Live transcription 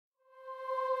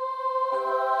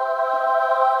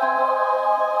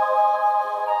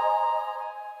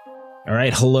All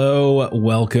right, hello,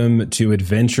 welcome to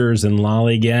Adventures in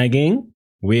Lollygagging.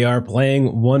 We are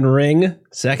playing One Ring,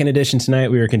 second edition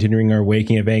tonight. We are continuing our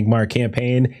Waking of Angmar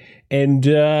campaign, and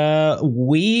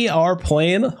we are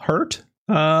playing Hurt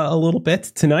a little bit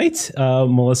tonight.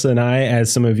 Melissa and I, as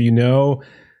some of you know,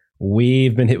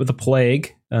 we've been hit with the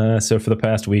plague. So for the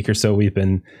past week or so, we've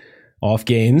been off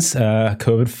games.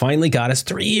 COVID finally got us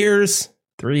 3 years,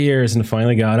 and it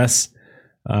finally got us.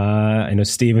 I know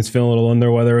Steven's feeling a little under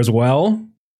the weather as well.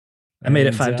 I made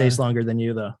it 5 days longer than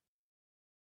you, though.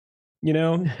 You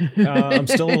know, I'm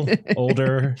still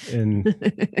older and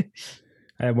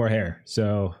I have more hair.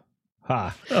 So,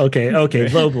 ha. Okay.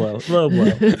 Low blow.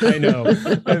 I know. I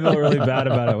felt really bad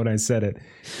about it when I said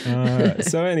it.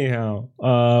 So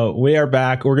anyhow, we are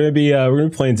back. We're gonna be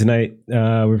playing tonight.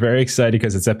 We're very excited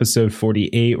because it's episode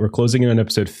 48. We're closing in on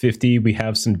episode 50. We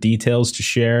have some details to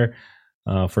share.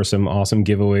 For some awesome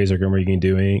giveaways we're going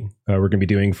to be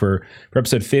doing for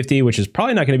episode 50, which is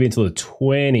probably not going to be until the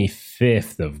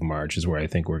 25th of March is where I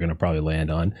think we're going to probably land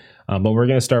on. But we're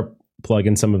going to start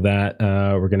plugging some of that.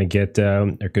 We're going to get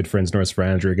our good friends Norris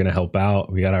Friends are going to help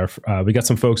out. We got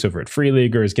some folks over at Free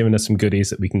Leaguers giving us some goodies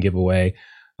that we can give away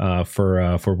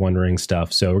for One Ring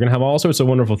stuff. So we're going to have all sorts of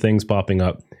wonderful things popping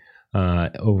up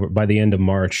over by the end of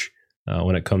March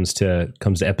when it comes to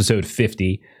episode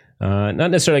 50. Not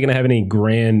necessarily going to have any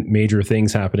grand major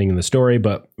things happening in the story,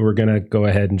 but we're going to go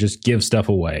ahead and just give stuff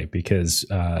away because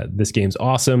this game's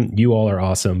awesome. You all are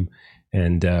awesome.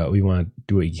 And we want to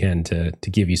do what we can to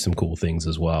give you some cool things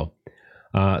as well.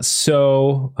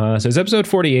 So it's episode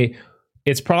 48.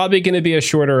 It's probably going to be a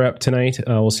shorter ep tonight.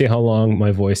 We'll see how long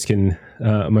my voice can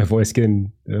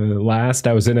last.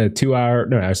 I was in a 2-hour,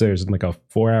 no, actually there was like a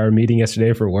 4-hour meeting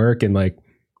yesterday for work, and like,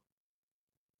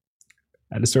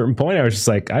 at a certain point, I was just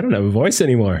like, I don't have a voice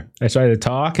anymore. I tried to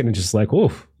talk and it's just like,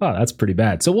 oof, wow, that's pretty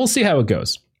bad. So we'll see how it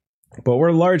goes. But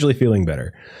we're largely feeling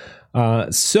better.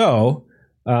 So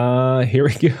here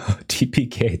we go.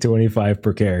 TPK 25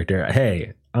 per character.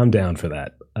 Hey, I'm down for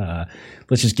that.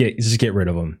 Let's just get rid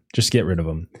of them. Just get rid of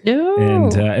them.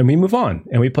 No. And we move on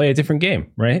and we play a different game,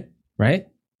 right?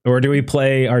 Or do we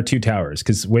play our two towers?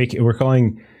 Because we've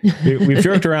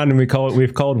joked around and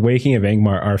we've called Waking of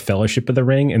Angmar our Fellowship of the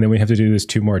Ring, and then we have to do this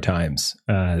 2 more times,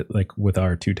 like with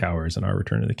our two towers and our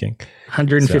Return of the King.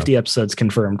 150 episodes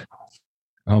confirmed.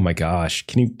 Oh my gosh!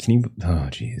 Can you? Oh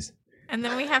geez. And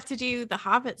then we have to do the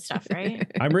Hobbit stuff,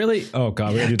 right? I'm really. Oh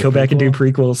god, we gotta do the go back and do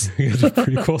prequels. We gotta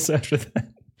do prequels after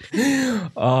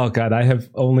that. Oh god, I have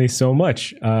only so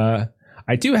much.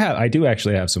 I do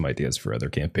actually have some ideas for other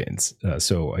campaigns.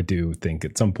 So I do think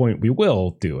at some point we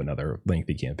will do another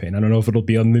lengthy campaign. I don't know if it'll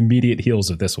be on the immediate heels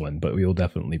of this one, but we will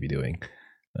definitely be doing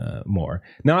more.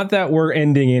 Not that we're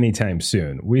ending anytime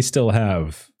soon. We still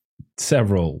have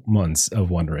several months of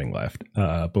One Ring left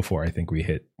before I think we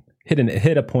hit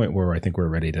a point where I think we're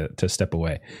ready to step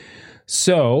away.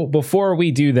 So before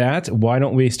we do that, why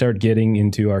don't we start getting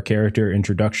into our character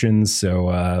introductions so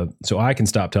I can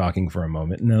stop talking for a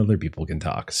moment and other people can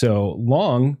talk. So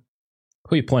Long,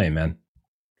 who are you playing, man?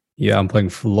 Yeah, I'm playing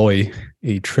Floy,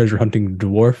 a treasure hunting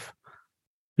dwarf.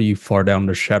 Pretty far down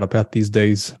the shadow path these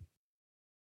days.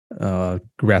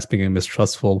 Grasping and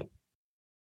mistrustful.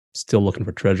 Still looking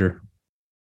for treasure.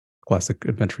 Classic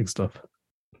adventuring stuff.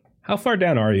 How far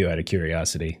down are you, out of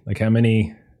curiosity? Like how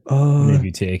many have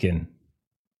you taken?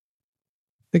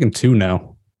 Taking 2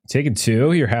 now. Taking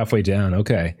 2? You're halfway down.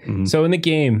 Okay. Mm-hmm. So in the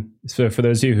game, so for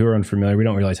those of you who are unfamiliar, we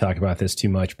don't really talk about this too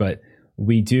much, but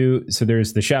we do. So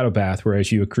there's the shadow path, where as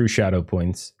you accrue shadow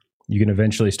points, you can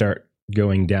eventually start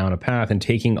going down a path and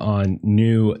taking on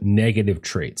new negative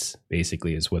traits,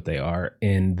 basically is what they are.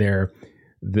 And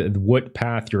what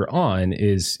path you're on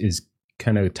is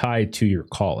kind of tied to your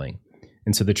calling.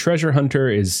 And so the treasure hunter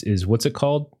is what's it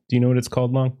called? Do you know what it's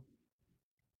called, Long?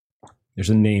 There's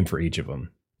a name for each of them.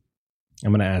 I'm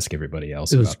going to ask everybody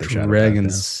else about their shadow path. Dragon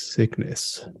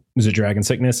sickness. Is it dragon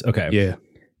sickness? Okay. Yeah.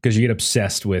 Because you get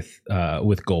obsessed with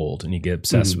gold and you get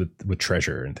obsessed with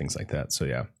treasure and things like that. So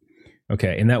yeah.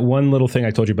 Okay. And that one little thing I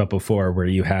told you about before, where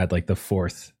you had like the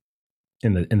 4th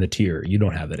in the tier, you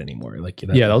don't have that anymore. Like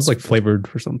that was like flavored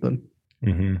for something.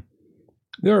 Mm-hmm.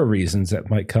 There are reasons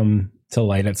that might come to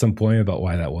light at some point about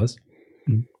why that was.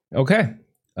 Mm-hmm. Okay.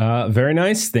 Very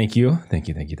nice. Thank you.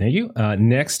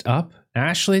 Next up,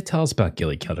 Ashley, tell us about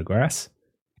Gilly Kettlegrass.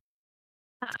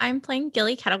 I'm playing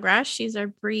Gilly Kettlegrass. She's a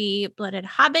Bree-blooded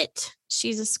hobbit.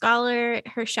 She's a scholar.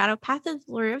 Her shadow path is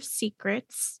Lure of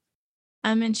Secrets.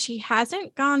 And she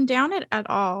hasn't gone down it at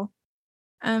all.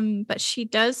 But she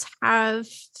does have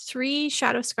 3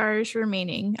 shadow scars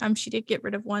remaining. She did get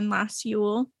rid of one last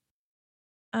Yule.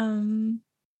 And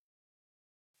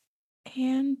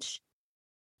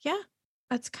yeah,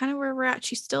 that's kind of where we're at.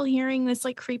 She's still hearing this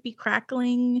like creepy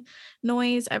crackling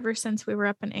noise ever since we were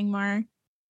up in Ingmar.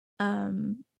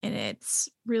 And it's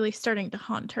really starting to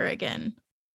haunt her again.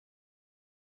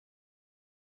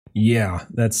 Yeah,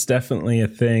 that's definitely a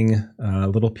thing. A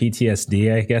little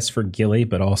PTSD, I guess, for Gilly,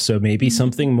 but also maybe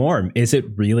something more. Is it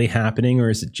really happening, or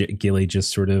is it Gilly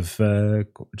just sort of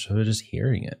just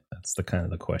hearing it? That's the kind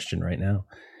of the question right now.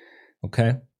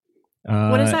 Okay.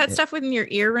 What is that stuff within your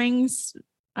earrings?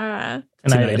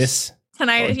 Tinnitus.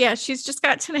 Tinnitus. Yeah, she's just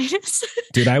got tinnitus.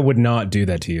 Dude, I would not do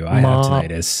that to you. I have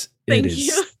tinnitus. Thank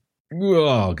you.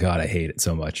 Oh God, I hate it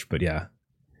so much. But yeah.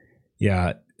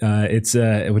 It's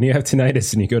when you have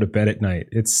tinnitus and you go to bed at night,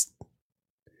 it's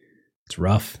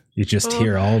rough. You just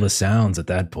hear all the sounds at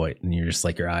that point, and you're just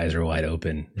like, your eyes are wide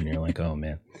open, and you're like, oh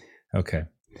man. Okay.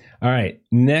 All right.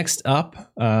 Next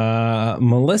up,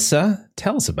 Melissa,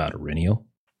 tell us about Aurinial.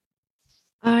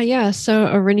 So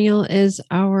Aurinial is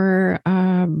our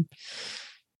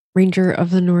Ranger of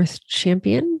the North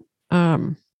champion.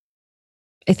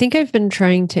 I think I've been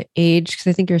trying to age, because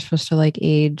I think you're supposed to like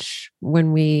age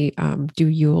when we do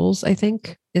Yules, I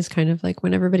think is kind of like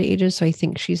when everybody ages. So I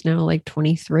think she's now like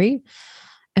 23,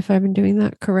 if I've been doing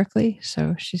that correctly.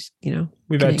 So she's,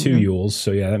 we've had 2 Yules.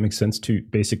 So yeah, that makes sense.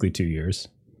 Basically 2 years.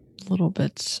 A little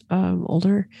bit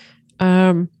older.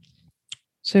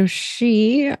 So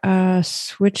she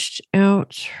switched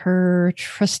out her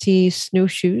trusty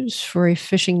snowshoes for a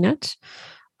fishing net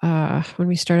when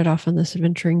we started off on this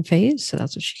adventuring phase. So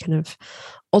that's what she kind of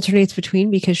alternates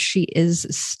between, because she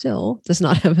does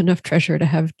not have enough treasure to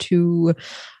have 2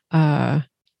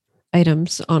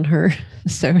 items on her.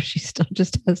 So she still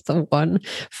just has the 1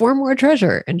 for more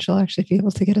treasure, and she'll actually be able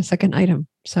to get a second item.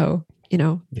 So,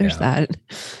 there's that.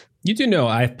 You do know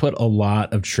I've put a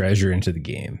lot of treasure into the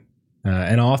game.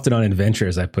 And often on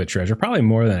adventures, I put treasure, probably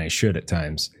more than I should at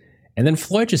times. And then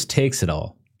Floyd just takes it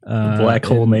all. Black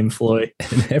hole named Floyd.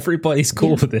 And everybody's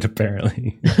cool with it,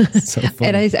 apparently. So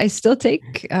and I still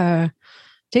take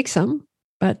some,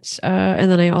 but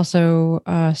and then I also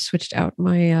switched out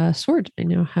my sword. I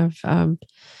now have a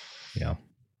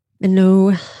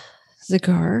no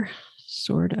Zagar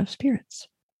Sword of Spirits.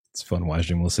 It's fun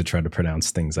watching Melissa try to pronounce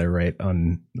things I write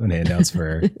on handouts for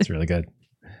her. It's really good.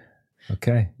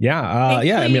 Okay. Yeah.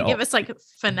 You give us like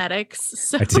phonetics.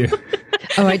 So. I do.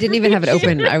 Oh, I didn't even have it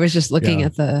open. I was just looking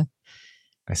at the.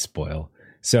 I spoil.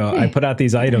 So I put out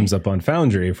these items up on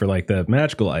Foundry for like the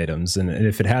magical items, and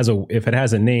if it has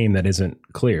a name that isn't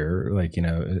clear, like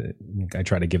I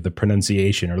try to give the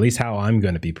pronunciation, or at least how I'm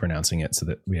going to be pronouncing it, so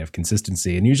that we have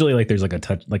consistency. And usually, like there's like a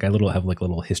touch, like have a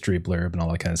little history blurb and all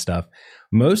that kind of stuff.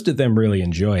 Most of them really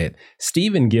enjoy it.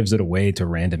 Steven gives it away to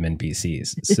random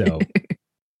NPCs. So.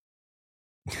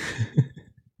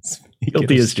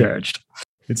 Guilty as charged.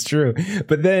 It's true.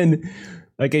 But then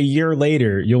like a year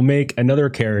later, you'll make another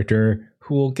character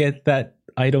who will get that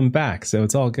item back. So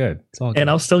it's all good. And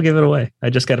I'll still give it away.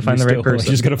 I just got to find the right person.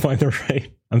 You just got to find the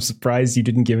right. I'm surprised you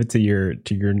didn't give it to your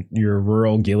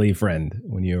rural Gilly friend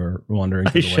when you were wandering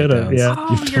through the should have. Yeah.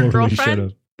 Oh, you your totally should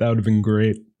have. That would have been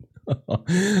great.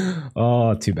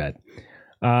 Oh, too bad.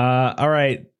 All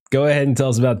right. Go ahead and tell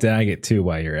us about Daggett too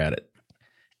while you're at it.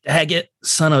 Daggett,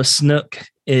 son of Snook,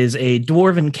 is a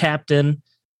dwarven captain.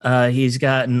 He's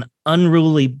got an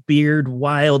unruly beard,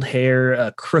 wild hair,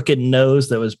 a crooked nose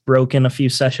that was broken a few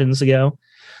sessions ago.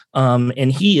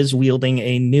 And he is wielding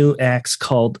a new axe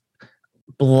called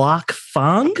Block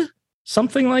Fang,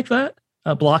 something like that.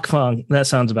 Block Fang, that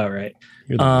sounds about right.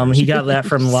 He got that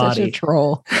from Lottie. Such a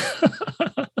troll.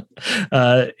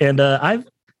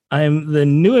 I'm the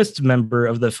newest member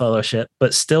of the Fellowship,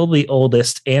 but still the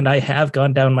oldest, and I have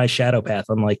gone down my shadow path,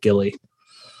 unlike Gilly.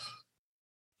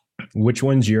 Which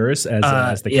one's yours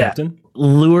as the captain?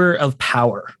 Lure of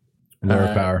Power. Lure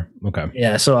of Power. Okay.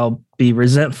 Yeah, so I'll be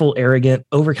resentful, arrogant,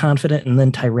 overconfident, and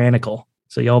then tyrannical.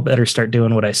 So y'all better start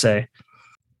doing what I say.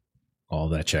 All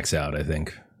that checks out, I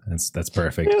think. That's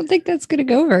perfect. I don't think that's going to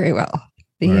go very well.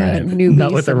 The newbies,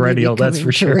 not with Aurinial, that's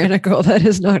for sure. Tyrannical, that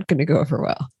is not going to go over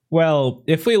well. Well,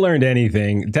 if we learned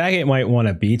anything, Daggett might want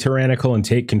to be tyrannical and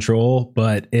take control,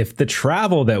 but if the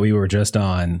travel that we were just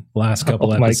on last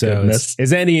couple episodes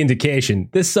is any indication,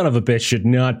 this son of a bitch should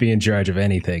not be in charge of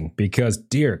anything, because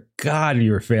dear God,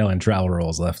 you were failing travel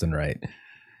rolls left and right.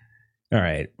 All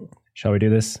right. Shall we do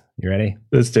this? You ready?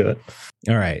 Let's do it.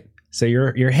 All right. So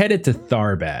you're headed to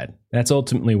Tharbad. That's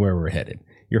ultimately where we're headed.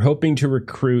 You're hoping to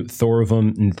recruit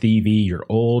Thorvum and Thievi, your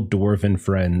old dwarven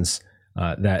friends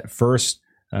that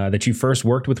you first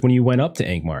worked with when you went up to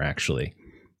Angmar, actually.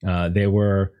 They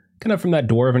were kind of from that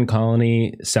dwarven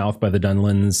colony south by the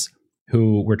Dunlands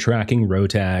who were tracking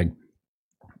Rotag.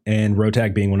 and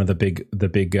Rotag being one of the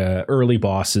big early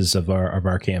bosses of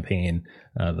our campaign,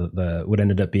 what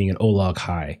ended up being an Olag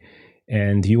High.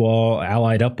 And you all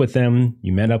allied up with them,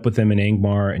 you met up with them in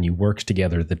Angmar, and you worked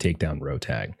together to take down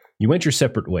Rotag. You went your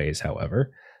separate ways,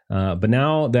 however. But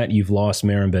now that you've lost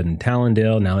Marimbed and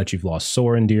Talendale, now that you've lost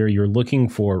Sorendir, you're looking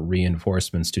for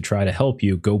reinforcements to try to help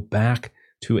you go back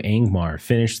to Angmar,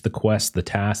 finish the quest, the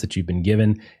task that you've been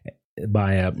given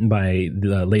by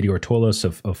the Lady Ortolos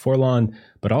of Forlon,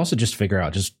 but also just figure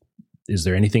out, is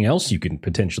there anything else you can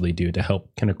potentially do to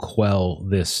help kind of quell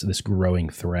this growing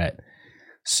threat?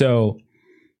 So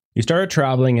you started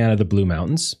traveling out of the Blue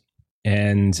Mountains,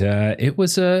 and it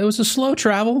was a slow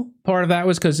travel. Part of that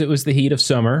was because it was the heat of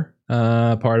summer.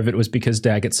 Part of it was because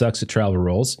Daggett sucks at travel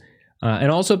rolls.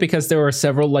 And also because there were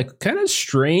several kind of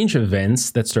strange events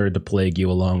that started to plague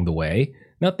you along the way.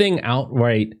 Nothing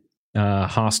outright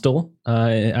hostile,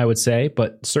 I would say,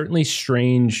 but certainly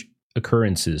strange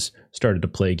occurrences started to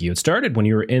plague you. It started when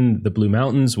you were in the Blue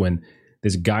Mountains, when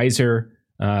this geyser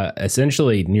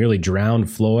essentially nearly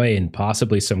drowned Floy, and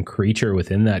possibly some creature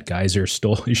within that geyser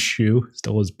stole his shoe,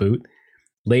 stole his boot.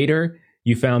 Later,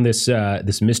 you found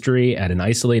this mystery at an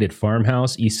isolated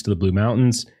farmhouse east of the Blue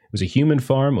Mountains. It was a human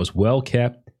farm. It was well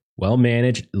kept, well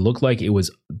managed. It looked like it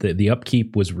was the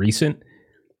upkeep was recent,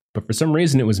 but for some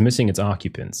reason it was missing its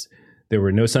occupants. There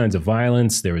were no signs of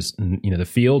violence. There was, the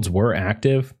fields were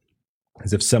active,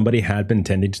 as if somebody had been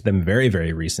tending to them very,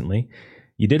 very recently.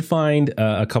 You did find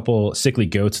a couple sickly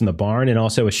goats in the barn, and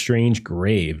also a strange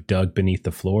grave dug beneath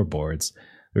the floorboards.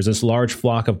 There's this large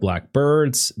flock of black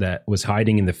birds that was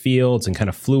hiding in the fields and kind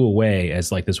of flew away as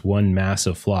this one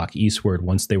massive flock eastward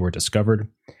once they were discovered.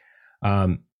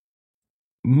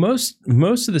 Most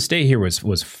of the stay here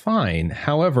was fine.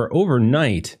 However,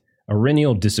 overnight,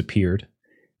 Auriniel disappeared.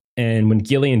 And when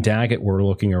Gilly and Daggett were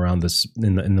looking around this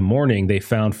in the morning, they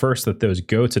found first that those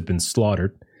goats had been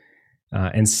slaughtered.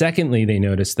 And secondly, they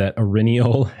noticed that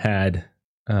Auriniel had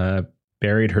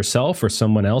buried herself, or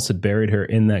someone else had buried her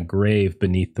in that grave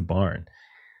beneath the barn.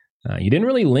 You didn't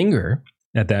really linger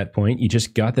at that point. You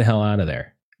just got the hell out of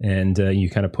there, and you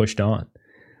kind of pushed on.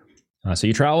 So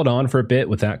you traveled on for a bit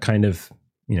with that kind of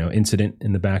incident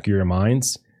in the back of your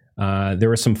minds. There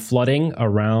was some flooding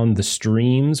around the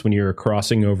streams when you were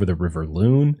crossing over the River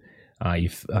Loon. I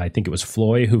think it was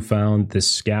Floy who found this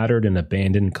scattered and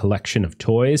abandoned collection of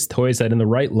toys that in the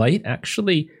right light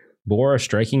actually bore a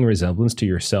striking resemblance to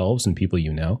yourselves and people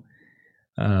you know.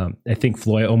 I think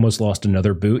Floy almost lost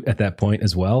another boot at that point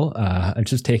as well.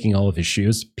 Just taking all of his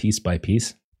shoes piece by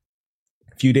piece.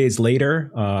 A few days later,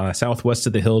 southwest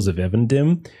of the hills of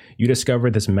Evendim, you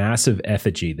discovered this massive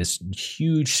effigy, this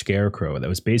huge scarecrow that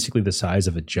was basically the size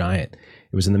of a giant.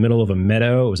 It was in the middle of a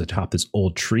meadow. It was atop this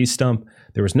old tree stump.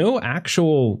 There was no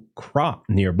actual crop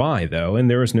nearby, though, and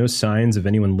there was no signs of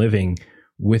anyone living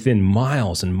within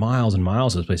miles and miles and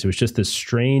miles of this place. It was just this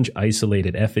strange,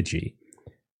 isolated effigy.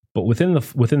 But within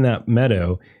that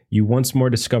meadow, you once more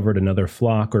discovered another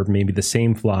flock, or maybe the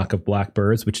same flock of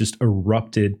blackbirds, which just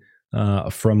erupted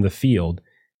from the field,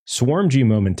 swarmed you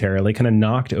momentarily, kind of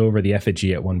knocked over the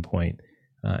effigy at one point,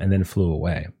 and then flew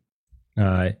away.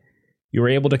 You were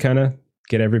able to kind of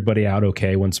get everybody out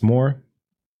okay once more,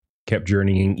 kept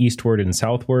journeying eastward and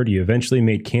southward. You eventually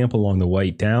made camp along the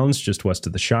White Downs, just west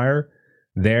of the Shire.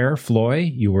 There, Floy,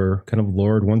 you were kind of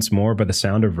lured once more by the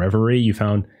sound of revelry. You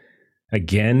found,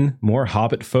 again, more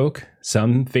hobbit folk,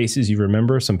 some faces you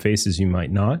remember, some faces you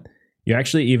might not. You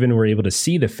actually even were able to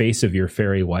see the face of your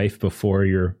fairy wife before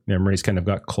your memories kind of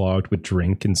got clogged with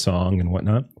drink and song and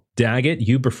whatnot. Daggett,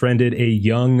 you befriended a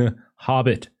young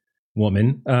hobbit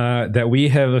woman that we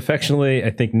have affectionately,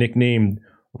 I think, nicknamed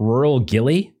Rural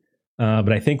Gilly.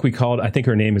 But I think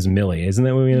her name is Millie. Isn't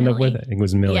that what we ended up with? I think it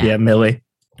was Millie. Yeah, Millie.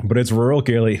 But it's Rural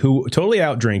Gilly, who totally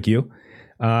outdrank you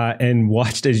and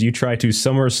watched as you tried to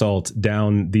somersault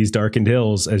down these darkened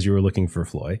hills as you were looking for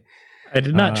Floy. I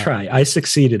did not try. I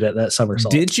succeeded at that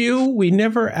somersault. Did you? We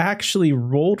never actually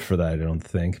rolled for that, I don't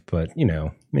think. But,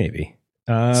 maybe.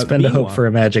 Spend a hope for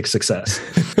a magic success.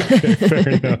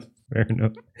 Fair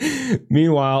enough.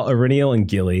 Meanwhile, Auriniel and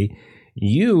Gilly,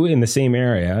 you in the same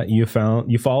area, you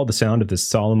followed the sound of this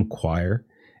solemn choir,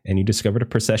 and you discovered a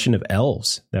procession of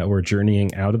elves that were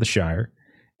journeying out of the Shire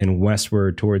and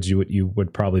westward towards what you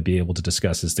would probably be able to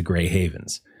discuss as the Grey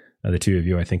Havens. The two of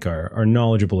you, I think, are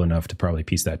knowledgeable enough to probably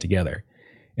piece that together.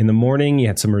 In the morning, you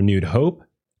had some renewed hope.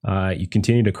 You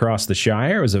continued to cross the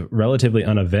Shire. It was a relatively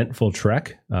uneventful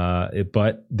trek,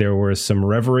 but there was some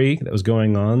revelry that was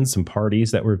going on, some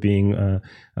parties that were being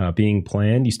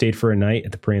planned. You stayed for a night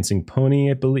at the Prancing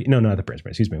Pony, I believe. No, not the Prancing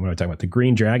Pony. Excuse me. What am I talking about? The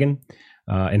Green Dragon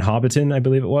in Hobbiton, I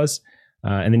believe it was.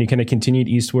 And then you kind of continued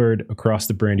eastward across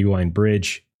the Brandywine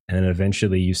Bridge, and then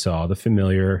eventually you saw the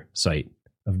familiar sight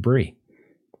of Bree.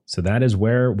 So that is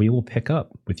where we will pick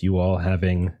up, with you all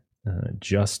having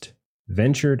just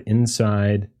ventured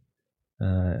inside.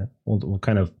 We'll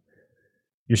kind of,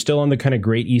 you're still on the kind of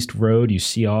Great East Road. You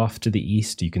see off to the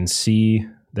east. You can see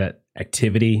that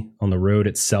activity on the road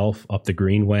itself up the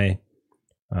Greenway.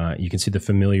 You can see the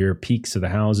familiar peaks of the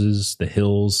houses, the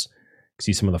hills. You can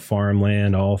see some of the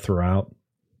farmland all throughout.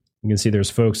 You can see there's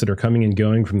folks that are coming and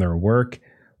going from their work.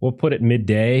 We'll put it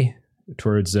midday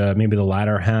towards maybe the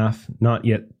latter half, not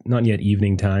yet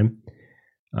evening time.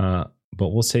 But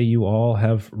we'll say you all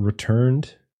have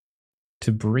returned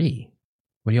to Bree.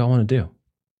 What do y'all want to do?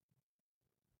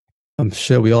 I'm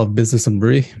sure we all have business in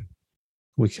Bree.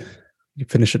 We can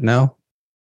finish it now.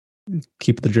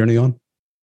 Keep the journey on.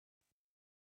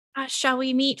 Shall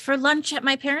we meet for lunch at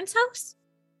my parents' house?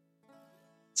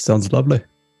 Sounds lovely.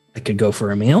 I could go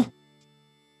for a meal.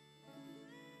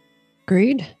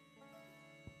 Agreed.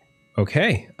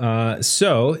 Okay.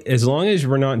 So as long as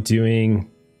we're not doing...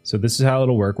 So this is how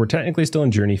it'll work. We're technically still in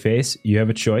journey phase. You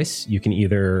have a choice. You can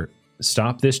either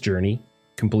stop this journey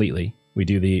completely. We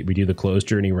do the closed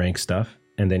journey rank stuff,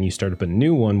 and then you start up a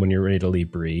new one when you're ready to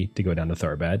leave Bree to go down to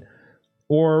Tharbad.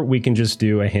 Or we can just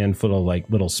do a handful of like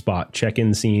little spot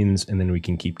check-in scenes, and then we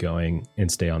can keep going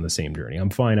and stay on the same journey. I'm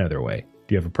fine either way.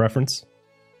 Do you have a preference?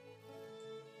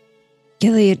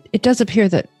 Gilly, it does appear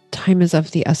that time is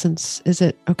of the essence. Is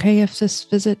it okay if this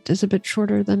visit is a bit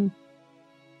shorter than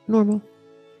normal?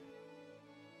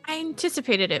 I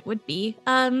anticipated it would be.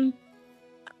 Out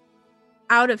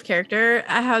of character.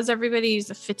 How's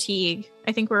everybody's fatigue?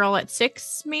 I think we're all at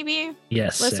 6, maybe?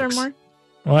 Yes. Less 6. or more?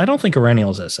 Well, I don't think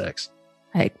Aurenial's at 6.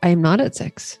 I am not at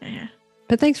 6, Yeah.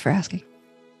 but thanks for asking.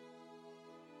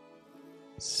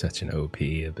 Such an OP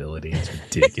ability. It's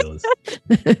ridiculous.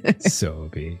 So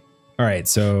OP. All right.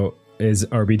 So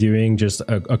are we doing just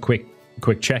a quick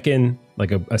check-in,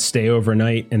 like a stay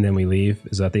overnight, and then we leave?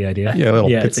 Is that the idea? Yeah, a little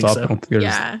Yeah, I pit think stop. so. I don't think there's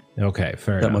Yeah. Okay.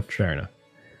 Fair that enough. much. Fair enough.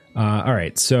 All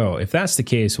right. So if that's the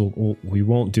case, we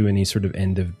won't do any sort of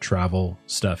end of travel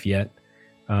stuff yet.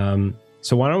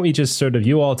 So why don't we just sort of,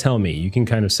 you all tell me, you can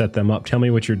kind of set them up. Tell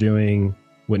me what you're doing,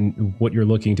 what you're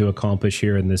looking to accomplish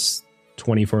here in this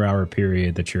 24-hour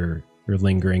period that you're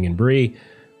lingering in Bree,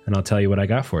 and I'll tell you what I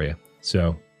got for you.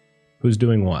 So who's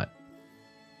doing what?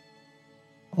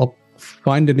 I'll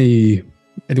find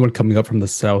anyone coming up from the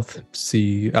south,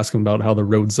 ask them about how the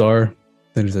roads are, if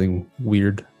there's anything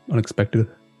weird, unexpected.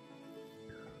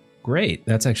 Great.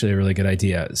 That's actually a really good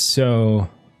idea. So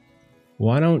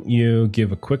why don't you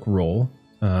give a quick roll?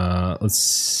 Let's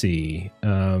see.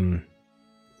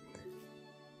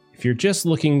 If you're just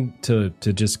looking to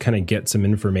just kind of get some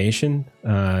information,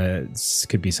 it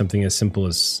could be something as simple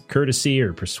as courtesy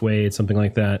or persuade, something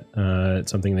like that.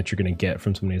 It's something that you're going to get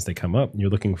from somebody as they come up. You're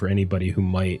looking for anybody who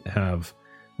might have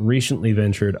recently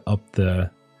ventured up the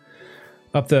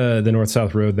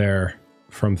north-south road there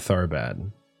from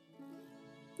Tharbad.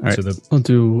 All right, So I'll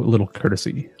do a little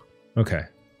courtesy. Okay.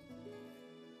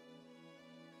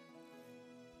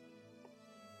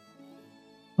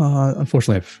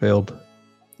 Unfortunately, I failed.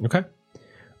 Okay.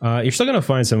 You're still going to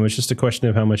find some. It's just a question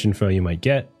of how much info you might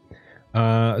get.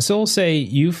 So we'll say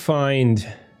you find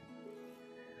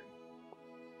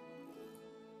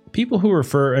people who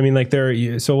refer, I mean, like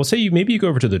so we'll say maybe you go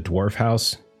over to the dwarf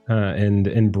house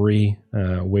and Bree,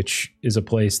 which is a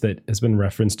place that has been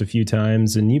referenced a few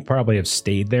times, and you probably have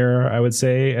stayed there, I would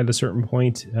say, at a certain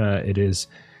point. I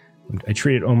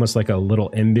treat it almost like a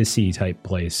little embassy type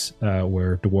place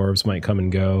where dwarves might come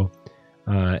and go.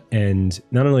 And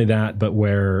not only that, but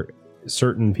where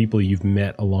certain people you've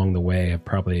met along the way have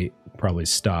probably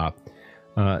stopped.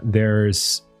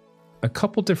 There's a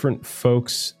couple different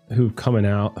folks who come in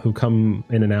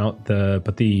and out.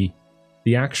 But the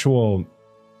actual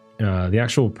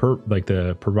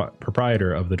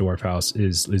proprietor of the dwarf house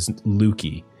is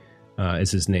Lukey,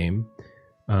 is his name.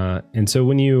 And so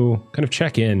when you kind of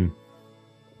check in,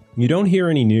 you don't hear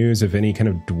any news of any kind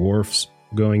of dwarfs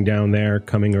going down there,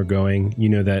 coming or going. You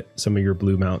know that some of your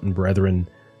Blue Mountain brethren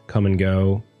come and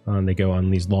go. They go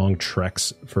on these long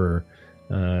treks for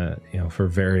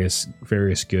various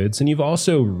goods. And you've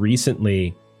also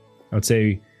recently, I would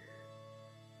say,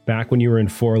 back when you were in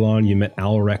Forlon, you met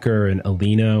Alrecker and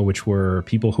Alina, which were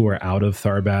people who are out of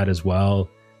Tharbad as well.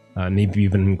 Maybe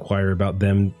even inquire about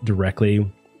them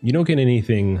directly. You don't get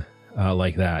anything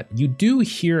like that. You do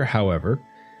hear, however,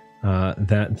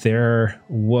 that there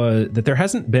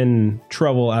hasn't been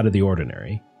trouble out of the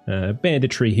ordinary,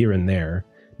 banditry here and there,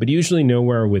 but usually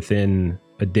nowhere within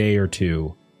a day or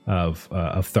two of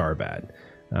Tharbad.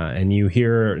 and you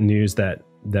hear news that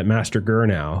Master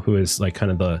Gurnow, who is like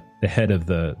kind of the head of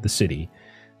the city,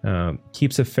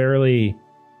 keeps a fairly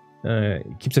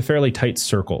tight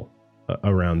circle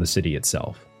around the city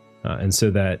itself, and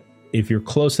so that if you're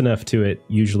close enough to it,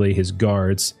 usually his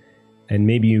guards, and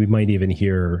maybe you might even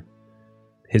hear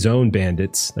his own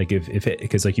bandits, like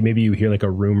because like maybe you hear like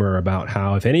a rumor about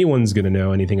how if anyone's going to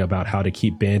know anything about how to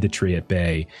keep banditry at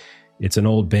bay, it's an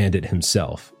old bandit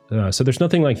himself. So there's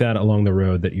nothing like that along the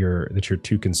road that you're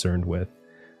too concerned with.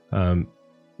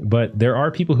 But there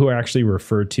are people who are actually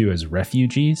referred to as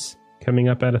refugees coming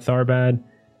up out of Tharbad,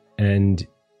 and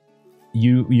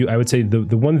you I would say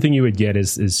the one thing you would get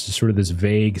is sort of this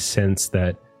vague sense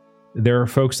that there are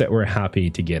folks that were happy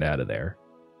to get out of there,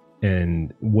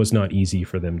 and was not easy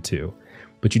for them to.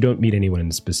 But you don't meet anyone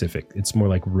in specific. It's more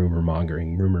like rumor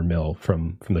mongering, rumor mill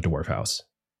from the dwarf house.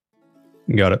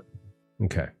 Got it.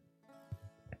 Okay.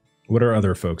 What are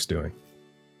other folks doing?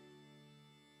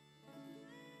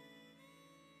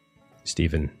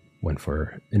 Stephen went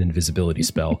for an invisibility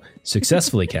spell,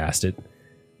 successfully cast it,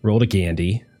 rolled a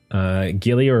Gandhi.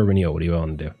 Gilly or Renio, what do you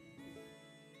want to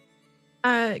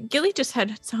do? Gilly just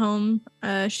heads home.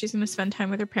 She's going to spend time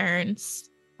with her parents.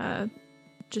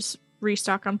 Just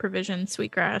restock on provisions,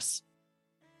 sweetgrass,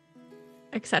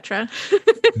 etc.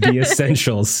 The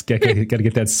essentials. Got to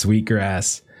get that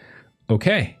sweetgrass.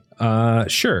 Okay.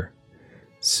 Sure.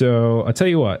 So I'll tell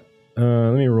you what.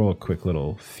 Let me roll a quick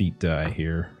little feat die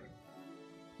here.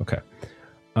 Okay.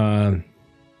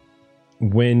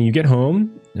 When you get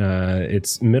home,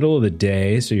 it's middle of the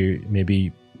day, so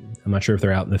I'm not sure if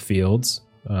they're out in the fields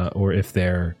or if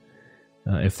they're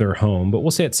home, but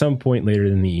we'll say at some point later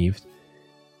in the eve,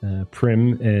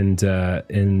 Prim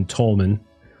and Tolman,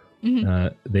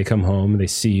 they come home, they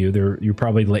see you. You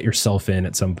probably let yourself in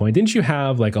at some point. Didn't you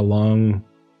have like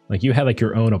you had like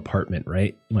your own apartment,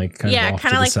 right? Like kind of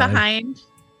like side. Behind.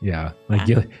 Yeah, like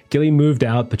Gilly moved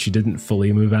out, but she didn't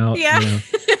fully move out. Yeah. You know?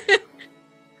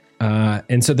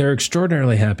 And so they're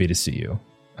extraordinarily happy to see you.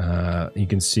 You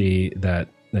can see that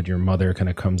your mother kind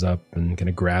of comes up and kind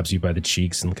of grabs you by the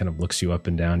cheeks and kind of looks you up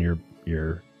and down.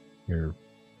 Your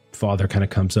father kind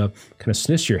of comes up, kind of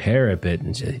sniffs your hair a bit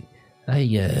and says,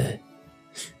 I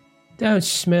don't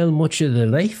smell much of the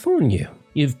life on you.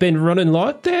 You've been running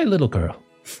lot there, little girl.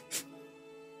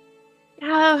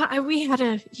 We had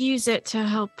to use it to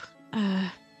help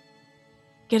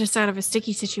get us out of a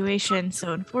sticky situation.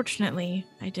 So unfortunately,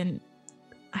 I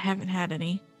haven't had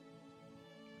any.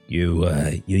 You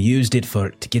used it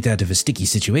to get out of a sticky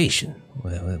situation.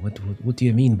 What do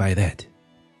you mean by that?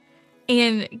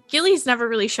 And Gilly's never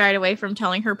really shied away from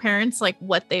telling her parents like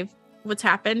what's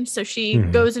happened. So she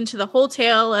goes into the whole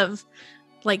tale of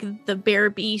like the bear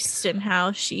beast and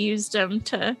how she used him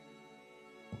to.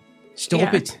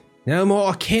 Stop it. No more.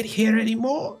 I can't hear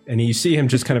anymore. And you see him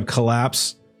just kind of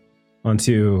collapse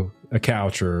onto a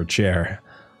couch or a chair.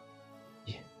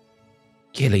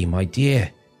 Gilly, my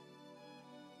dear.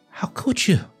 How could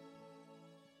you?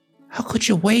 How could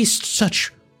you waste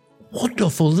such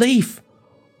wonderful leaf?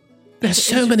 There's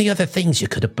so many other things you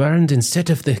could have burned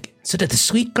instead of the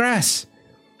sweetgrass.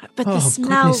 But the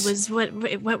smell was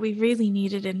what we really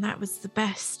needed, and that was the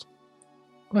best.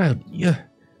 Well, you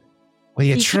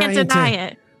can't deny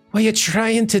it. Were you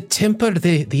trying to temper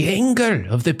the anger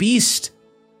of the beast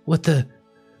with the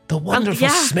wonderful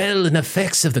smell and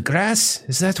effects of the grass?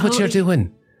 Is that what you're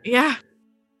doing? Yeah.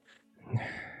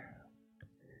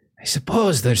 I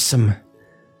suppose there's some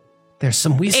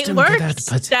wisdom to that,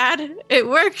 but Dad, it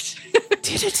worked.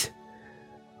 Did it?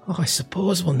 Oh, I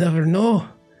suppose we'll never know.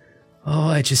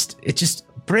 Oh, it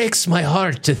just breaks my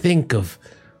heart to think of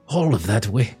all of that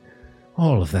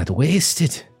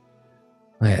wasted.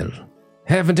 Well,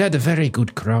 haven't had a very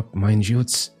good crop, mind you.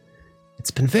 It's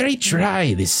been very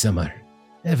dry this summer.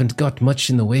 Haven't got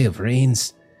much in the way of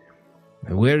rains.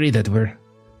 I worry that we're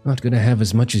not going to have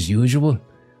as much as usual.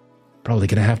 Probably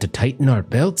going to have to tighten our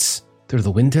belts through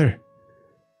the winter.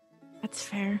 That's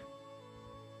fair.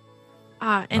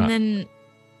 And then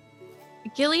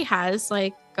Gilly has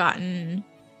gotten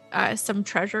some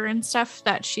treasure and stuff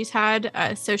that she's had,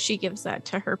 so she gives that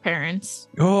to her parents.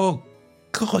 Oh,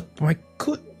 God, my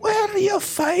good. Where are you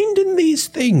finding these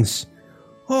things?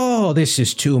 Oh, this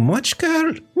is too much,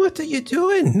 girl. What are you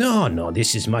doing? No,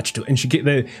 this is much too. And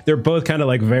they're both kind of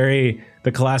like very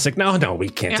the classic. No, we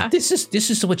can't. Yeah. This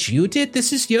is what you did.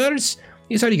 This is yours.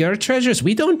 These are your treasures.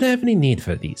 We don't have any need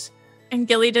for these. And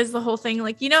Gilly does the whole thing,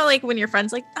 when your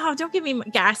friend's like, oh, don't give me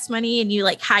gas money, and you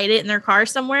hide it in their car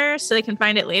somewhere so they can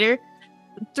find it later.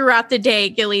 Throughout the day,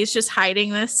 Gilly's just hiding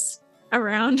this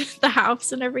around the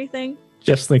house and everything.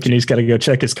 Just thinking he's got to go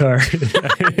check his car.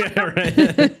 Yeah, right.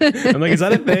 I'm like, is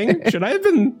that a thing? Should I have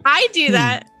been? I do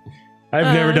that.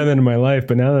 I've never done that in my life,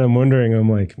 but now that I'm wondering, I'm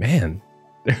like, man,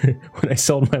 when I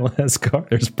sold my last car,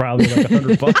 there's probably like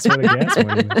 $100 worth of gas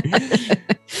money.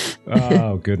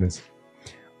 Oh goodness.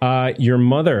 Your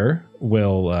mother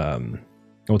will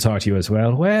talk to you as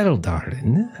well. Well,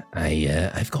 darling,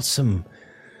 I've got some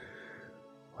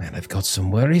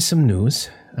worrisome news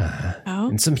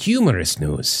and some humorous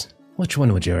news. Which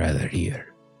one would you rather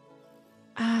hear?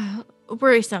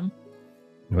 Worrisome.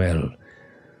 Well,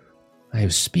 I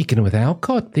was speaking with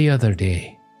Alcott the other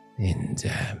day, and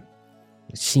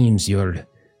it seems your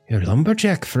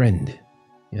lumberjack friend,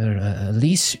 your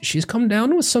Elise, she's come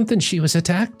down with something. She was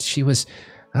attacked. She was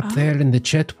up there in the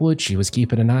Chetwood. She was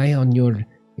keeping an eye on your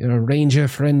ranger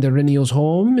friend Ireneo's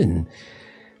home, and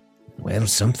well,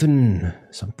 something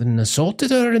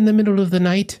assaulted her in the middle of the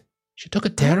night. She took a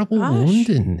terrible wound,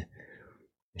 and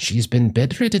she's been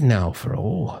bedridden now for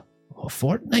a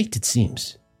fortnight, it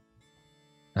seems.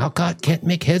 Alcott can't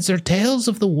make heads or tails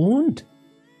of the wound.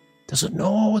 Doesn't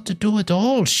know what to do at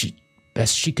all.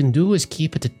 Best she can do is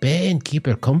keep it at bay and keep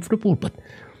her comfortable, but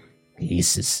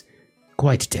this is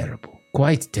quite terrible.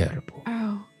 Quite terrible.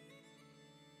 Oh.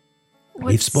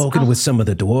 We've spoken with some of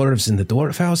the dwarves in the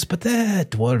dwarf house, but the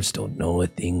dwarves don't know a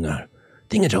thing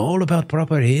at all about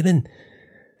proper healing.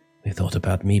 We thought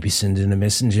about maybe sending a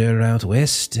messenger out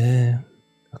west,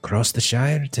 across the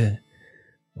Shire to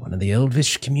one of the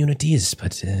elvish communities,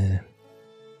 but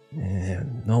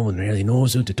no one really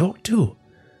knows who to talk to.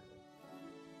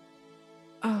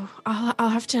 Oh, I'll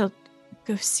have to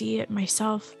go see it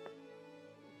myself.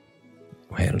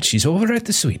 Well, she's over at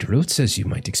the Sweet Roots, as you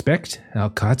might expect.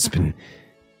 Alcott's been,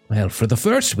 well, for the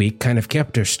first week, kind of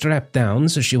kept her strapped down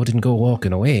so she wouldn't go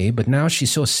walking away, but now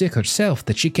she's so sick herself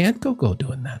that she can't go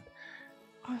doing that.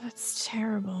 Oh, that's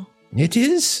terrible. It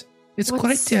is. It's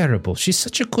quite terrible. She's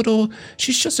just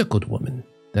a good woman,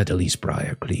 that Elise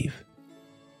Briarcleave.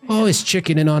 Always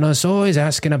chickening on us, always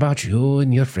asking about you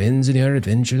and your friends and your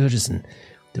adventures and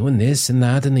doing this and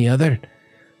that and the other.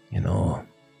 You know,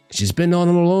 she's been on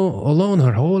alone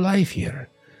her whole life here.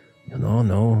 You know,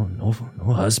 no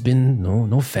husband,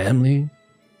 no family.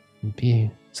 It'd be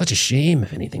such a shame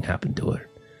if anything happened to her.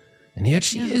 And here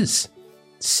she is,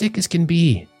 sick as can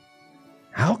be.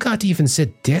 Alcott even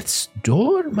said death's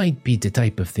door might be the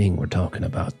type of thing we're talking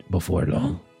about before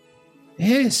long.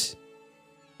 Yes.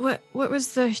 What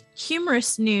was the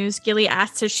humorous news? Gilly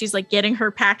asked as she's like getting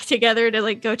her pack together to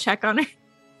like go check on her.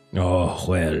 Oh,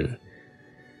 well,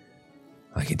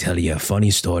 I can tell you a funny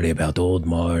story about old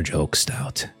Marge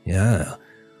Oakstout. Yeah.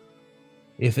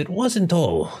 If it wasn't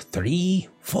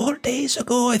 3-4 days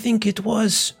ago, I think it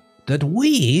was, that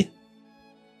we,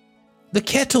 the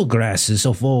Kettlegrasses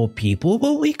of all people,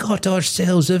 well, we got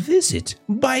ourselves a visit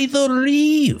by the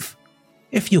Reeve,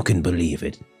 if you can believe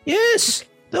it. Yes,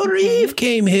 the Reeve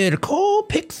came here, Cole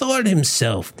Pickthorn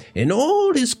himself, in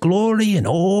all his glory and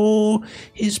all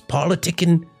his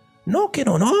politicking, knocking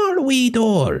on our wee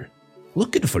door,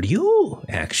 looking for you,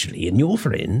 actually, and your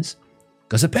friends,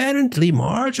 because apparently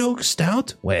Marge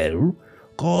Oakstout, well,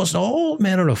 caused all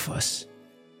manner of fuss.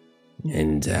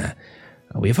 And,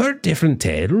 we've heard different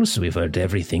tales. We've heard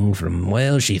everything from,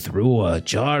 well, she threw a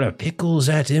jar of pickles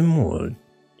at him, or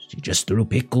she just threw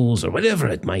pickles, or whatever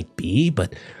it might be,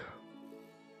 but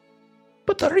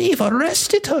the Reeve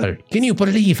arrested her. Can you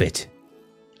believe it?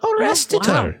 Arrested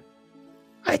her.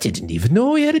 I didn't even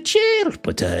know he had a jail,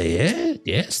 but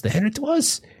yes, there it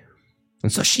was.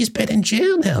 And so she's been in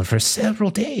jail now for several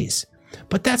days.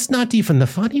 But that's not even the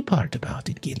funny part about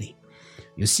it, Gilly.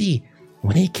 You see,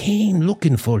 when he came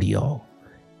looking for you,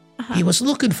 he was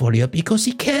looking for you because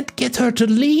he can't get her to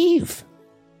leave.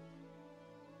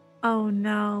 Oh,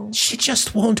 no. She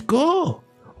just won't go.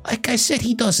 Like I said,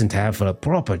 he doesn't have a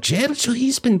proper jail, so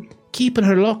he's been keeping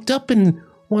her locked up in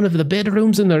one of the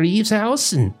bedrooms in the Reeves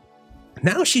house, and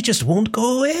now she just won't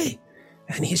go away.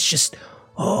 And he's just,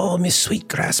 oh, Miss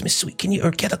Sweetgrass, or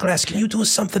Kettlegrass, can you do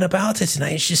something about it? And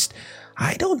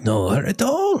I don't know her at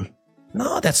all.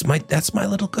 No, that's my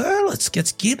little girl.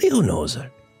 It's Gilly who knows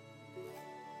her.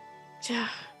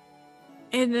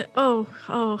 And I'll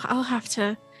have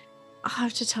to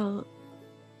tell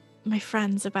my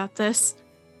friends about this.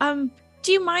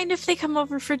 Do you mind if they come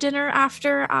over for dinner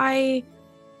after I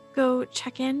go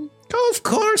check in? Of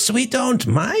course we don't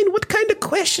mind. What kind of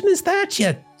question is that,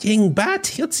 you young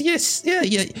bat? Yes.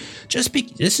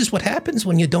 This is what happens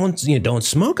when you don't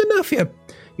smoke enough.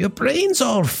 Your brain's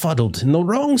all fuddled in the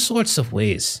wrong sorts of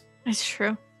ways. That's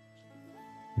true.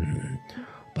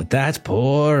 But that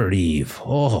poor Reeve,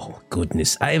 oh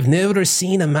goodness, I've never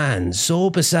seen a man so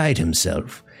beside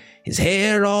himself. his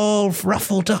hair all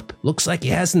ruffled up. Looks like he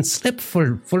hasn't slept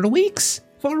for weeks.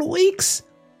 For weeks.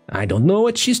 I don't know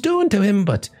what she's doing to him,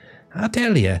 but I'll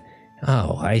tell you.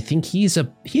 Oh, I think he's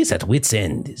at wit's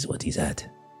end, is what he's at.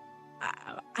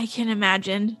 I can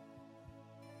imagine.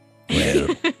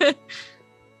 Well,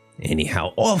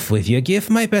 anyhow, off with you. Give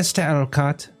my best to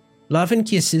Alcott. Love and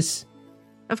kisses.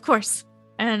 Of course.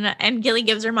 And Gilly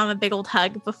gives her mom a big old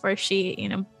hug before she,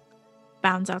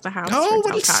 bounds out the house. Oh,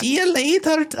 we'll see you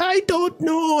later. I don't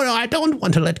know. I don't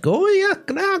want to let go of you.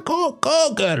 Now, go,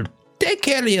 girl. Take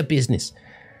care of your business.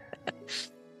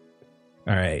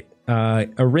 All right.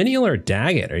 Arinial or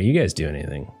Daggett, are you guys doing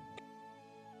anything?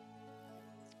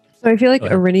 So I feel like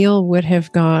Arinial would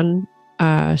have gone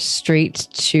straight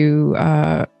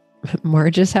to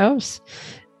Marge's house,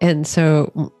 and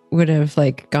so would have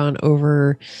gone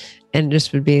over and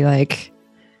just would be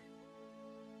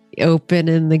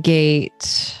opening the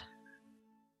gate,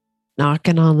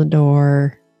 knocking on the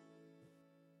door.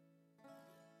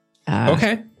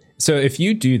 Okay. So if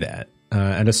you do that,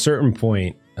 at a certain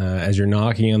point, as you're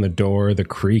knocking on the door, the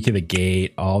creak of the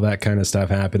gate, all that kind of stuff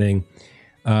happening,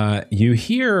 you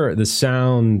hear the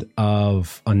sound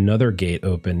of another gate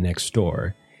open next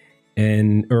door,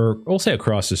 or we'll say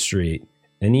across the street,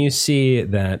 and you see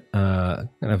that kind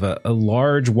of a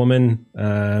large woman.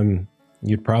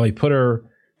 You'd probably put her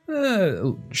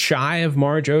shy of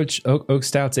Marge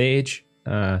Oakstout's age,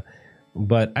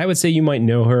 but I would say you might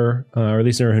know her, or at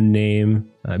least know her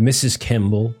name. Mrs.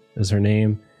 Kemble is her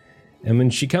name. And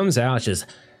when she comes out, she's,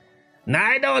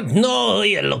 I don't know who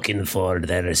you're looking for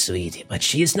there, sweetie, but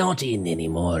she's not in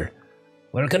anymore.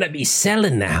 We're going to be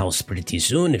selling the house pretty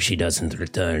soon if she doesn't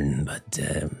return.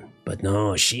 But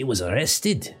no, she was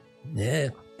arrested. Yeah,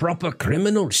 proper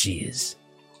criminal she is.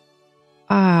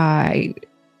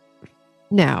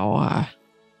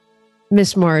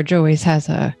 Miss Marge always has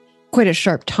quite a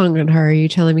sharp tongue on her. Are you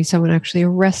telling me someone actually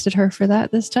arrested her for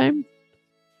that this time?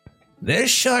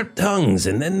 There's sharp tongues,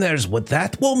 and then there's what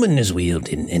that woman is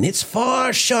wielding, and it's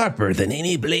far sharper than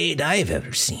any blade I've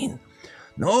ever seen.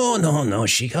 No,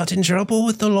 she got in trouble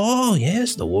with the law,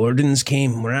 yes. The wardens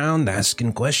came round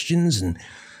asking questions, and,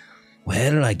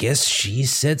 well, I guess she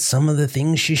said some of the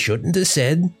things she shouldn't have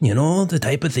said. The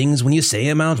type of things when you say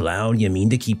them out loud, you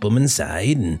mean to keep them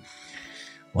inside, and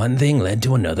one thing led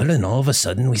to another, and all of a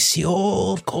sudden we see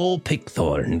old Cole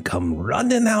Pickthorn come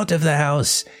running out of the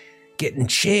house, getting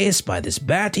chased by this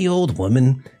batty old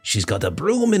woman. She's got a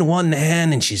broom in one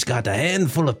hand and she's got a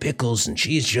handful of pickles, and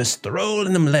she's just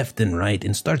throwing them left and right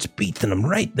and starts beating them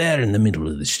right there in the middle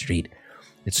of the street.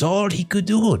 It's all he could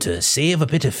do to save a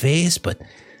bit of face, but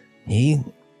he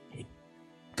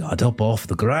got up off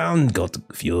the ground, got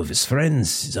a few of his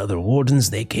friends, his other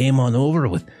wardens, they came on over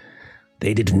with,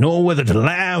 they didn't know whether to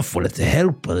laugh, whether to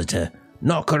help, whether to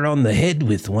knock her on the head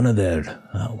with one of their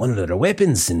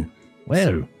weapons, and,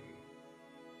 well,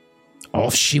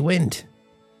 off she went.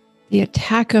 The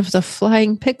attack of the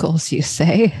flying pickles, you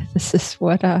say? This is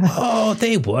what, Oh,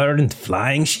 they weren't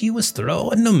flying. She was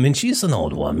throwing them, and she's an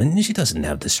old woman. She doesn't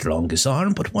have the strongest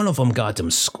arm, but one of them got him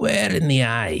square in the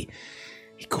eye.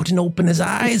 He couldn't open his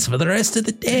eyes for the rest of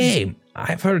the day.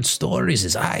 I've heard stories,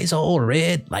 his eyes all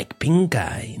red, like pink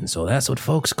eye, and so that's what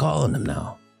folks calling him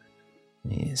now.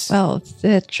 Yes. Well,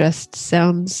 it just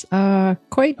sounds,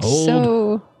 quite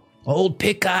so... Old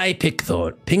Pink Eye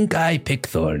Pickthorn.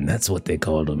 That's what they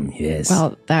called him. Yes.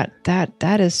 Well,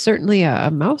 that is certainly a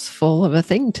mouthful of a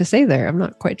thing to say there. I'm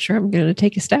not quite sure I'm going to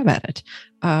take a stab at it.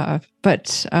 But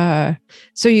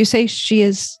so you say she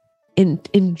is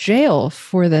in jail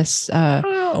for this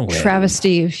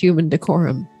travesty of human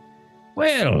decorum.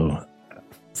 Well,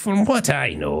 from what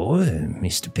I know,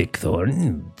 Mr.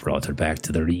 Pickthorn brought her back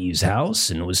to the Reeves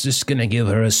house and was just going to give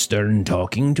her a stern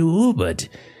talking to, but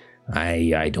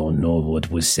I don't know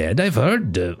what was said. I've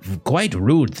heard quite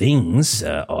rude things,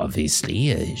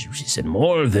 obviously. She said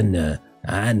more than a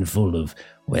handful of,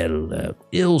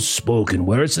 ill-spoken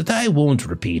words that I won't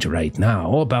repeat right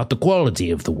now about the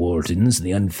quality of the wardens,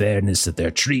 the unfairness of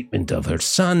their treatment of her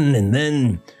son, and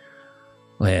then,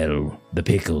 the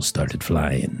pickles started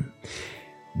flying.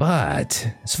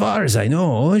 But as far as I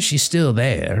know, she's still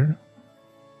there.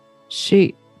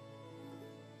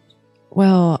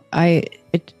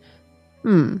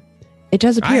 It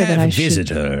does appear that I should visit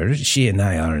her. She and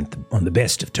I aren't on the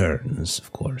best of terms,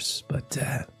 of course, but...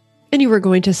 And you were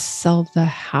going to sell the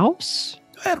house?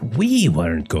 Well, we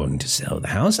weren't going to sell the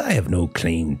house. I have no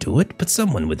claim to it, but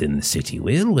someone within the city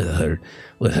will,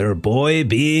 with her boy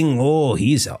being,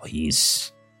 he's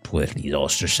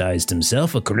ostracized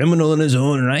himself, a criminal in his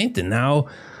own right, and now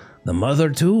the mother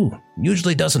too.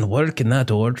 Usually doesn't work in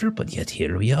that order, but yet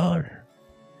here we are.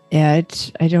 Yeah,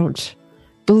 I don't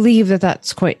believe that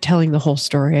that's quite telling the whole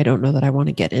story. I don't know that I want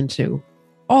to get into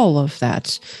all of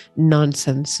that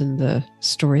nonsense in the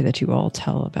story that you all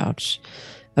tell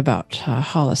about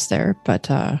Hollis there, but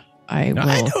I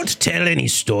don't tell any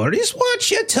stories.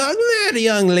 Watch your tongue there,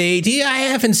 young lady. I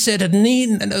haven't said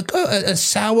a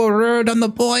sour word on the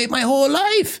boy my whole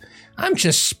life. I'm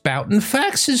just spouting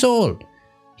facts is all.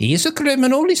 He's a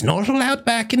criminal. He's not allowed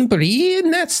back in Bree,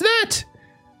 and that's that.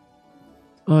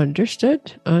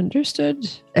 Understood. And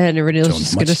Iridiel's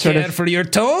just going to sort of... for your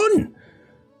tone.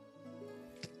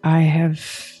 I have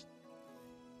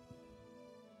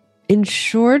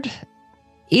ensured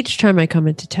each time I come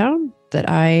into town that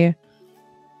I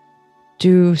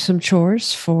do some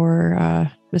chores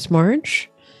for Miss Marge,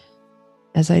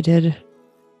 as I did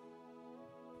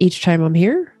each time I'm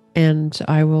here, and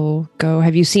I will go.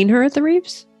 Have you seen her at the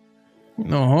Reeves?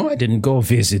 No, I didn't go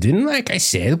visiting. Like I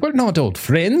said, we're not old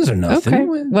friends or nothing.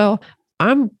 Okay. Well,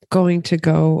 I'm going to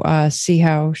go see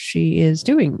how she is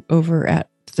doing over at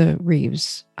the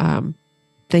Reeves.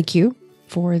 Thank you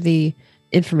for the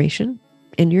information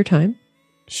and your time.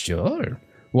 Sure.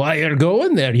 While you're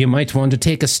going there, you might want to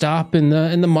take a stop in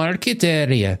the market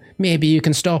area. Maybe you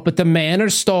can stop at the manor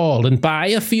stall and buy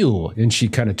a few. And she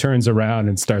kind of turns around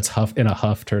and starts in a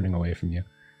huff, turning away from you.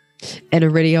 And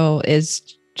Iridiel is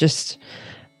just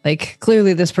like,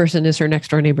 clearly this person is her next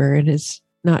door neighbor and has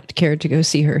not cared to go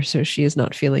see her. So she is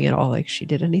not feeling at all like she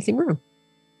did anything wrong.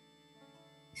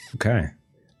 Okay.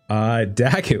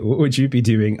 Daggett, what would you be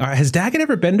doing? Has Daggett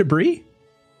ever been to Bree?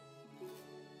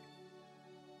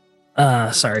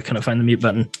 Sorry, couldn't find the mute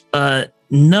button.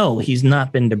 No, he's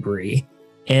not been to Bree.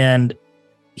 And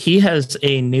he has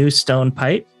a new stone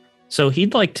pipe. So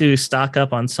he'd like to stock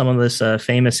up on some of this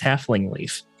famous halfling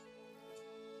leaf.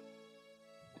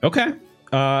 Okay.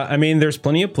 I mean, there's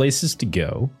plenty of places to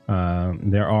go.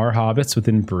 There are hobbits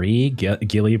within Bree.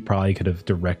 Gilly probably could have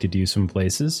directed you some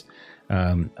places.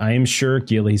 I am sure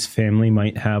Gilly's family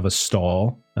might have a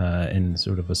stall in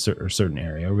sort of a certain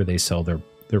area where they sell their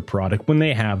product when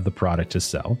they have the product to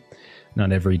sell.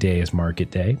 Not every day is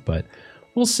market day, but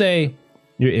we'll say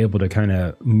you're able to kind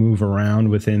of move around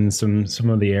within some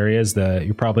of the areas that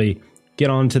you probably get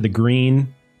onto the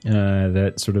green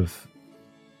that sort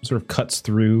of cuts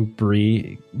through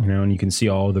Bree, and you can see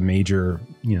all the major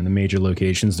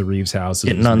locations, the Reeves houses.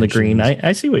 Getting on the green.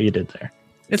 I see what you did there.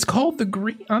 It's called the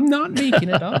green. I'm not making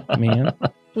it up, man.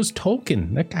 It was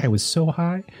Tolkien. That guy was so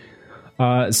high.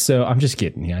 So I'm just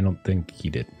kidding. Yeah, I don't think he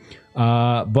did.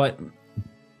 But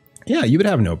yeah, you would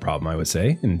have no problem, I would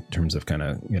say, in terms of kind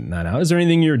of getting that out. Is there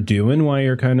anything you're doing while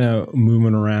you're kind of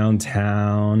moving around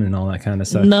town and all that kind of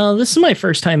stuff? No, this is my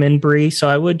first time in Bree, so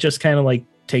I would just kind of like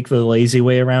take the lazy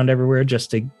way around everywhere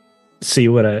just to see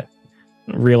what a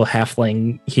real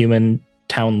halfling human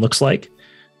town looks like.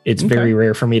 It's very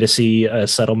rare for me to see a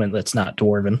settlement that's not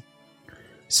dwarven.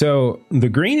 So the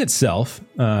green itself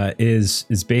is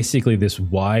basically this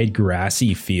wide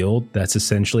grassy field that's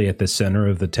essentially at the center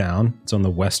of the town. It's on the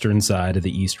western side of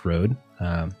the East Road.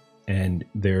 And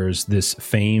there's this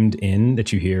famed inn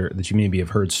that you maybe have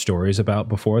heard stories about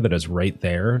before that is right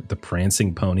there, the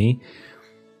Prancing Pony.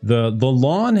 The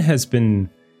lawn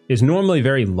is normally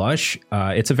very lush.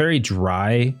 It's a very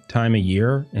dry time of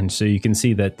year. And so you can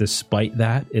see that despite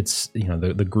that, it's,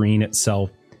 the green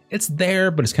itself, it's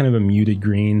there, but it's kind of a muted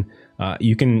green.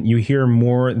 You hear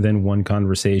more than one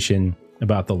conversation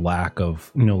about the lack of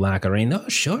rain. Oh,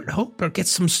 sure, hope we'll get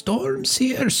some storms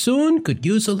here soon. Could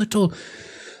use a little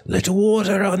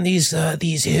water on these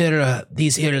here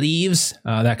leaves,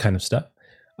 that kind of stuff.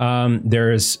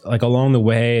 There's like along the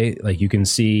way, like you can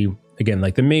see again,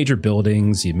 like the major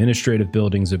buildings, the administrative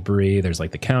buildings of Bree. There's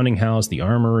like the counting house, the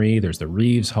armory. There's the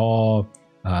Reeves Hall.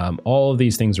 All of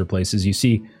these things are places you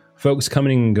see folks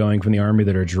coming and going from the army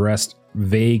that are dressed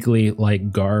vaguely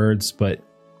like guards, but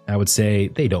I would say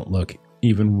they don't look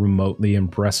even remotely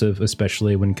impressive,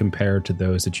 especially when compared to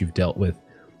those that you've dealt with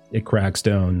at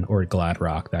Crackstone or at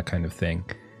Gladrock, that kind of thing.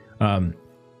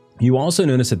 You also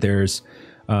notice that there's,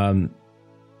 I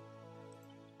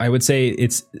would say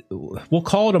we'll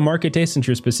call it a market day since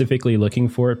you're specifically looking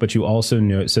for it, but you also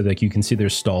know, so that you can see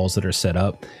there's stalls that are set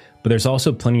up. But there's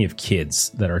also plenty of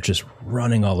kids that are just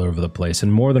running all over the place.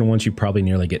 And more than once, you probably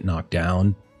nearly get knocked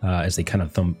down as they kind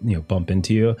of bump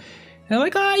into you. And they're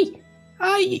like,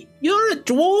 "Hi, you're a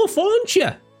dwarf, aren't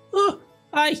you? Oh,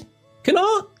 can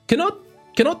I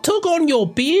tug on your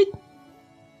beard?"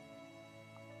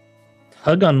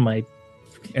 Tug on my...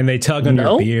 And they tug on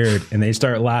your beard and they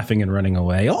start laughing and running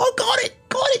away. "Oh, got it.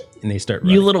 And they start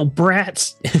running. You little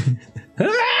brats.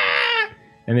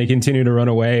 and they continue to run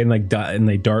away and and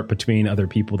they dart between other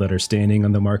people that are standing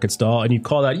on the market stall. And you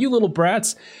call out, "You little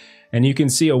brats!" And you can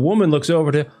see a woman looks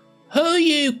over to, "Who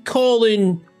you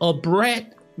calling a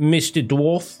brat, Mr.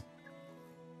 Dwarf?"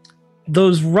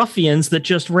 Those ruffians that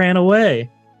just ran away.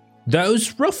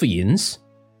 Those ruffians?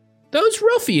 Those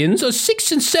ruffians are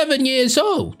 6 and 7 years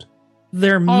old.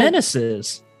 They're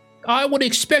menaces. I would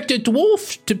expect a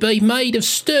dwarf to be made of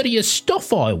sturdier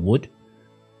stuff, I would.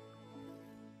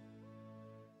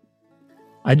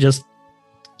 I just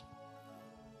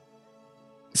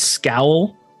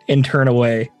scowl and turn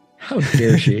away. How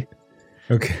dare she?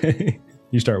 Okay.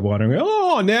 You start wandering.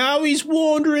 "Oh, now he's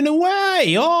wandering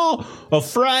away. Oh,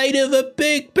 afraid of a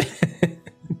big..."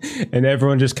 And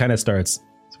everyone just kind of starts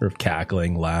sort of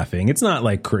cackling, laughing. It's not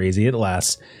like crazy. It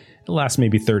lasts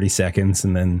maybe 30 seconds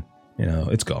and then,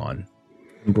 it's gone.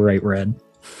 Bright red.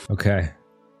 Okay.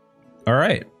 All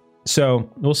right. So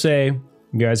we'll say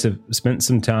you guys have spent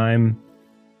some time.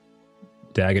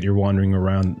 Daggett, you're wandering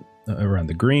around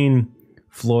the green.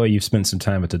 Floy, you've spent some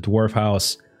time at the dwarf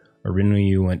house. Arinu,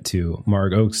 you went to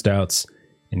Marg Oak Stouts.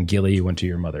 And Gilly, you went to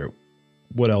your mother.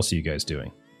 What else are you guys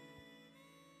doing?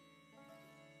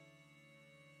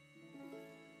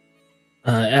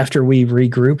 After we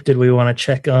regrouped, did we want to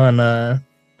check on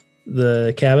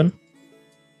the cabin?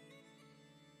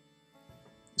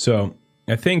 So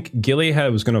I think Gilly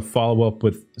was going to follow up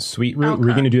with Sweet Root. Okay. Were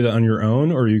you going to do that on your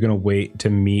own, or are you going to wait to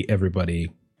meet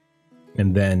everybody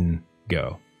and then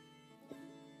go?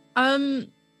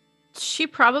 She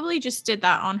probably just did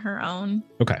that on her own.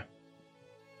 Okay.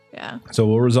 Yeah. So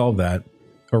we'll resolve that.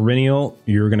 Aurinial,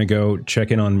 you're going to go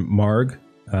check in on Marge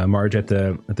at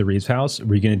the Reeves house.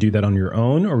 Were you going to do that on your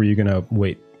own, or were you going to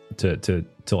wait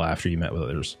till after you met with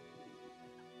others?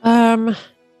 Let's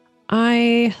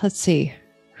see.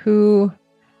 Sorry,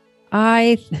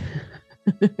 I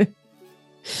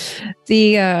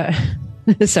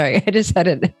just had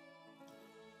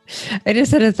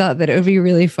a thought that it would be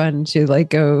really fun to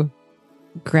go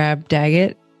grab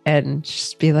Daggett and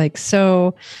just be like,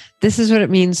 "So this is what it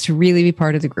means to really be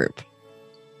part of the group."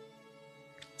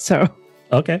 So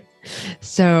Okay.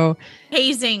 So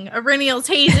hazing. Aurinial's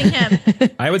hazing him.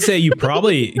 I would say you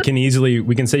probably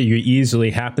we can say you easily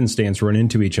happenstance run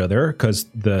into each other because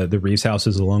the Reeves house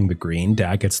is along the green.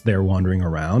 Daggett's there wandering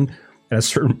around. At a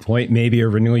certain point, maybe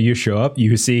Aurinial, you show up,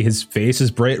 you see his face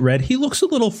is bright red. He looks a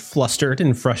little flustered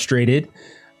and frustrated.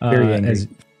 Very angry.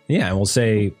 And we'll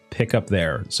say pick up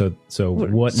there. So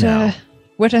what now?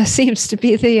 What seems to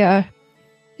be the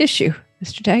issue,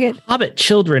 Mr. Daggett? Hobbit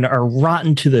children are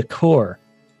rotten to the core.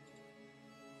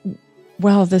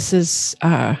 Well, this is,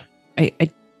 I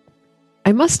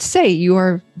must say, you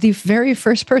are the very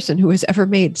first person who has ever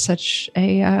made such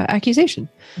a accusation.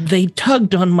 They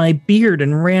tugged on my beard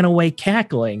and ran away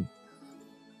cackling.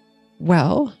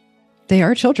 Well, they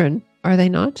are children, are they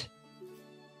not?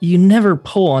 You never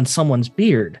pull on someone's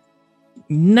beard.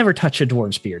 You never touch a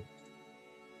dwarf's beard.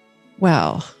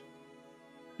 Well,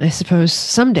 I suppose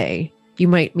someday you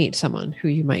might meet someone who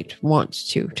you might want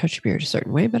to touch your beard a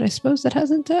certain way, but I suppose that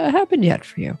hasn't happened yet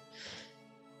for you.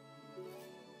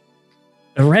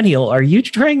 Aurinial, are you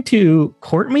trying to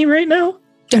court me right now?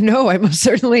 No, I most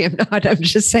certainly am not. I'm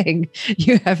just saying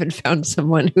you haven't found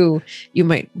someone who you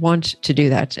might want to do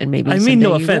that, and maybe. I mean,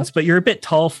 no offense, but you're a bit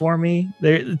tall for me.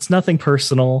 It's nothing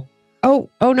personal. Oh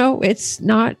no, it's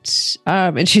not.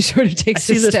 And she sort of takes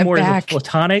a step back. I see this more as a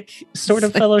platonic sort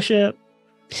of fellowship.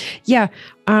 Yeah.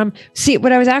 See,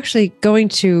 what I was actually going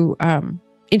to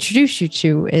introduce you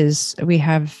to is we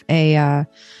have a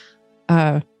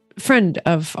friend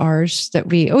of ours that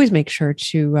we always make sure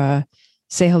to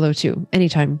say hello to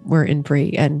anytime we're in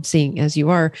Bree, and seeing as you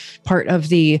are part of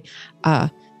the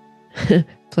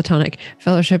platonic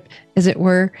fellowship, as it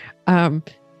were,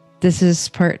 this is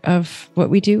part of what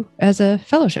we do as a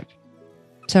fellowship.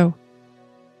 So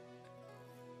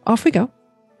off we go.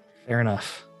 Fair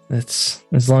enough. It's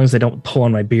as long as they don't pull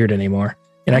on my beard anymore.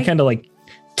 And I kind of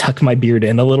tuck my beard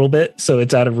in a little bit so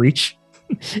it's out of reach.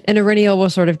 And Aurinial will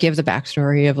sort of give the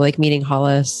backstory of meeting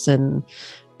Hollis and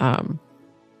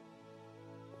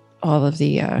all of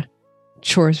the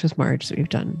chores with Marge that we've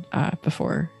done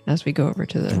before as we go over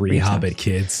to the 3 Hobbit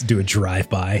kids do a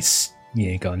drive-by,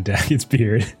 yank on Daggett's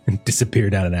beard and disappear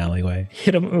down an alleyway.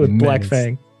 Hit him with Black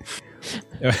Fang.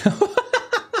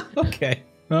 Okay.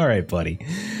 All right, buddy.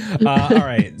 All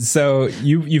right. So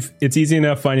it's easy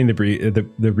enough finding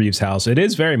the Reeves house. It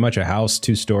is very much a house,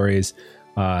 2 stories.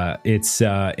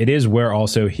 It is where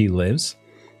also he lives.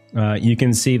 You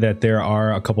can see that there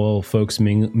are a couple of folks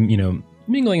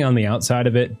mingling on the outside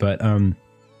of it, but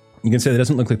You can say it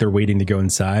doesn't look like they're waiting to go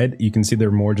inside. You can see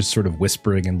they're more just sort of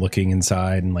whispering and looking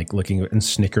inside and like looking and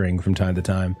snickering from time to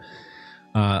time.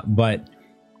 But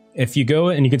if you go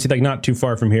and you can see like not too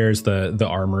far from here is the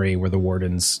armory where the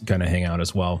wardens kind of hang out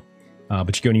as well.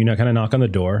 But you go and you kind of knock on the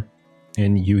door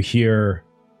and you hear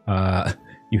a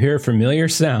familiar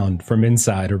sound from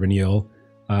inside Urbaniel.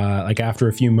 Like after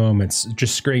a few moments,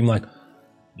 just scream like,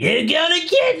 "You're gonna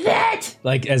get that!"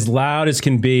 Like as loud as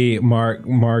can be, Marg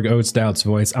Oatstout's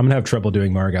voice. I'm gonna have trouble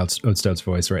doing Marg Oatstout's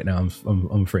voice right now.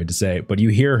 I'm afraid to say, but you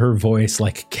hear her voice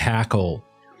like cackle,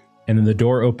 and then the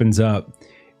door opens up,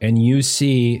 and you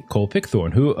see Cole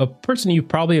Pickthorn, who a person you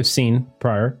probably have seen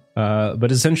prior,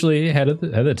 but essentially head of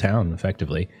the town,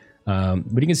 effectively.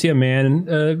 But you can see a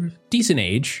man, decent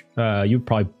age. You'd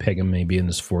probably peg him maybe in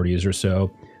his 40s or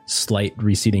so. Slight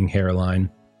receding hairline.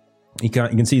 You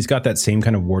can see he's got that same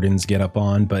kind of warden's get up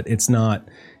on, but it's not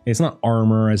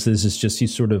armor as this is just,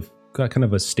 he's sort of got kind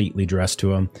of a stately dress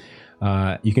to him.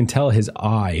 You can tell his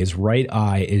right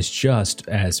eye is just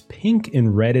as pink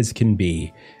and red as can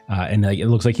be. And it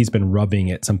looks like he's been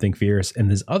rubbing at something fierce. And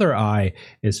his other eye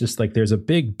is just like there's a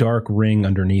big dark ring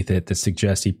underneath it that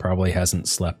suggests he probably hasn't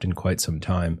slept in quite some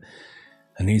time.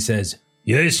 And he says,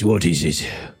 "Yes, what is it?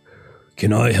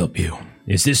 Can I help you?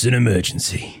 Is this an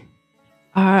emergency?"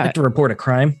 I have to report a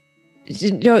crime.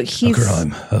 No, he's... A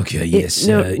crime. Okay, yes.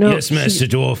 Yes, Master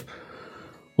Dwarf.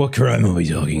 What crime are we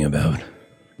talking about?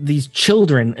 These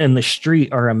children in the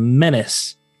street are a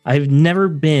menace. I've never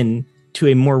been to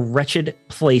a more wretched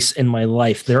place in my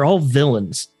life. They're all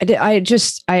villains. I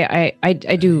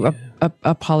do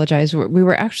apologize. We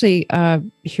were actually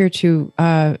here to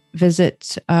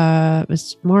visit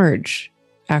Miss Marge,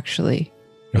 actually.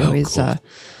 Cool.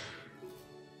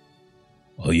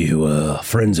 Are you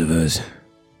friends of hers?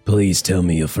 Please tell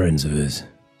me you're friends of hers.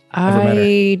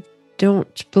 I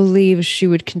don't believe she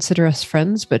would consider us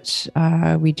friends, but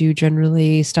we do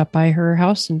generally stop by her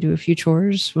house and do a few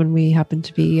chores when we happen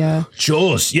to be...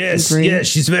 chores, yes, yes.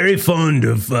 She's very fond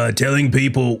of telling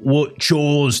people what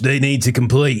chores they need to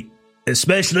complete,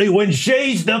 especially when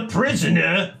she's the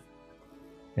prisoner.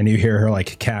 And you hear her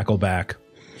like cackle back.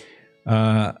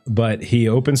 But he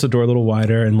opens the door a little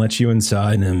wider and lets you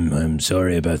inside. I'm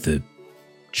sorry about the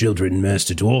children,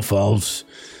 Master Dwarf.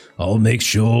 I'll make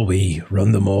sure we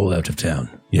run them all out of town.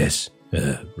 Yes,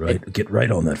 right. Get right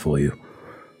on that for you.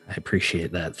 I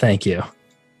appreciate that. Thank you.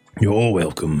 You're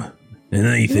welcome. And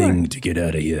anything to get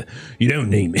out of here. You don't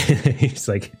need me. he's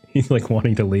like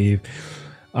wanting to leave.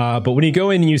 But when you go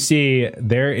in, you see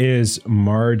there is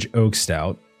Marge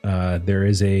Oakstout. There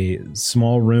is a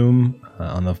small room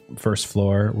on the first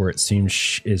floor where it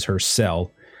seems is her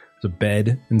cell. There's a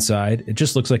bed inside. It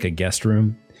just looks like a guest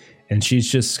room. And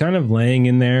she's just kind of laying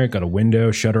in there, got a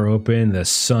window shutter open. The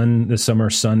summer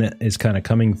sun is kind of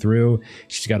coming through.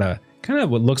 She's got a kind of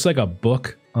what looks like a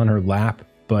book on her lap,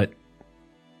 but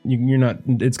you're not,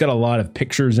 it's got a lot of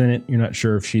pictures in it. You're not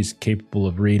sure if she's capable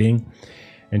of reading.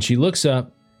 And she looks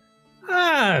up.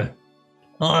 You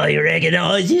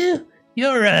recognize you?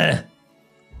 You're,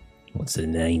 what's the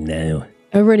name now?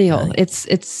 Aurelial. It's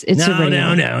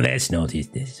Aurelial. No, that's not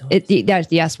it.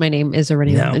 Yes, my name is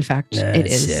Aurelial. No, in fact, it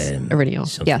is Aurelial.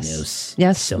 Yes. Else.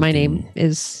 Yes, Something, my name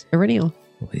is Aurelial.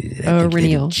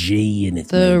 Aurelial. G in it.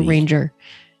 The maybe. Ranger.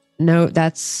 No,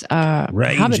 that's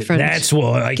Ranger. Hobbit friend. That's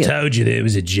why I told you there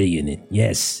was a G in it.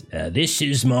 Yes. This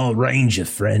is my Ranger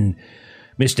friend,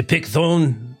 Mr.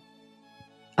 Pickthorn.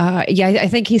 I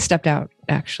think he stepped out,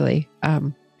 actually.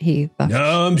 He left.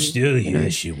 No, I'm still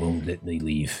here. She won't let me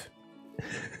leave.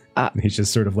 He's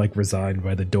just sort of like resigned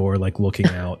by the door, like looking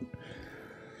out.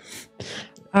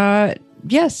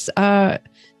 Yes.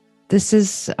 This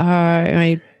is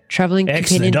my traveling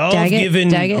Excellent.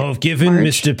 companion. I've given Marge.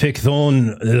 Mr.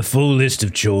 Pickthorn the full list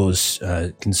of chores.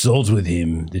 Consult with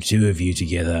him, the two of you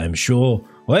together. I'm sure.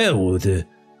 Well,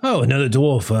 another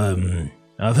dwarf.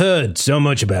 I've heard so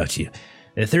much about you.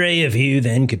 The three of you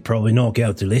then could probably knock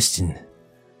out the list in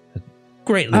a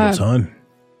great little time.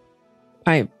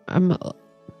 I'm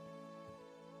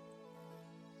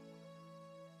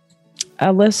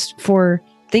a list for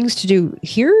things to do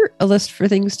here, a list for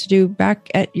things to do back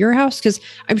at your house, because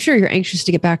I'm sure you're anxious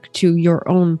to get back to your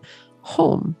own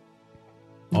home.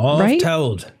 I've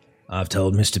told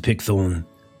Mr. Pickthorn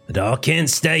that I can't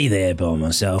stay there by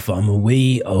myself. I'm a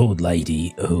wee old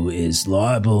lady who is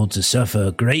liable to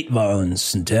suffer great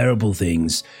violence and terrible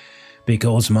things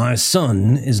because my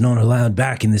son is not allowed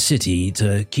back in the city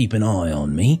to keep an eye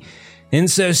on me. And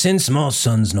so since my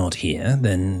son's not here,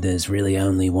 then there's really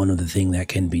only one other thing that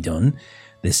can be done.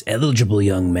 this eligible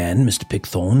young man, Mr.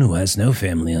 Pickthorn, who has no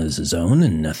family of his own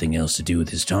and nothing else to do with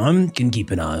his time, can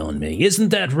keep an eye on me. Isn't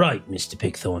that right, Mr.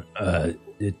 Pickthorn?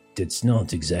 It's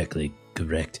not exactly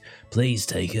correct. Please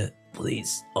take it.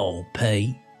 Please. I'll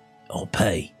pay.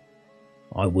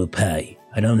 I will pay.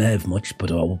 I don't have much,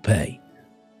 but I will pay.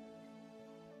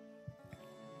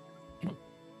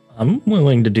 I'm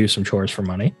willing to do some chores for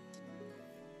money.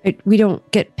 We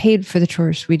don't get paid for the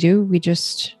chores we do.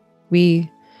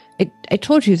 I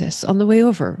told you this on the way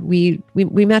over. We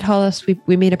met Hollis.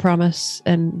 We made a promise,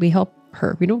 and we help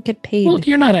her. We don't get paid. Well,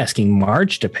 you're not asking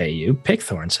Marge to pay you.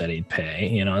 Pickthorn said he'd pay.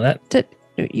 You know that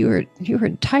you were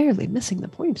entirely missing the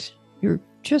point. You're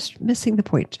just missing the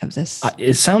point of this.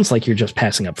 It sounds like you're just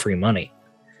passing up free money.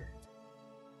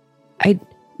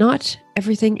 Not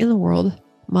everything in the world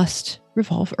must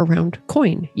revolve around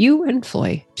coin. You and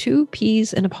Floy, 2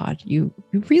 peas in a pod. You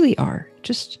really are.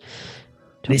 Just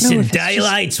don't know Listen, if it's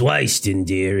daylight's wasting,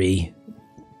 dearie.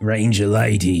 Ranger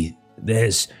lady.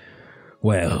 There's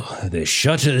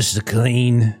shutters to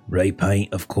clean,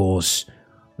 repaint, of course.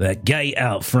 That gate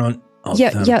out front, I'm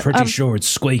pretty sure it's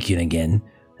squeaking again.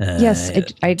 Yes,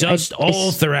 dust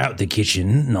all throughout the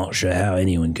kitchen. Not sure how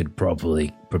anyone could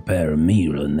properly prepare a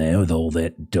meal in there with all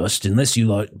that dust, unless you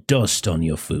like dust on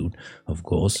your food, of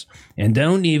course. And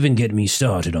don't even get me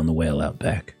started on the well out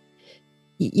back.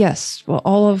 Yes, well,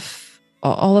 all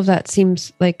of that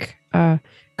seems like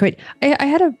great. I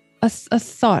had a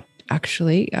thought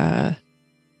actually.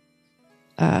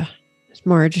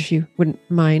 Marge, if you wouldn't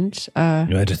mind.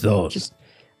 You had a thought. Just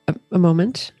a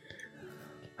moment.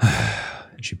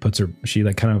 She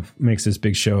like kind of makes this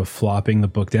big show of flopping the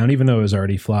book down, even though it was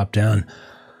already flopped down.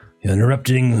 You're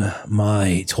interrupting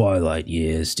my twilight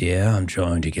years, dear. I'm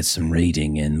trying to get some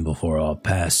reading in before I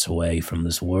pass away from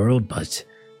this world, but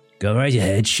go right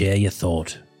ahead, share your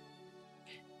thought.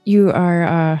 You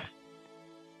are,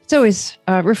 it's always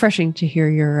refreshing to hear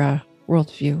your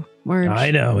worldview, Marge.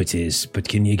 I know it is, but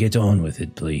can you get on with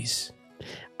it, please?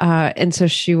 And so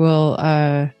she will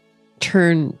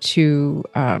turn to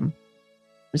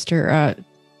Mr.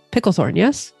 Picklethorn,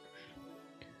 yes?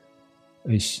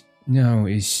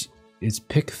 It's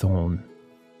Pickthorn.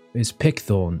 It's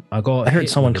Pickthorn. I heard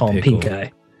someone call him Pink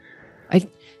Eye.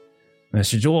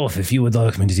 Master Dwarf, if you would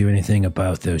like me to do anything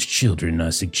about those children, I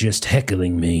suggest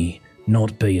heckling me,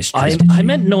 not be a stranger. I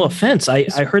meant no offense. I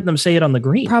heard them say it on the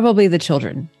green. Probably the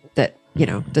children that,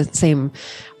 the same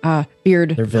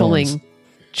beard-pulling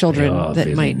children that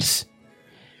villains.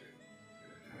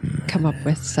 might come up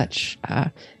with such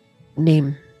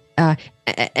name.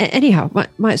 Anyhow,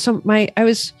 I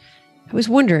was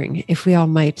wondering if we all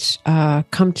might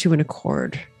come to an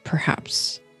accord,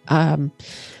 perhaps.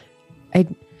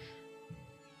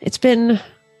 It's been,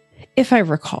 if I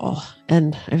recall,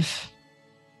 and I've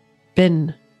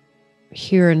been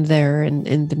here and there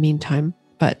in the meantime,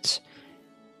 but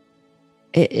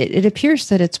it appears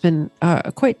that it's been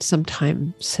quite some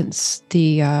time since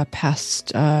the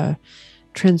past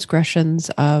transgressions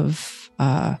of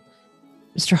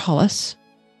Mr. Hollis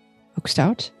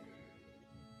Oakstout.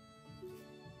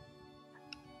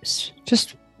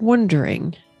 Just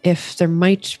wondering if there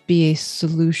might be a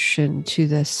solution to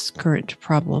this current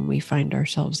problem we find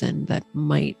ourselves in that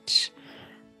might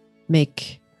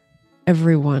make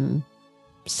everyone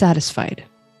satisfied,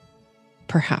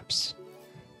 perhaps.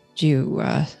 Do you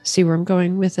see where I'm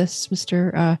going with this,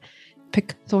 Mr.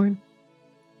 Pickthorn?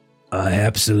 I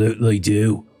absolutely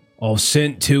do. I've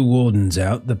sent 2 wardens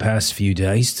out the past few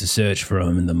days to search for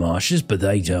him in the marshes, but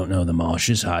they don't know the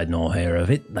marshes, hide nor hair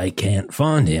of it. They can't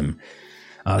find him.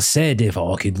 I said if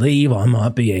I could leave, I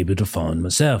might be able to find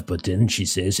myself, but then she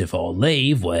says if I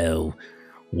leave, well,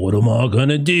 what am I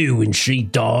gonna do when she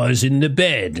dies in the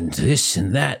bed and this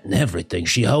and that and everything?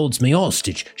 She holds me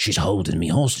hostage. She's holding me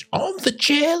hostage. I'm the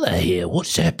jailer here.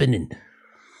 What's happening?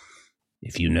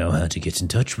 If you know how to get in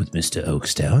touch with Mr.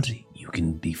 Oakstout, you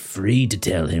can be free to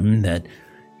tell him that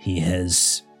he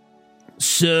has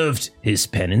served his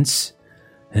penance,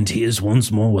 and he is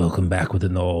once more welcome back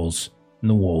within the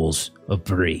walls of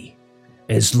Bree.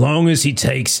 As long as he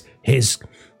takes his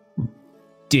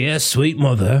dear sweet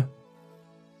mother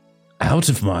out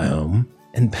of my home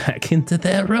and back into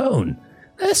their own.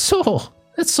 That's all.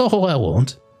 That's all I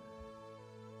want.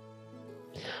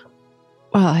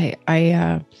 Well,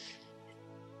 I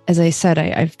as I said,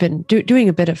 I've been doing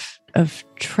a bit of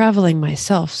traveling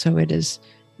myself, so it is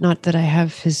not that I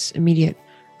have his immediate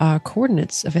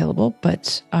coordinates available,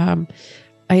 but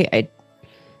I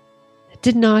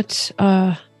did not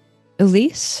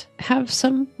Elise have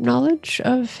some knowledge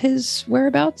of his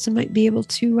whereabouts and might be able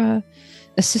to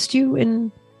assist you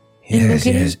in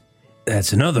locating?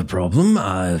 That's another problem.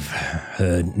 I've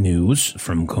heard news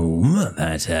from Combe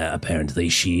that apparently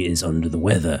she is under the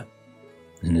weather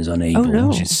and is unable. Oh,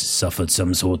 no. She's suffered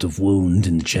some sort of wound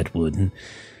in the Chetwood and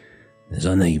is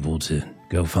unable to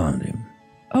go find him.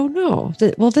 Oh no.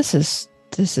 Well, this is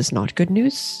not good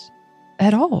news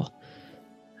at all.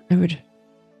 I would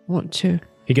want to.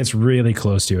 He gets really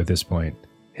close to you at this point.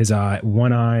 His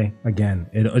one eye again.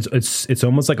 It's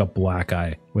almost like a black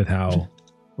eye with how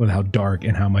dark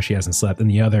and how much he hasn't slept, and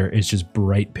the other is just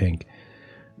bright pink.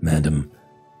 Madam,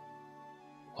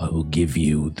 I will give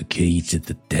you the key to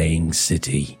the dang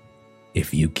city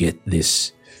if you get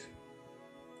this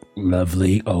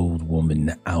lovely old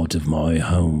woman out of my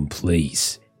home,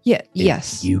 please. Yeah.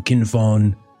 Yes. If you can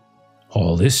find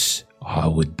Hollis, I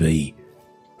would be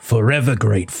forever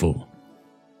grateful.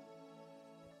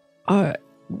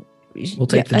 We'll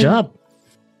take the job.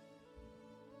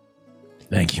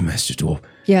 Thank you, Master Dwarf.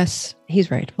 Yes,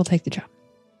 he's right. We'll take the job.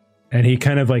 And he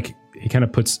kind of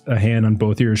puts a hand on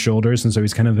both of your shoulders, and so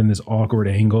he's kind of in this awkward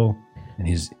angle, and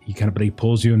he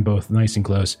pulls you in both nice and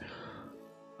close.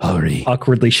 Hurry.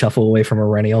 Awkwardly shuffle away from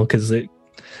Aurelial because they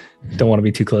don't want to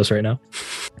be too close right now.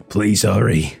 Please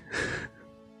hurry.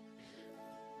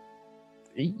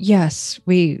 Yes,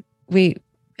 we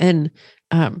and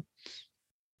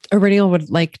Aurelial would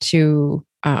like to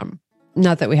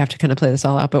not that we have to kind of play this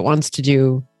all out, but wants to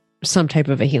do some type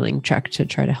of a healing check to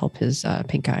try to help his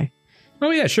pink eye.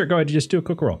 Oh yeah, sure. Go ahead. Just do a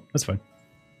quick roll. That's fine.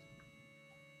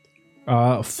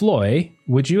 Floy,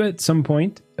 would you at some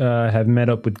point have met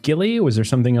up with Gilly? Was there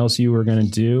something else you were going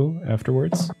to do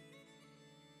afterwards?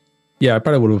 Yeah, I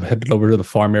probably would have headed over to the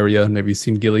farm area and maybe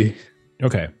seen Gilly.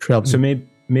 Okay. Travel. So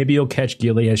maybe you'll catch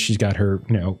Gilly as she's got her,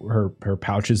 her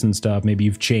pouches and stuff. Maybe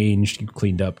you've changed, you've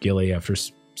cleaned up Gilly after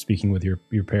speaking with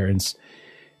your parents,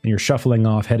 and you're shuffling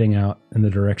off, heading out in the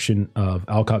direction of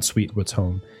Alcott Sweetwood's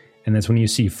home. And that's when you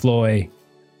see Floy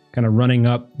kind of running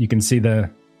up. You can see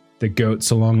the goats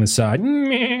along the side,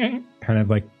 kind of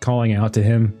like calling out to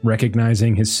him,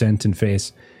 recognizing his scent and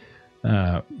face.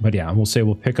 But yeah,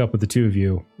 we'll pick up with the two of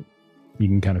you. You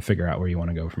can kind of figure out where you want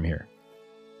to go from here.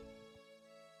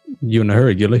 You in a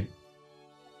hurry, Gilly?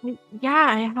 Yeah,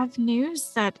 I have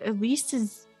news that Elise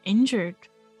is injured,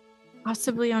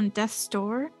 possibly on death's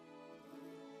door.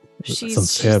 That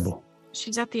sounds terrible.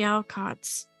 She's at the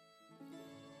Alcotts.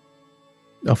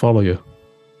 I'll follow you.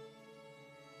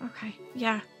 Okay,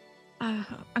 yeah.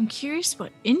 I'm curious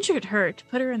what injured her to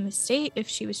put her in the state if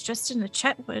she was just in the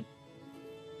Chetwood.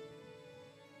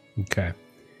 Okay.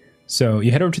 So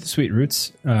you head over to the Sweet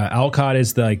Roots. Alcott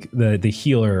is the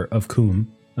healer of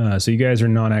Coombe. So you guys are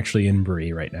not actually in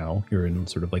Bree right now. You're in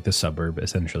sort of like the suburb,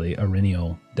 essentially.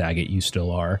 Aurelial, Daggett, you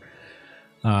still are.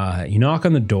 You knock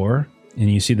on the door, and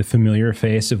you see the familiar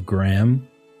face of Graham,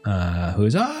 who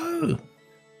is,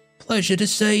 Pleasure to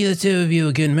see the two of you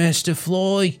again, Master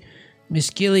Floy, Miss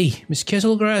Gilly, Miss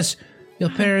Kettlegrass.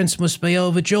 Your parents must be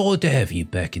overjoyed to have you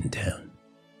back in town.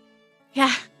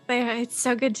 Yeah, it's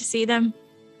so good to see them.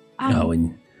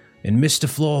 And Master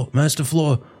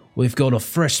Floy, we've got a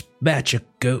fresh batch of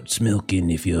goat's milk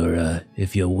in if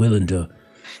you're willing to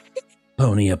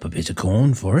pony up a bit of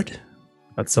corn for it.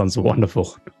 That sounds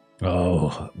wonderful.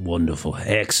 Oh, wonderful.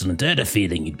 Excellent. I had a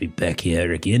feeling you'd be back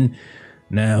here again.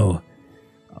 Now,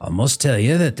 I must tell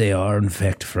you that they are, in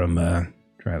fact, from,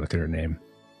 try to look at her name.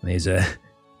 They're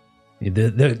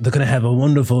going to have a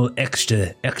wonderful,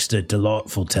 extra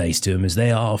delightful taste to them, as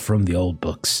they are from the old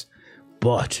books.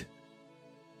 But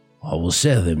I will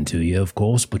sell them to you, of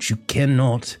course, but you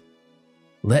cannot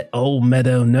let old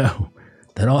Meadow know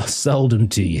that I sold them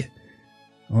to you.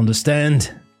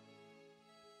 Understand?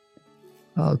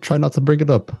 I'll try not to bring it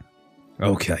up.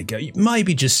 Okay,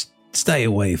 maybe just stay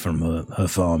away from her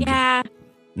farm. Yeah.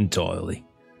 Entirely.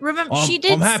 Remember, she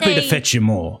did I'm happy to say- fetch you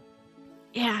more.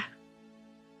 Yeah.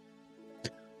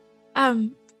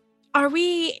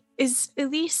 Is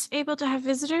Elise able to have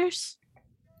visitors?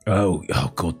 Oh,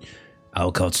 God.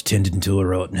 Alcott's tending to her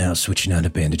right now, switching out the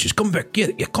bandages. Come back.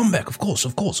 Yeah, come back. Of course.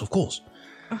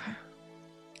 Okay.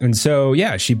 And so,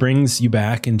 yeah, she brings you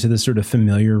back into this sort of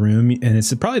familiar room, and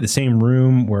it's probably the same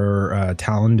room where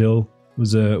Talendil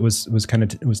was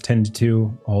tended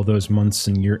to all those months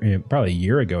and probably a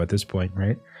year ago at this point,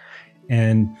 right?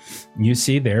 And you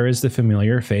see there is the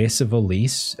familiar face of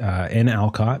Elise in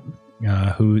Alcott,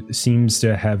 who seems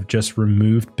to have just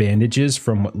removed bandages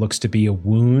from what looks to be a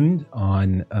wound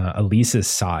on Elise's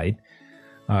side.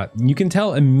 You can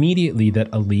tell immediately that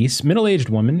Elise, middle-aged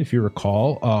woman, if you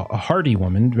recall, a hardy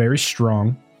woman, very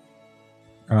strong.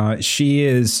 She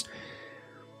is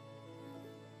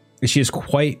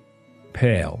quite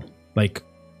pale, like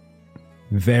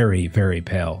very, very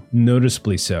pale,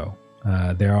 noticeably so.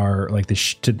 There are like the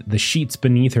sheets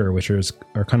beneath her, which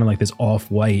are kind of like this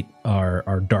off-white,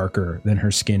 are darker than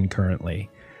her skin currently.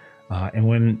 And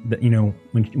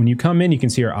when you come in, you can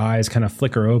see her eyes kind of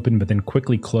flicker open, but then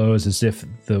quickly close as if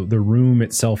the room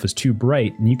itself is too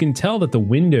bright. And you can tell that the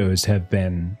windows have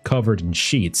been covered in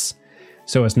sheets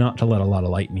so as not to let a lot of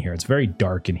light in here. It's very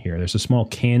dark in here. There's a small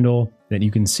candle that you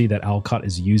can see that Alcott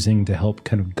is using to help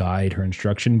kind of guide her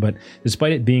instruction. But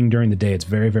despite it being during the day, it's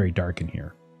very, very dark in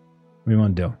here. What do you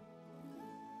want to do?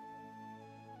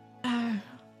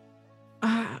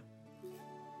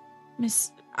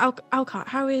 Miss Alcott,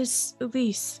 how is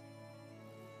Elise?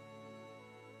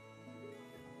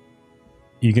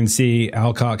 You can see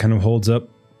Alcott kind of holds up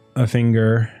a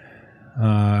finger,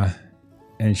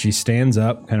 and she stands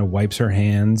up, kind of wipes her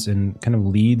hands, and kind of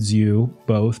leads you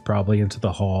both probably into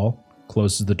the hall,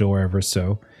 closes the door ever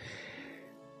so.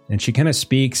 And she kind of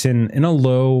speaks in a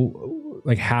low,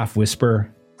 like half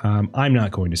whisper. I'm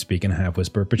not going to speak in a half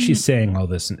whisper, but she's saying all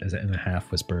this in a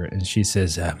half whisper, and she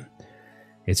says,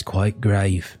 "It's quite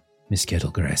grave, Miss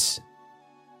Kettlegrass.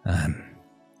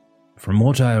 From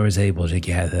what I was able to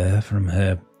gather from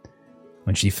her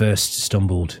when she first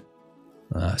stumbled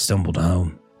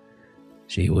home,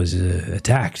 she was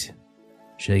attacked.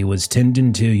 She was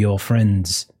tending to your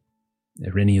friends,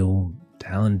 Irenial,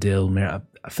 Talendale.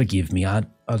 Forgive me, I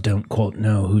don't quite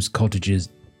know whose cottages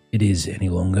it is any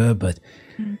longer, but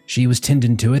she was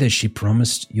tending to it as she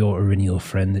promised your Irenial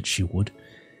friend that she would.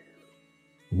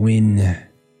 When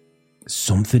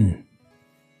something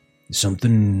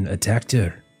attacked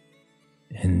her,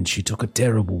 and she took a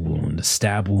terrible wound, a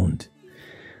stab wound.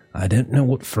 I don't know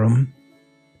what from,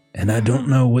 and I don't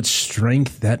know what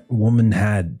strength that woman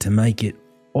had to make it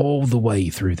all the way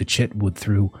through the Chetwood,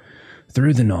 through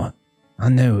the night. I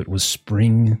know it was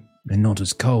spring and not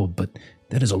as cold, but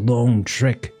that is a long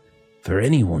trek for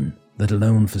anyone, let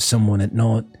alone for someone at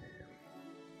night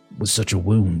with such a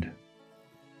wound.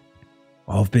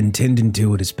 I've been tending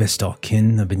to it as best I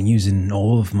can. I've been using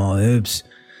all of my herbs.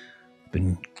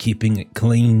 Been keeping it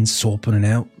clean, soaping it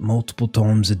out multiple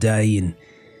times a day, and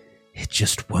it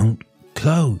just won't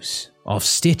close. I've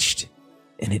stitched,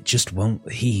 and it just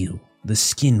won't heal. The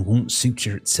skin won't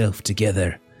suture itself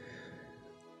together.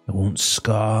 It won't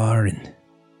scar, and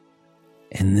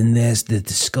then there's the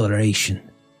discoloration.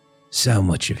 So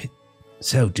much of it.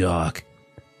 So dark.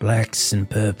 Blacks and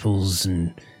purples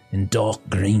and dark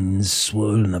greens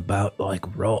swirling about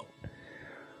like rot.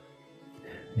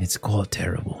 It's quite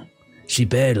terrible. She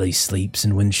barely sleeps,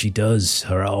 and when she does,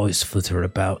 her eyes flitter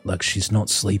about like she's not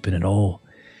sleeping at all.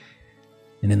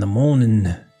 And in the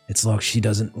morning, it's like she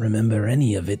doesn't remember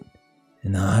any of it,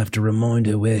 and I have to remind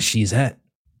her where she's at.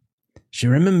 She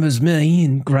remembers me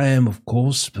and Graham, of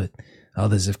course, but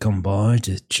others have come by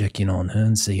to check in on her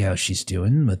and see how she's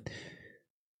doing, but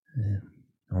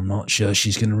I'm not sure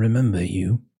she's going to remember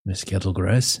you, Miss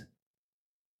Kettlegrass.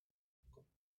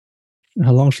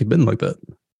 How long has she been like that?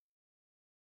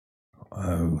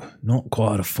 Oh, not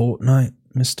quite a fortnight,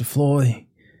 Mr. Floy.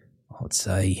 I'd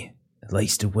say at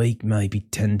least a week, maybe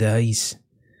 10 days.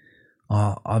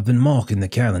 I've been marking the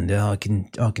calendar. I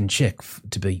can check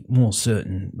to be more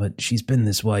certain, but she's been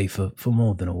this way for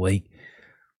more than a week.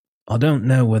 I don't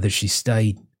know whether she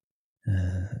stayed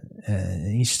there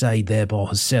by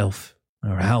herself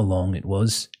or how long it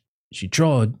was. She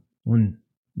tried when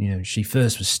she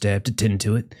first was stabbed to tend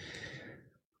to it.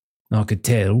 I could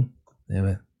tell there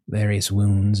were various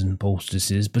wounds and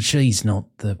poultices, but she's not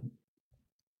the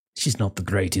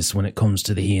greatest when it comes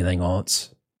to the healing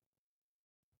arts.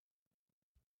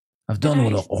 I've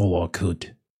done all I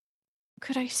could.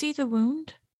 Could I see the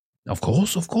wound? Of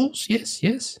course,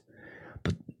 yes.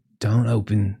 But don't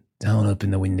open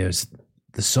the windows.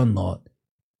 The sunlight,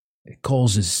 it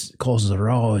causes her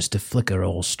eyes to flicker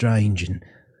all strange, and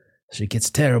she gets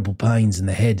terrible pains in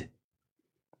the head.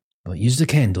 But use the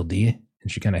candle, dear. And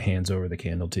she kind of hands over the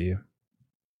candle to you.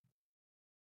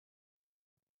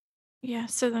 Yeah,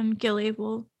 so then Gilly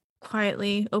will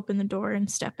quietly open the door and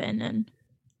step in, and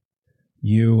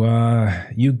you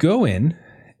go in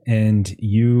and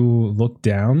you look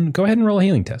down. Go ahead and roll a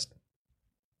healing test.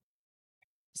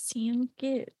 seem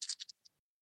good.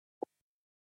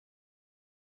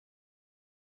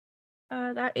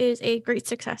 That is a great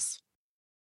success.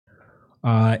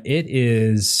 It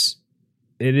is.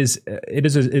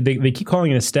 They keep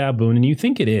calling it a stab wound, and you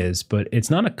think it is, but it's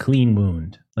not a clean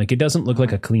wound. Like, it doesn't look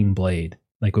like a clean blade,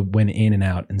 like it went in and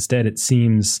out. Instead, it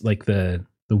seems like the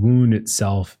wound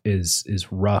itself is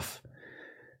rough.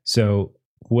 So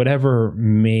whatever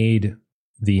made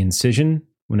the incision,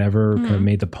 whenever kind of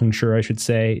made the puncture, I should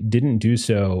say, didn't do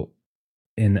so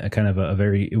in a kind of a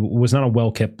very, it was not a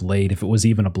well-kept blade, if it was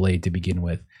even a blade to begin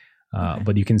with. Okay.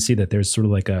 But you can see that there's sort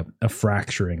of like a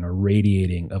fracturing or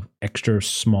radiating of extra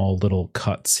small little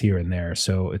cuts here and there.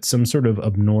 So it's some sort of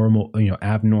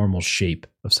abnormal shape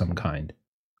of some kind.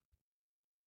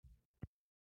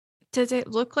 Does it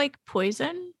look like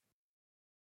poison?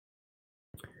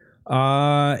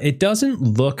 It doesn't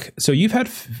look, so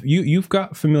you've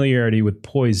got familiarity with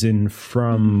poison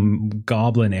from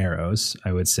goblin arrows,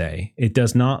 I would say. It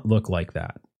does not look like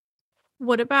that.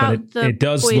 What about the it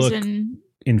does poison? Look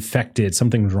infected.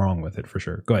 Something's wrong with it for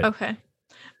sure. Go ahead. Okay.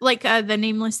 Like the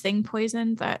nameless thing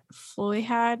poison that Floy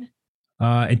had?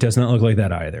 It does not look like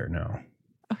that either. No.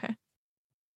 Okay.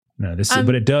 No,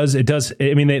 but it does.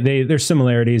 I mean, there's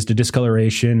similarities to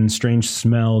discoloration, strange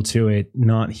smell to it,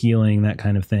 not healing, that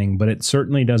kind of thing. But it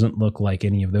certainly doesn't look like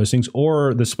any of those things,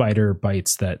 or the spider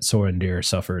bites that Sorendir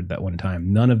suffered that one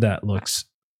time. None of that looks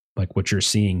like what you're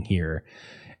seeing here.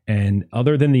 And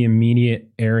other than the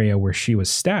immediate area where she was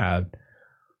stabbed,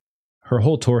 her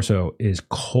whole torso is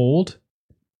cold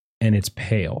and it's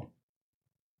pale.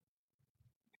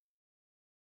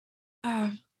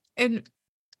 And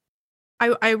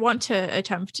I want to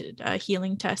attempt a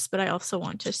healing test, but I also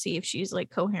want to see if she's like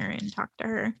coherent and talk to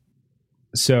her.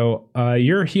 So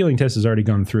your healing test has already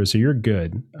gone through, so you're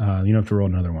good. You don't have to roll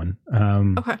another one.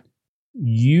 Okay.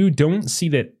 You don't see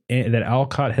that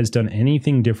Alcott has done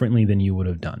anything differently than you would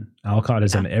have done. Alcott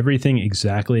has done everything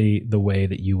exactly the way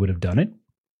that you would have done it.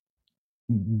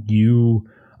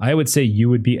 I would say you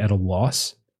would be at a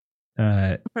loss,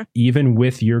 even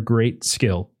with your great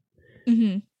skill.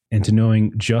 Mm-hmm. And to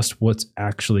knowing just what's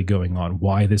actually going on,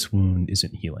 why this wound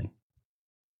isn't healing.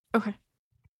 Okay.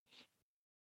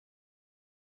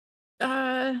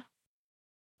 Oh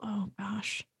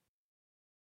gosh.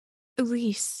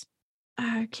 Elise,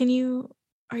 are you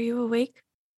awake?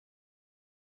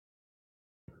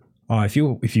 If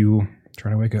you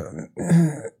try to wake up.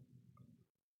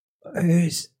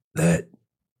 Is that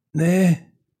there?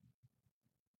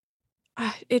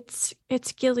 It's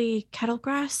Gilly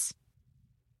Kettlegrass.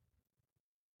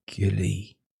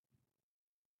 Gilly.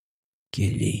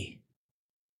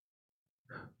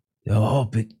 The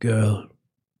Hobbit girl.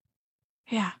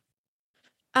 Yeah.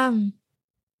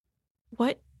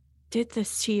 What did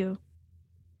this to you?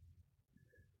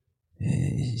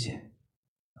 I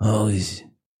was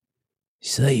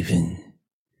sleeping.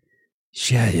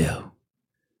 Shadow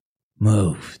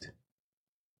moved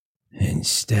and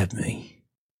stabbed me.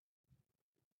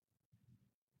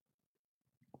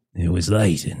 It was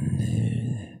late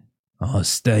and I was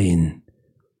staying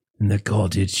in the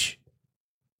cottage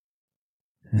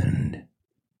and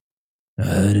I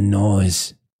heard a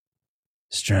noise,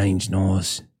 strange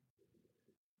noise,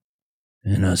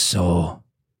 and I saw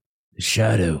the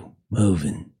shadow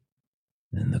moving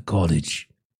in the cottage.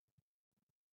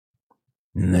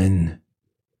 And then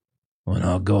when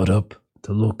I got up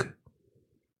to look,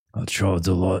 I tried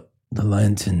to light the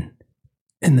lantern,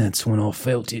 and that's when I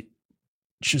felt it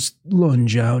just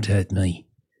lunge out at me.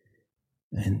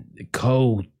 And the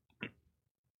cold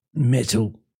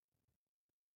metal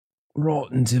right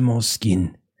into my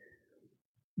skin.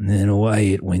 And then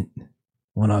away it went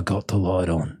when I got the light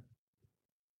on.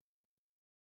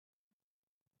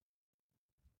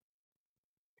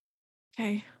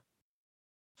 Okay.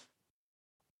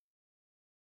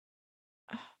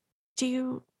 Do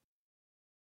you...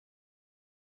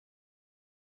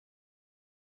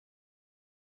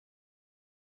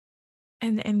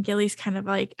 And Gilly's kind of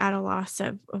like at a loss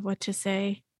of what to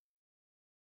say.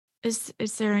 Is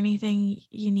there anything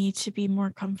you need to be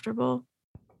more comfortable?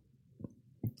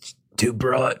 It's too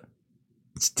bright.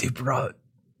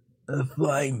 The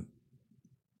flame.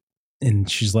 And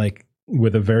she's like,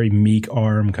 with a very meek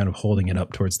arm, kind of holding it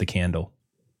up towards the candle.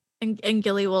 And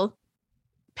Gilly will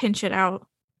pinch it out.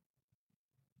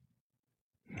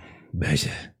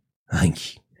 Better.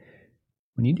 Thank you.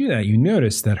 When you do that, you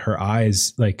notice that her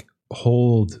eyes like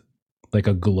hold like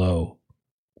a glow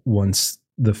once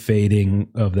the fading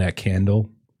of that candle,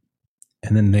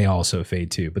 and then they also fade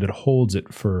too, but it holds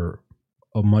it for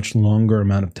a much longer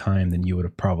amount of time than you would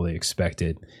have probably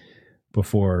expected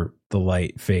before the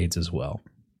light fades as well.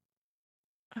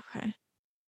 Okay.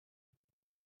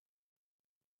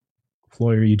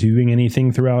 Floy, are you doing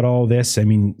anything throughout all this? I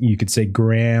mean, you could say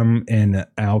Graham and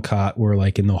Alcott were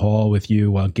like in the hall with you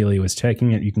while Gilly was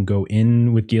checking it. You can go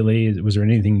in with Gilly. Was there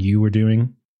anything you were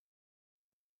doing?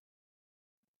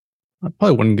 I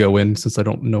probably wouldn't go in since I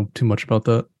don't know too much about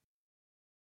that.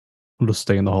 I'll just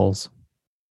stay in the halls.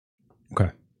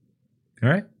 Okay. All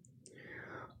right.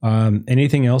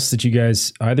 Anything else that you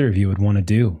guys, either of you, would want to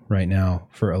do right now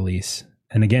for Elise?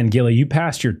 And again, Gilly, you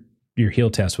passed your your heal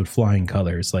test with flying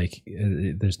colors. Like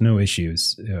there's no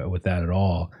issues with that at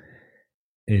all.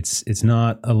 It's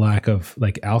not a lack of,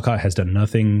 like, Alcott has done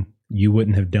nothing you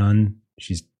wouldn't have done.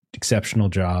 She's exceptional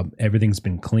job. Everything's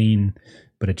been clean,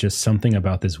 but it's just something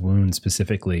about this wound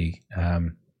specifically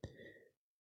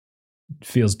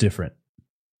feels different,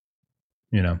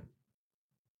 you know?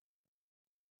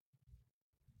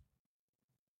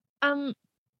 I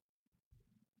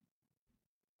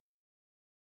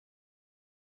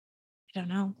don't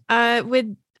know.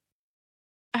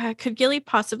 Could Gilly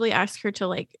possibly ask her to,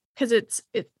 like, because it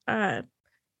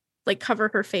like cover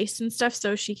her face and stuff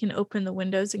so she can open the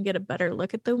windows and get a better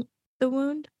look at the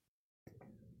wound?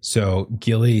 So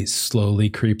Gilly slowly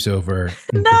creeps over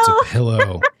and No! puts a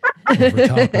pillow over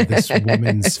top of this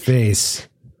woman's face.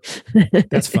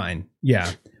 That's fine.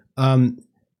 Yeah.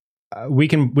 We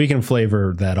can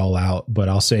flavor that all out, but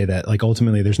I'll say that, like,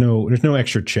 ultimately there's no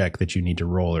extra check that you need to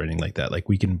roll or anything like that. Like,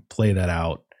 we can play that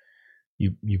out.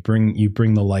 You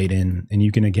bring the light in, and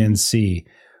you can again see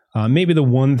maybe the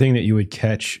one thing that you would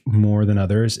catch more than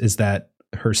others is that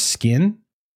her skin,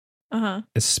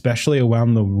 especially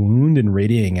around the wound and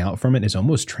radiating out from it, is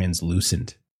almost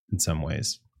translucent in some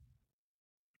ways.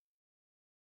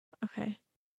 Okay.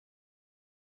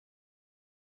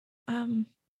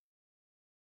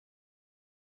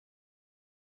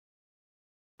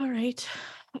 All right.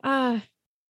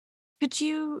 Could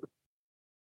you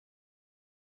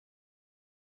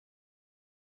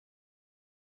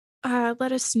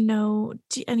let us know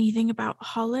anything about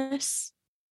Hollis?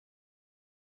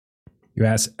 You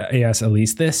ask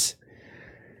Elise this?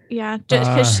 Yeah, just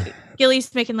because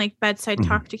Gilly's making, like, bedside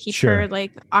talk to keep sure. her,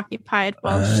 like, occupied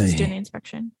while she's doing the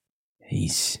inspection.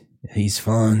 He's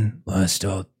fine. Last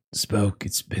I spoke,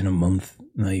 it's been a month,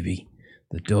 maybe.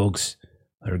 The dogs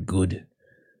are good.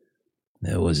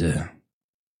 There was a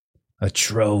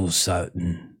troll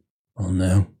sighting on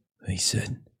now, he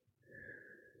said.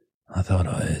 I thought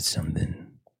I heard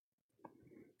something.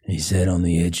 He said on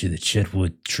the edge of the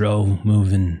Chetwood troll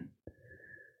moving.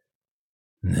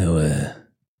 And there were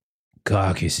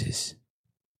carcasses.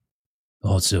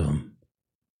 Lots of them.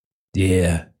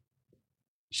 Yeah.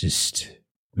 Just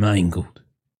mangled.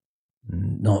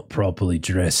 Not properly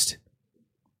dressed.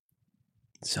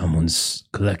 Someone's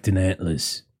collecting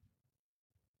antlers.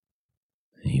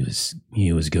 He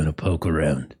was going to poke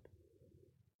around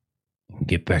and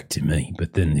get back to me,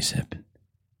 but then this happened.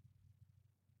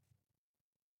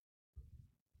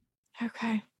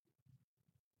 Okay.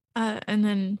 And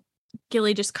then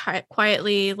Gilly just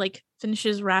quietly, like,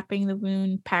 finishes wrapping the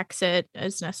wound, packs it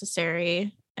as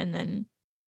necessary, and then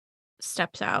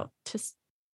steps out to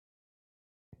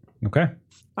Okay.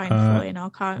 find Floyd and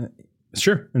Alcott.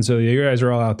 Sure. And so you guys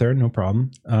are all out there, no problem.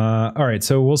 All right.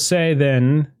 So we'll say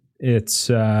then it's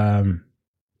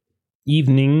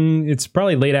evening. It's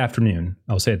probably late afternoon,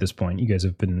 I'll say at this point. You guys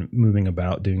have been moving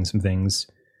about, doing some things.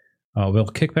 We'll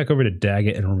kick back over to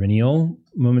Daggett and Riniel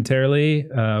momentarily.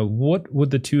 What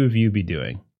would the two of you be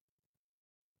doing?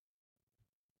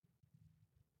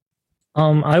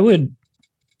 I would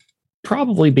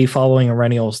probably be following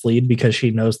Reniel's lead because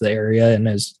she knows the area and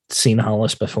has seen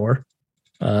Hollis before.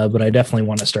 But I definitely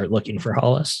want to start looking for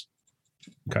Hollis.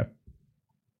 Okay.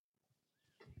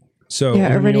 So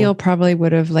yeah, Reniel probably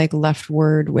would have, like, left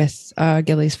word with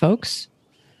Gilly's folks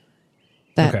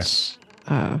that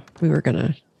we were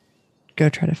gonna go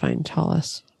try to find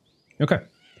Hollis. Okay.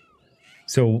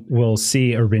 So we'll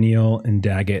see Riniel and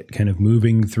Daggett kind of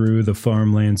moving through the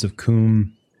farmlands of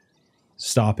Coombe,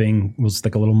 stopping. We'll just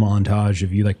like a little montage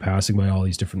of you, like, passing by all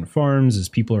these different farms as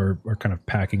people are kind of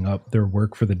packing up their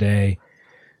work for the day.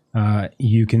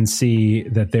 You can see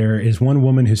that there is one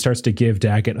woman who starts to give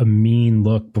Daggett a mean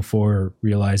look before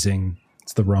realizing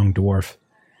it's the wrong dwarf.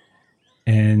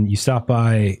 And you stop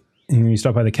by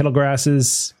the kettle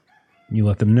grasses. You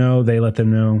let them know, they let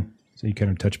them know. So you kind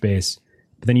of touch base.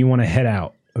 But then you want to head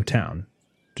out of town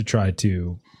to try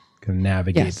to kind of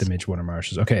navigate the Midgewater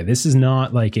Marshes. Okay, this is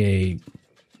not like a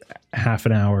half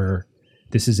an hour.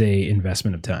 This is a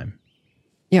investment of time.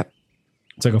 Yep.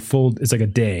 It's like a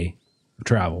day of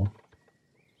travel.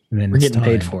 And then We're getting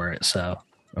paid for it, so.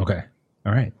 Okay.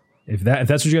 All right. If that's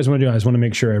what you guys want to do, I just want to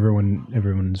make sure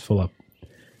everyone's full up.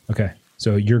 Okay.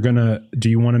 So do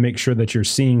you want to make sure that you're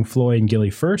seeing Floyd and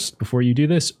Gilly first before you do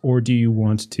this, or do you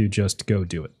want to just go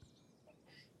do it?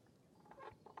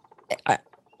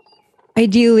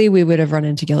 Ideally, we would have run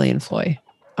into Gilly and Floyd.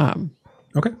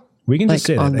 Okay. We can just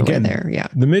say that. Again, there, yeah.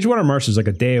 The Midgewater Marsh is like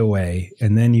a day away,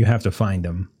 and then you have to find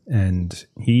him. And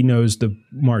he knows the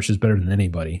marshes better than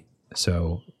anybody.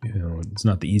 So, it's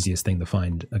not the easiest thing to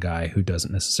find a guy who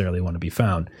doesn't necessarily want to be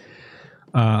found.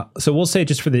 So we'll say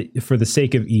just for the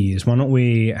sake of ease, why don't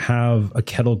we have a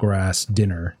Kettlegrass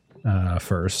dinner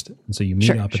first? And so you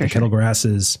meet up at the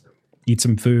Kettlegrasses, eat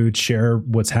some food, share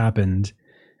what's happened,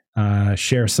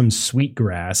 share some sweet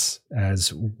grass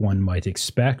as one might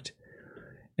expect,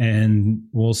 and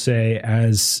we'll say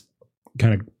as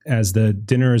the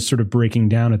dinner is sort of breaking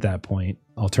down at that point,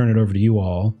 I'll turn it over to you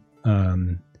all.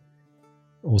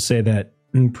 We'll say that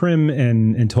Prim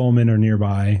and Tolman are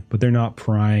nearby, but they're not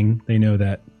prying. They know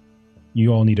that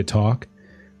you all need to talk.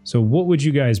 So what would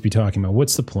you guys be talking about?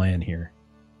 What's the plan here?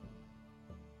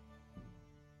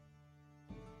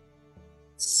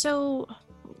 So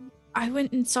I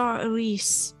went and saw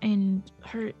Elise, and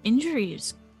her injury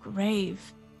is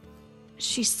grave.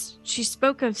 She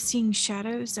spoke of seeing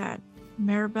shadows at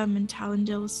Maribum and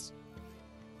Talendil's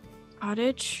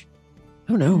cottage.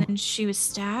 Oh no. And then she was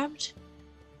stabbed.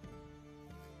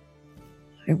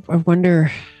 I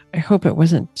wonder, I hope it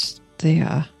wasn't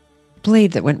the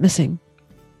blade that went missing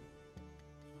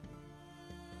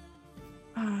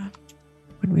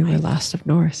when we were last up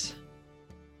north.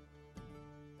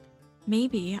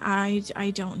 Maybe.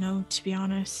 I don't know, to be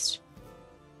honest.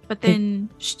 But then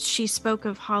she spoke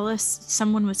of Hollis.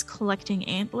 Someone was collecting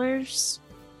antlers.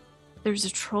 There's a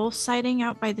troll sighting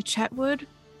out by the Chetwood.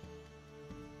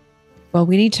 Well,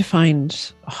 we need to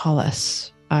find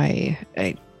Hollis.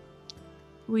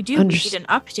 We do need an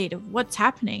update of what's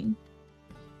happening.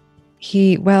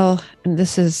 And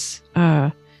this is,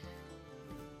 I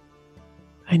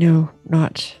know,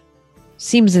 not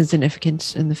seems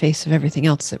insignificant in the face of everything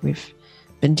else that we've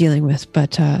been dealing with,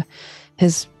 but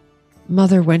his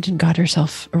mother went and got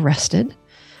herself arrested,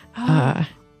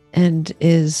 and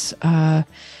is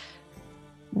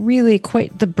really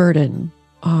quite the burden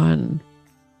on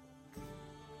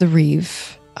the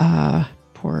Reeve,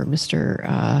 poor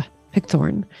Mr.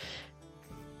 Pickthorn.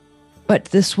 But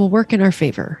this will work in our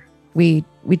favor. We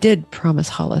did promise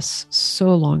Hollis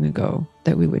so long ago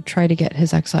that we would try to get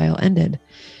his exile ended,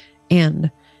 and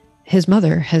his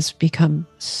mother has become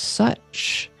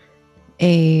such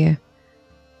a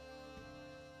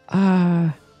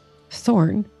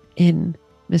thorn in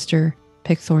Mr.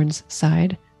 Pickthorn's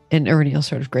side, and Erniel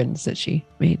sort of grins that she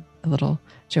made a little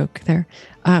joke there,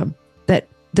 that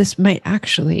this might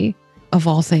actually, of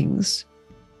all things,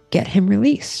 get him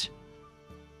released.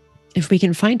 If we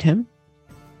can find him,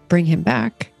 bring him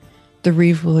back, the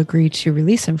Reeve will agree to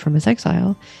release him from his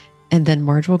exile, and then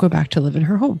Marge will go back to live in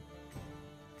her home.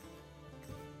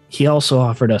 He also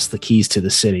offered us the keys to the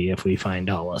city if we find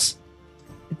Hollis.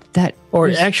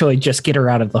 Actually just get her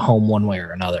out of the home one way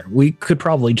or another. We could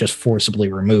probably just forcibly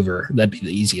remove her. That'd be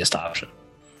the easiest option.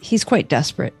 He's quite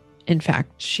desperate. In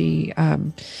fact, she,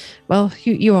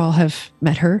 you all have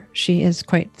met her. She is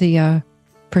quite the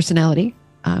personality,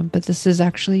 but this is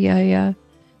actually an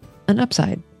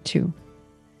upside too.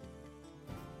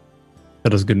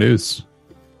 That is good news.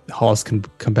 Hollis can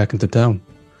come back into town.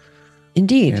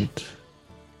 Indeed.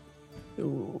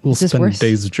 And we'll spend a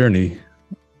day's journey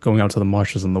going out to the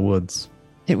marshes and the woods.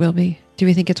 It will be. Do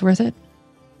we think it's worth it?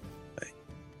 I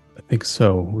think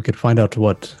so. We could find out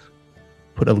what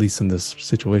put Elise in this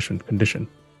condition.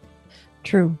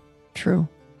 True.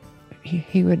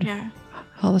 He would. Yeah.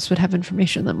 Hollis would have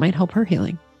information that might help her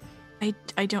healing. I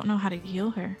don't know how to heal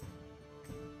her.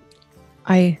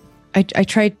 I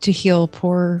tried to heal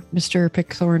poor Mr.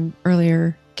 Pickthorn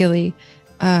earlier, Gilly,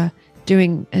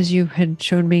 doing as you had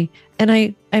shown me, and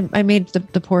I made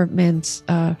the poor man's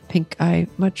pink eye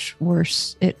much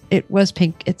worse. It was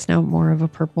pink. It's now more of a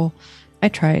purple. I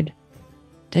tried.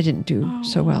 I didn't do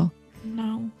so well.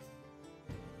 No.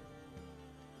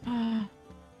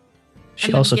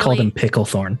 She also called him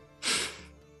Picklethorn.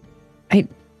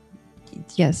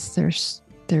 Yes, there's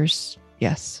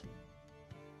yes.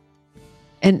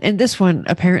 And this one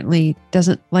apparently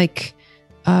doesn't like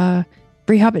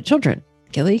Bree Hobbit children.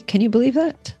 Gilly, can you believe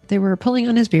that? They were pulling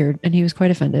on his beard and he was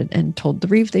quite offended and told the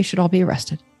Reeve they should all be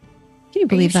arrested. Can you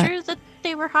believe that? Are you sure that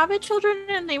they were Hobbit children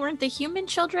and they weren't the human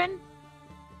children?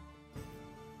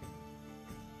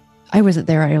 I wasn't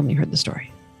there. I only heard the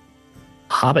story.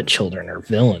 Hobbit children are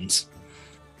villains.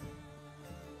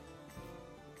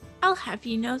 I'll have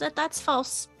you know that that's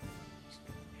false.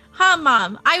 Huh,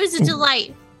 Mom? I was a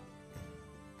delight.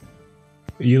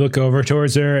 You look over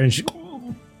towards her and she...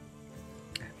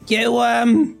 You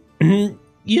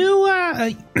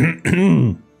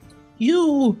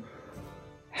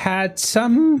had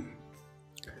some...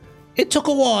 It took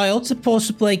a while to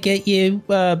possibly get you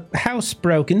house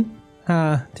broken,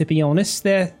 to be honest.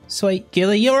 There, sweet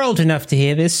Gilly, you're old enough to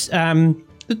hear this. The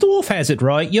dwarf has it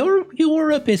right. You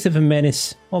were a bit of a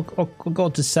menace, I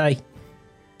got to say.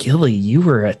 Gilly, you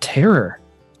were a terror.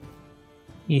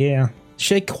 Yeah.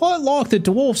 She quite like the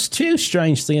dwarfs too,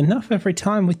 strangely enough. Every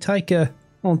time we take her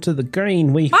onto the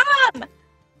green, we Mom!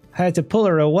 had to pull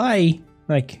her away.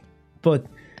 Don't.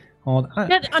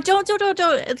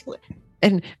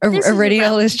 And This is Iridial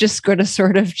irrelevant. is just going to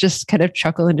sort of just kind of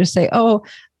chuckle and just say, "Oh,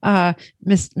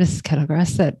 Miss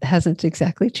Kettlegrass, that hasn't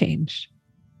exactly changed."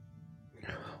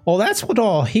 Well, that's what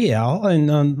I hear,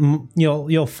 and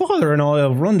your father and I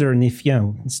are wondering if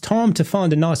it's time to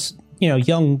find a nice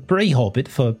young Bree hobbit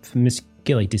for Miss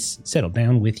Gilly to settle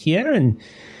down with here, and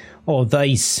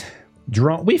these.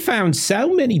 We found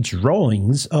so many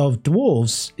drawings of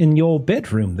dwarves in your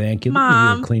bedroom there, Gilly, when you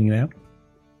Mom. were cleaning it out.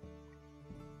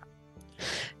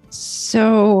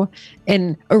 So,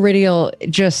 and Iridial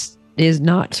just is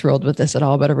not thrilled with this at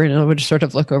all, but Iridial would sort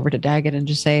of look over to Daggett and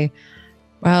just say,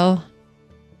 "Well,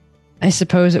 I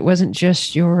suppose it wasn't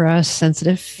just your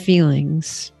sensitive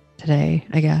feelings today,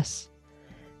 I guess."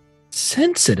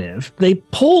 Sensitive? They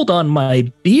pulled on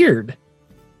my beard.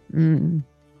 Mm.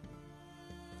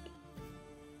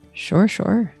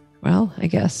 Sure. Well, I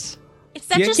guess. Is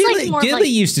that just like more Gilly like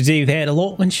used to do that a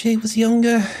lot when she was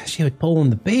younger. She would pull on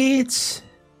the beards.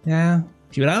 Yeah.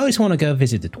 She would always want to go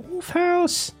visit the dwarf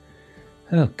house.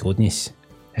 Oh, goodness.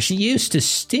 She used to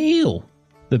steal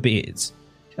the beards.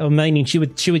 Meaning she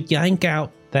would yank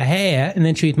out the hair and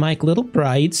then she'd make little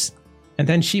braids and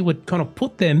then she would kind of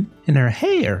put them in her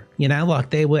hair, like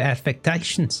they were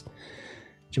affectations.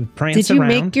 She would prance Did you around.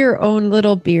 make your own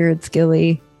little beards,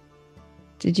 Gilly?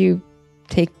 Did you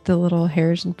take the little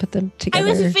hairs and put them I together?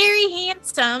 was very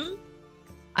handsome.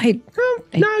 I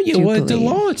No, you do were a believe.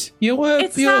 delight. You were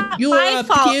It's not my a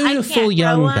fault. I beautiful can't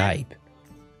young grow one. babe.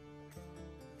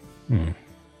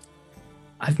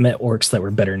 I've met orcs that were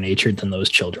better natured than those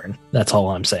children. That's all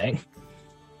I'm saying.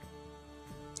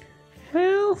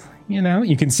 Well,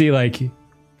 you can see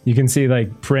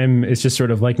Prim is just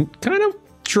sort of like kind of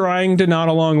trying to nod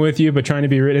along with you, but trying to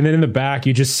be rude. And then in the back,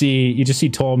 you just see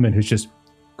Tolman, who's just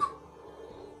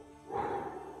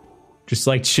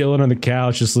like chilling on the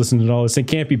couch, just listening to all this and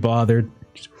can't be bothered.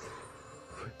 Just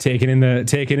taking in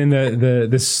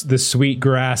the sweet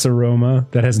grass aroma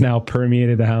that has now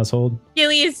permeated the household.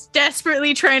 Gilly is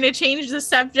desperately trying to change the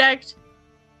subject.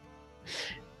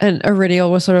 And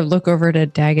Iridial will sort of look over to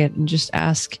Daggett and just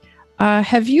ask,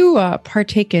 have you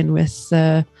partaken with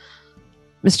Mr.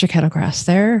 Kettlegrass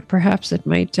there? Perhaps it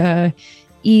might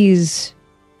ease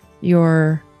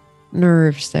your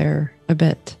nerves there a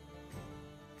bit.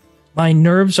 My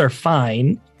nerves are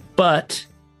fine, but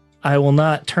I will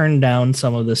not turn down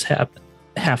some of this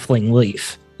halfling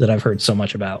leaf that I've heard so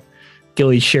much about.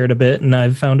 Gilly shared a bit, and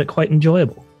I've found it quite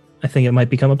enjoyable. I think it might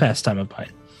become a pastime of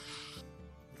mine.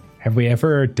 Have we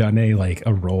ever done a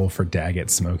roll for Daggett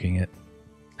smoking it?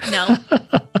 No.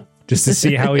 Just to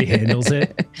see how he handles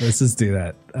it? Let's just do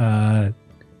that. I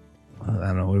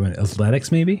don't know. What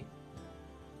athletics, maybe?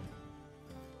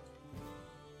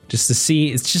 Just to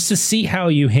see how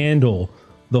you handle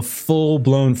the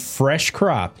full-blown fresh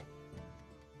crop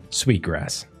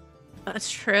sweetgrass.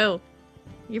 That's true.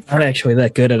 You're I'm not actually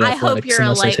that good at I athletics. hope you're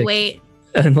a lightweight.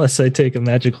 Unless I take a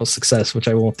magical success, which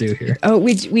I won't do here. Oh,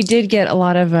 we did get a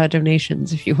lot of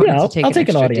donations if you wanted Yeah, to take I'll an take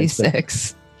an extra audience then.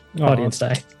 D6. Audience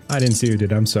die. I didn't see who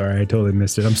did. I'm sorry. I totally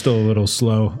missed it. I'm still a little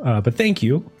slow. But thank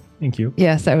you. Thank you.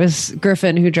 Yes, that was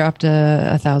Griffin who dropped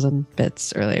 1,000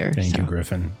 bits earlier. Thank so. you,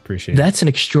 Griffin. Appreciate it. That's an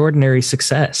extraordinary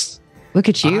success. Look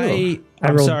at you.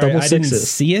 I'm rolled sorry, double I didn't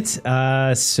sixes. see it.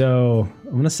 So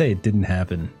I'm gonna say it didn't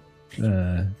happen.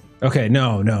 Okay,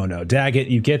 no. Daggett,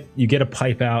 you get a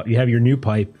pipe out. You have your new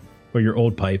pipe or your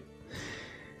old pipe.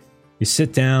 You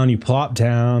sit down. You plop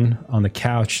down on the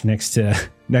couch next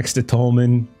to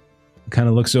Tolman. Kind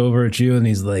of looks over at you and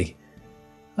he's like,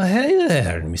 Oh, hey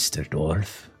there, Mr.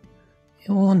 Dwarf.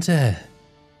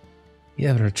 You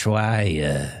ever try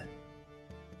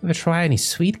any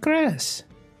sweetgrass?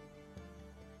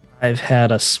 I've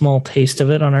had a small taste of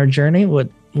it on our journey, what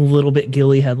little bit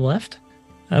Gilly had left.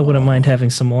 I wouldn't mind having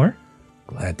some more.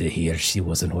 Glad to hear she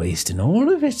wasn't wasting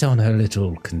all of it on her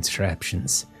little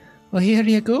contraptions. Well, here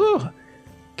you go.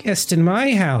 Guest in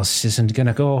my house isn't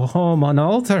gonna go home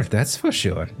unaltered, that's for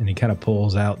sure. and he kind of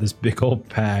pulls out this big old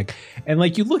bag,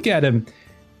 and you look at him,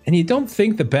 and you don't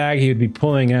think the bag he would be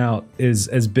pulling out is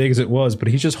as big as it was, but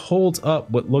he just holds up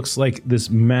what looks like this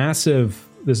massive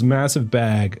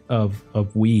bag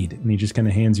of weed, and he just kind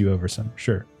of hands you over some.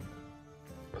 Sure.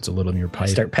 Puts a little in your I pipe.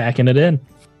 start packing it in.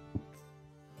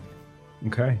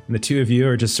 Okay. And the two of you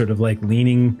are just sort of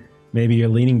leaning, maybe you're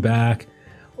leaning back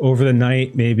over the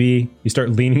night. Maybe you start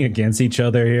leaning against each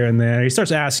other here and there. He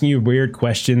starts asking you weird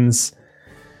questions.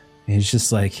 And he's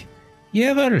just like, You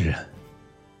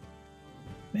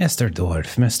Master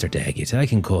Dwarf, Master Daggett. I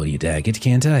can call you Daggett,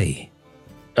 can't I?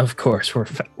 Of course,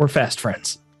 we're fast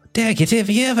friends. Daggett, have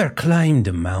you ever climbed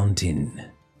a mountain?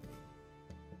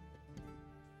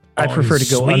 I prefer to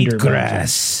go sweet under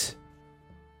grass.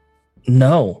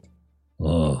 No.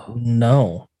 Oh,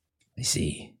 No. I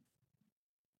see.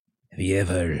 Have you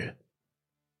ever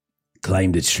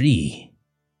climbed a tree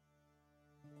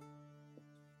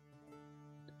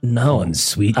No. on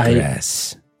sweet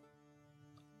grass?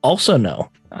 Also, no.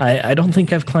 I don't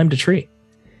think I've climbed a tree.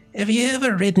 Have you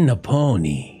ever ridden a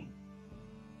pony?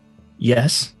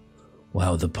 Yes.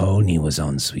 Well, the pony was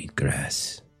on sweet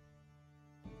grass.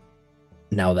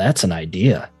 Now that's an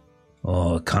idea.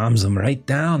 Oh, it calms them right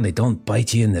down. They don't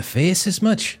bite you in the face as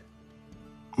much.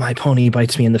 My pony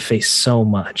bites me in the face so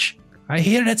much. I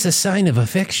hear that's a sign of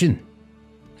affection.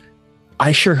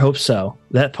 I sure hope so.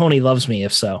 That pony loves me,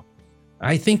 if so.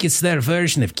 I think it's their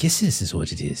version of kisses is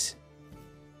what it is.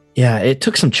 Yeah, it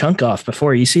took some chunk off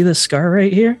before. You see this scar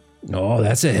right here? Oh,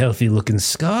 that's a healthy looking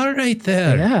scar right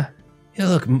there. Yeah. You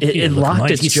look, It look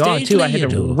locked its mighty jaw, stately, too. I had you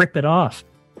to do. rip it off.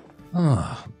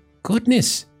 Oh,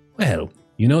 goodness. Well,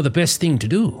 you know the best thing to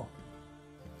do.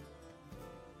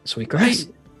 Sweet grass.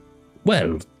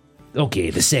 Well, okay,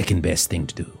 the second best thing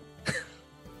to do.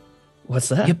 What's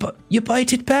that? You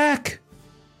bite it back.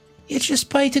 You just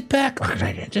bite it back.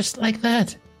 Just like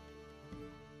that.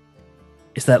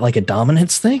 Is that like a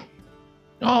dominance thing?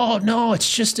 Oh no,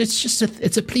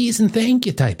 it's a please and thank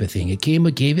you type of thing. It gave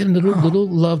it a little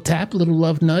love tap, a little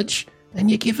love nudge, and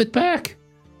you give it back.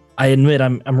 I admit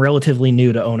I'm relatively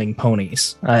new to owning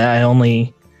ponies. I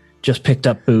only just picked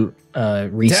up Boot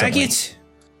recently. Daggett,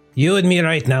 you and me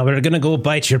right now. We're gonna go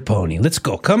bite your pony. Let's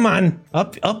go. Come on,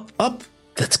 up.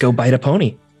 Let's go bite a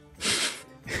pony.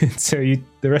 So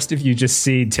the rest of you just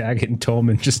see Daggett and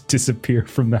Tolman just disappear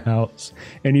from the house,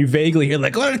 and you vaguely hear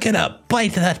like, Look it up,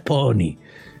 bite that pony.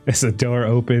 as the door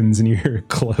opens and you hear it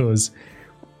close,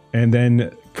 and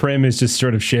then Prim is just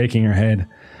sort of shaking her head.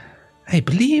 I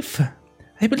believe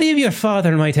your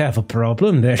father might have a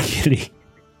problem there, Kitty.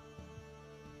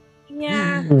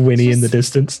 Yeah. Winnie in the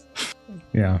distance.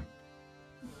 Yeah.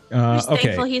 Just Okay.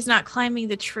 thankful he's not climbing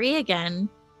the tree again.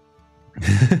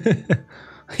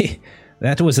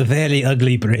 That was a very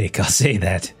ugly break, I'll say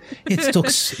that. It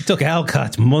took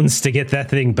Alcott months to get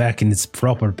that thing back in its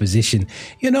proper position.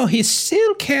 You know, he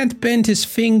still can't bend his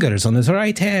fingers on his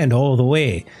right hand all the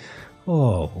way.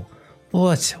 Oh,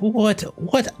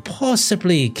 what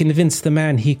possibly convinced the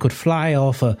man he could fly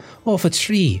off a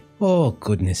tree? Oh,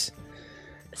 goodness.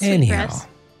 Sweetgrass.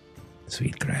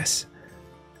 Sweet grass.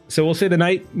 So we'll say the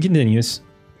night continues.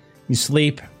 You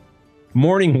sleep.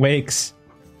 Morning wakes.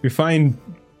 You find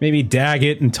maybe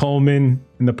Daggett and Tolman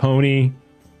and the pony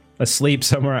asleep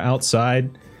somewhere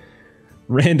outside.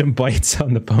 Random bites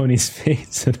on the pony's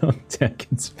face and on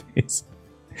Daggett's face.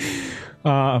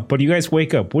 But you guys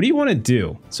wake up. What do you want to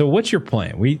do? So what's your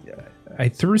plan? I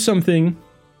threw something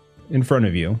in front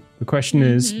of you. The question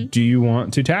is, do you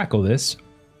want to tackle this,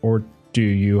 or do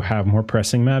you have more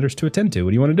pressing matters to attend to?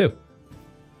 What do you want to do?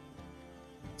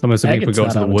 I'm assuming if we Daggett's go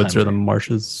not to the on a woods or the timer.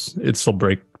 marshes, it'd still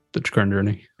break the current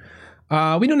journey.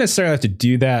 We don't necessarily have to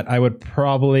do that. I would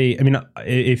probably, I mean,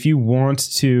 if you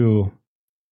want to,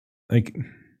 like,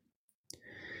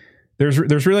 there's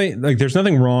really, like, there's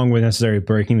nothing wrong with necessarily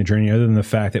breaking the journey other than the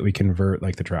fact that we convert,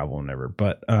 like, the travel and whatever.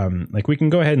 But, like, we can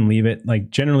go ahead and leave it. Like,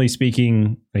 generally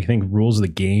speaking, I think rules of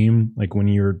the game, like, when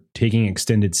you're taking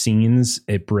extended scenes,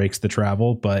 it breaks the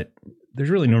travel, but there's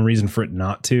really no reason for it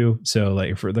not to. So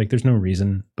there's no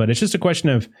reason, but it's just a question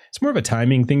of, it's more of a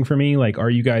timing thing for me. Like, are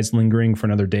you guys lingering for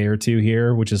another day or two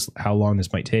here, which is how long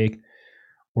this might take?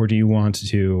 Or do you want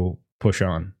to push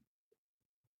on?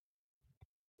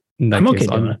 In that I'm case,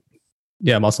 okay doing it.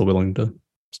 Yeah, I'm also willing to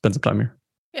spend some time here.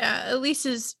 Yeah, at least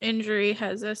his injury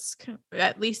has us,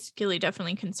 at least Gilly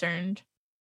definitely concerned.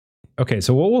 Okay,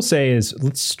 so what we'll say is,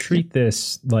 let's treat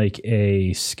this like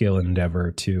a skill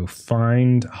endeavor to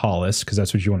find Hollis, because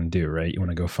that's what you want to do, right? You want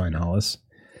to go find Hollis.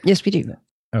 Yes, we do.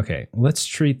 Okay, let's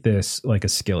treat this like a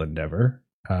skill endeavor.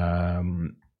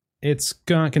 It's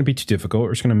not going to be too difficult.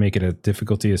 We're just going to make it a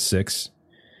difficulty of 6.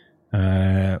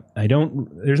 There's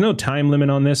no time limit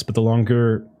on this, but the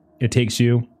longer it takes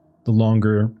you, the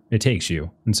longer it takes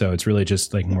you. And so it's really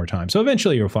just like more time. So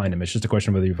eventually you'll find him. It's just a question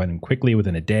of whether you find him quickly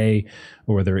within a day,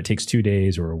 or whether it takes 2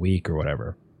 days or a week or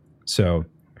whatever. So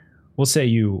we'll say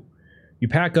you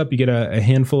pack up, you get a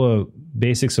handful of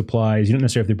basic supplies. You don't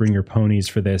necessarily have to bring your ponies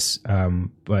for this,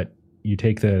 but you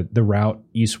take the route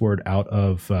eastward out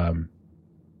of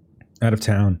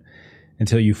town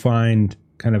until you find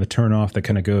kind of a turnoff that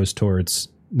kind of goes towards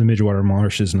the Midgewater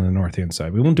Marshes on the north-hand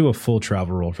side. We won't do a full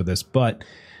travel roll for this, but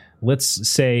let's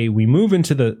say we move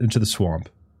into the swamp.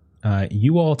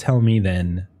 You all tell me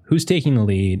then who's taking the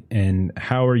lead and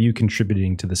how are you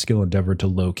contributing to the skill endeavor to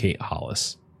locate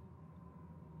Hollis?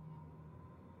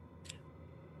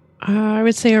 I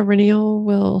would say Aurelial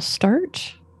will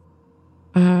start.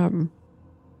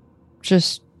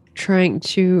 Just trying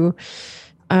to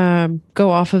go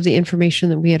off of the information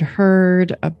that we had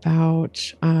heard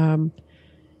about,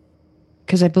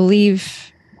 because I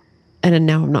believe, and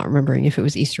now I'm not remembering if it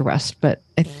was east or west, but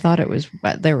I thought it was,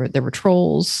 there were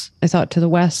trolls, I thought, to the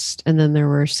west, and then there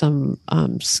were some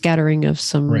scattering of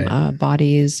some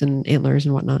bodies and antlers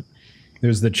and whatnot.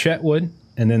 There's the Chetwood,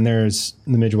 and then there's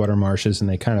the Midgewater Marshes, and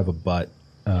they kind of abut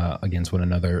against one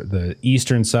another. The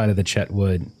eastern side of the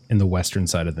Chetwood and the western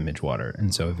side of the Midgewater,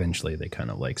 and so eventually they kind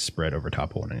of like spread over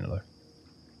top of one another.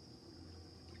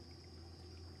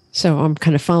 So I'm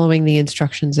kind of following the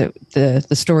instructions that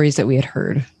the stories that we had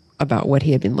heard about what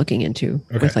he had been looking into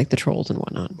with like the trolls and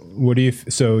whatnot. What do you?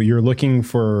 So you're looking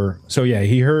for? So yeah,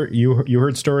 he heard you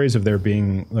heard stories of there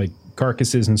being like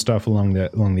carcasses and stuff along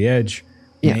the edge,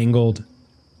 mangled,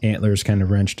 antlers kind of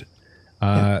wrenched.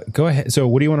 Go ahead. So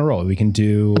what do you want to roll? We can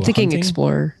do. I'm thinking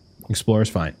Explorer. Explorer's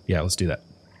fine. Yeah, let's do that.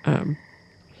 I'm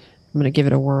going to give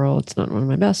it a whirl. It's not one of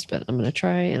my best, but I'm going to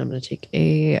try, and I'm going to take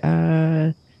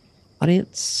a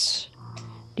audience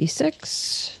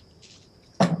D6.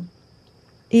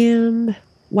 And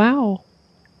wow,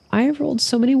 I have rolled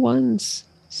so many ones.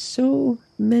 So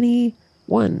many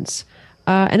ones.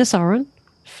 And a Sauron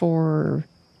for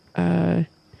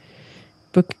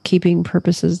bookkeeping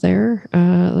purposes there.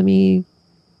 Let me...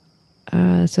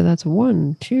 so that's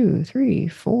 1, 2, 3,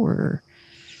 4.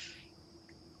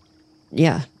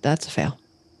 Yeah, that's a fail.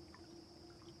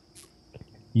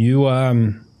 You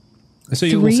so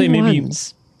you will say maybe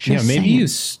ones, maybe you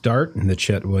start in the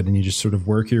Chetwood and you just sort of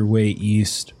work your way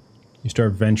east. You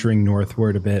start venturing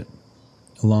northward a bit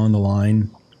along the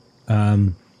line.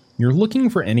 You're looking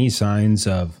for any signs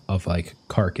of like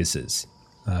carcasses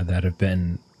that have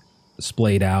been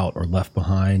splayed out or left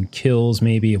behind, kills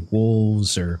maybe of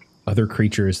wolves or other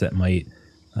creatures that might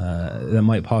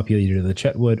populate either the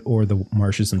Chetwood or the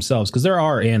marshes themselves, because there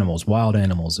are animals, wild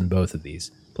animals in both of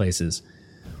these places.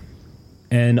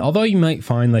 And although you might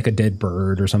find like a dead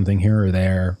bird or something here or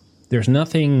there, there's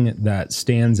nothing that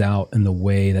stands out in the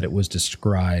way that it was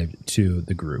described to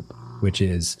the group, which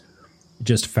is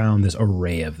just found this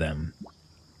array of them.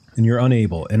 And you're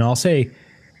unable. And I'll say,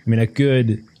 a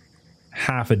good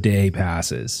half a day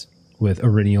passes with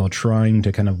Aurelial trying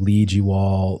to kind of lead you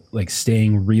all, like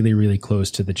staying really, really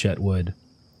close to the Chetwood.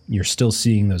 You're still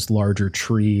seeing those larger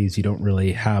trees. You don't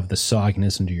really have the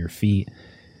sogginess under your feet.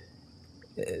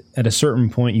 At a certain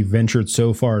point, you ventured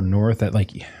so far north that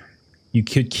like you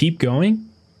could keep going,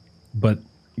 but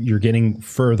you're getting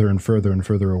further and further and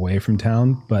further away from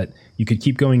town. But you could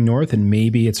keep going north, and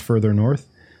maybe it's further north,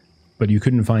 but you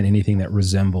couldn't find anything that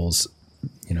resembles,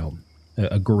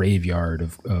 a graveyard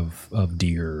of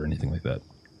deer or anything like that.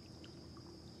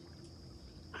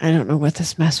 I don't know what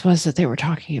this mess was that they were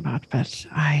talking about, but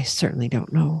I certainly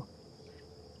don't know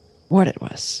what it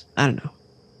was. I don't know.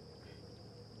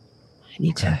 I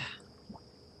need to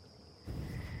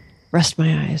rest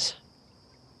my eyes.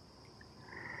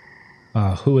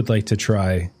 Who would like to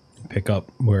try and pick up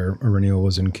where Aurelial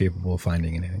was incapable of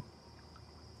finding anything?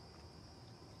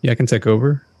 Yeah, I can take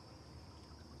over.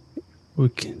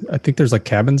 I think there's like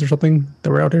cabins or something that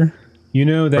were out here. You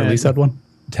know that or at least had one.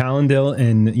 Talendale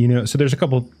and so there's a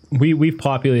couple. We've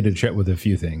populated Chet with a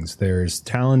few things. There's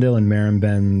Talendale and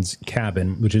Marimben's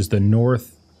cabin, which is the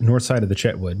north side of the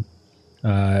Chetwood.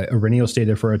 Aurelial stayed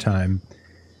there for a time.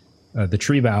 The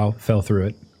tree bough fell through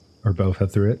it, or bow fell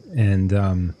through it,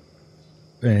 and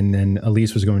then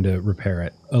Elise was going to repair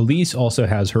it. Elise also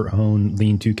has her own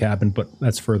lean-to cabin, but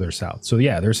that's further south. So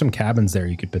yeah, there's some cabins there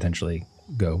you could potentially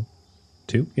go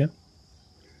to. Yeah.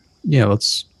 Yeah,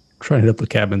 let's try to hit up the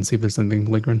cabin, see if there's anything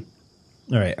lingering.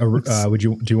 All right.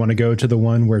 Do you want to go to the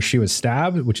one where she was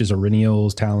stabbed, which is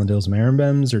Aurelial's, Talendale's,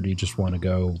 Marimben's, or do you just want to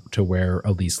go to where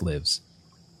Elise lives?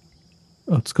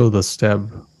 Let's go to the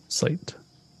stab site.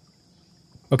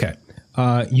 Okay.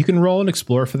 You can roll and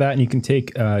explore for that, and you can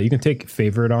take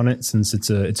favorite on it since it's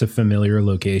a familiar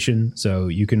location. So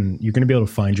you're going to be able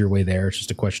to find your way there. It's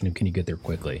just a question of can you get there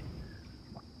quickly.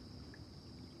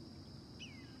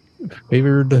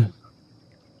 Favored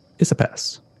is a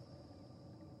pass.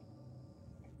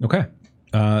 Okay.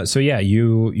 So yeah,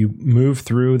 you move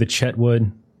through the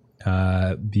Chetwood,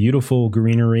 beautiful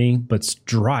greenery, but it's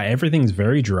dry. Everything's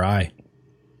very dry.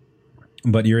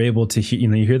 But you're able to hear,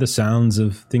 you hear the sounds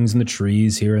of things in the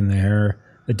trees here and there,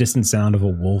 the distant sound of a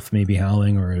wolf maybe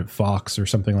howling or a fox or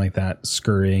something like that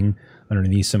scurrying.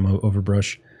 underneath some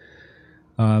overbrush.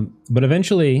 But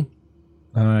eventually,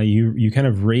 you kind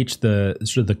of reach the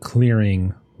sort of the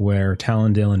clearing where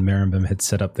Talendale and Marimbim had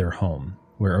set up their home,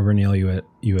 where Auriniel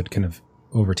you had kind of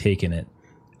overtaken it.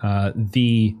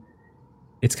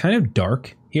 It's kind of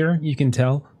dark here, you can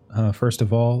tell. First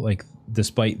of all, like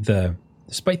despite the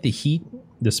heat,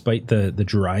 despite the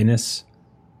dryness,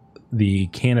 the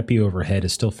canopy overhead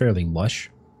is still fairly lush.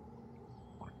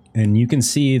 And you can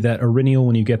see that Auriniel,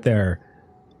 when you get there,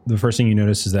 the first thing you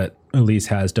notice is that Elise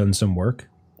has done some work.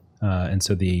 And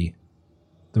so the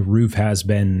roof has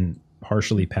been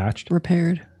partially patched.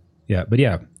 Repaired. Yeah, but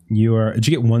yeah, did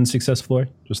you get one success, Floyd?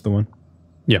 Just the one?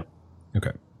 Yeah.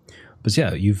 Okay. But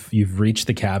yeah, you've reached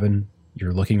the cabin.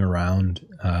 You're looking around.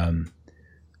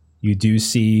 You do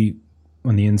see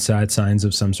on the inside signs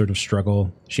of some sort of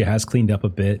struggle. She has cleaned up a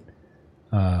bit.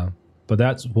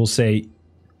 But we'll say,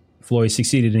 Floyd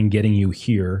succeeded in getting you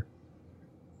here.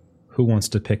 Who wants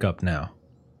to pick up now?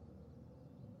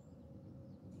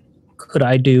 Could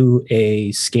I do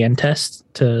a scan test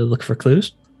to look for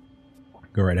clues?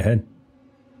 Go right ahead.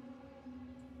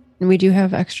 And we do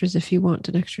have extras if you want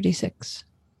an extra D6.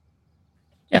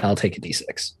 Yeah, I'll take a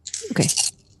D6. Okay.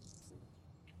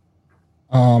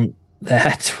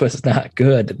 That was not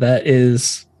good. That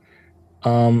is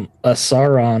a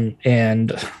Sauron,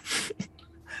 and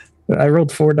I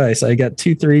rolled 4 dice. I got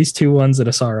 2 3s, 2 1s, and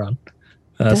a Sauron.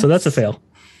 So that's a fail.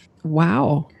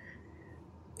 Wow.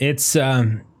 It's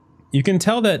you can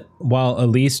tell that while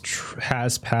Elise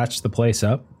has patched the place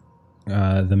up,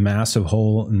 the massive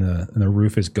hole in the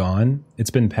roof is gone.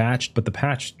 It's been patched, but the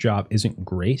patch job isn't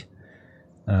great,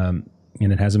 and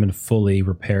it hasn't been fully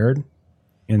repaired.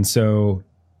 And so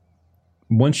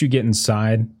once you get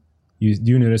inside, you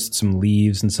do notice some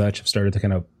leaves and such have started to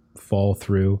kind of fall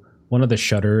through. One of the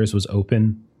shutters was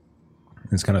open,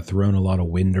 and it's kind of thrown a lot of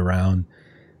wind around.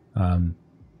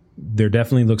 There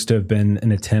definitely looks to have been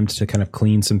an attempt to kind of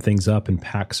clean some things up and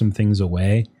pack some things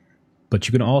away. But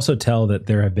you can also tell that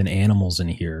there have been animals in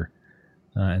here.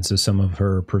 And so some of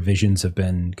her provisions have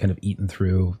been kind of eaten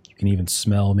through. You can even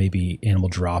smell maybe animal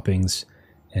droppings.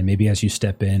 And maybe as you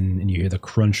step in and you hear the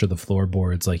crunch of the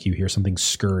floorboards, like you hear something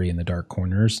scurry in the dark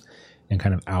corners and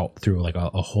kind of out through like a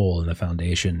hole in the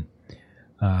foundation.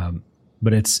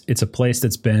 But it's a place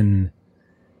that's been...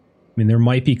 I mean, there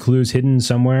might be clues hidden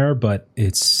somewhere, but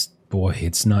it's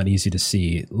not easy to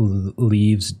see.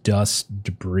 Leaves, dust,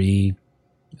 debris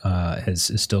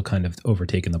has still kind of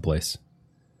overtaken the place.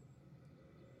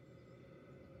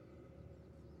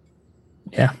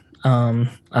 Yeah.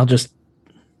 I'll just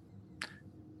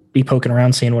be poking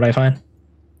around, seeing what I find.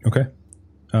 Okay.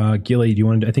 Gilly,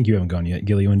 I think you haven't gone yet.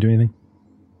 Gilly, you want to do anything?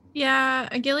 Yeah,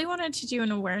 Gilly wanted to do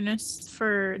an awareness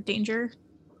for danger.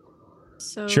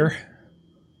 So Sure.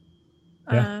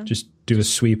 Yeah, just do a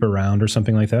sweep around or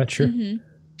something like that. Sure. Mm-hmm.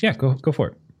 Yeah, go for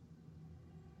it.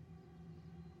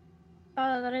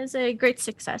 That is a great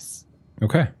success.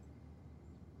 Okay.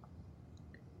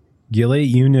 Gilly,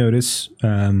 you notice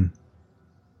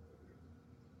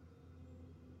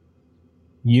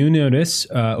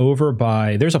over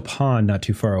by, there's a pond not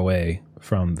too far away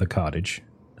from the cottage.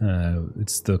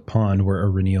 It's the pond where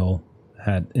Auriniel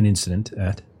had an incident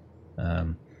at.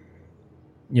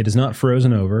 It is not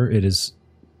frozen over. It is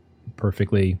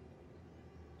perfectly.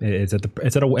 It's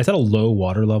at a low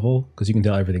water level because you can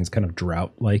tell everything's kind of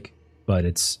drought like, but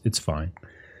it's fine.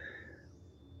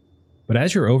 But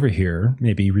as you're over here,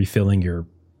 maybe refilling your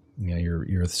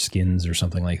skins or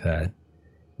something like that,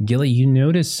 Gilly, you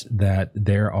notice that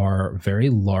there are very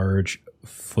large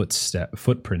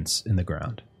footprints in the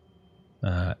ground,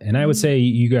 and I would say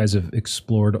you guys have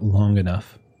explored long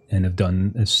enough and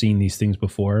have seen these things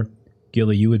before.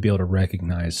 Gilly, you would be able to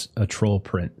recognize a troll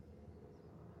print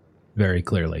very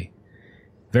clearly.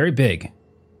 Very big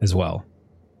as well.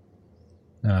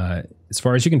 As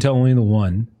far as you can tell, only the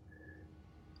one.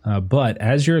 But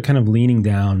as you're kind of leaning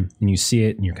down and you see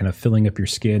it and you're kind of filling up your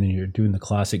skin and you're doing the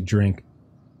classic drink,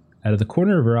 out of the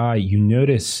corner of your eye, you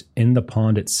notice in the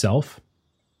pond itself,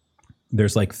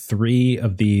 there's like 3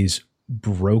 of these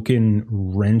broken,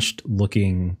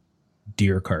 wrenched-looking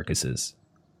deer carcasses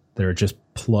that are just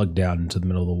plugged down into the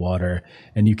middle of the water,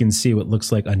 and you can see what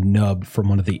looks like a nub from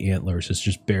one of the antlers is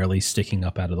just barely sticking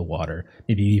up out of the water.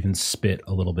 Maybe you even spit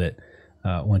a little bit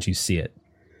once you see it.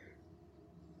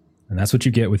 And that's what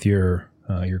you get with your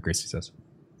great success.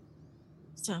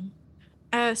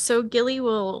 So Gilly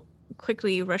will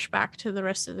quickly rush back to the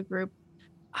rest of the group.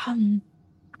 I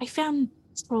found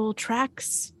troll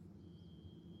tracks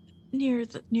near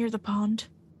the pond,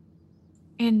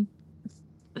 and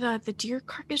the deer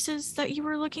carcasses that you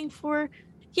were looking for,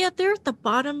 yeah, they're at the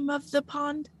bottom of the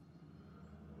pond.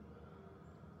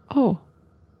 Oh.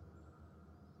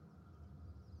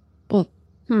 Well,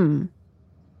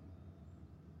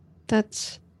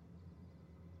 That's,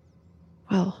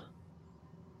 well,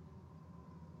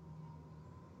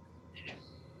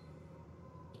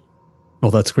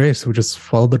 Well, that's great. So we just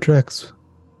follow the tracks.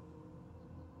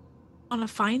 Want to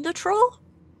find the troll?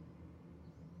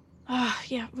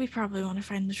 Yeah, we probably want to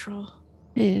find the troll.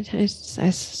 I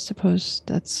suppose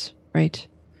that's right.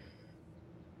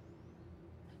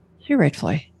 You're right,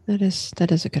 Fly. That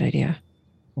is a good idea.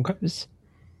 Okay. It was,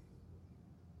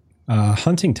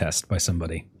 Hunting test by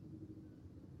somebody.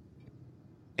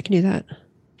 I can do that. I'm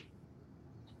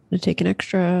going to take an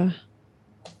extra.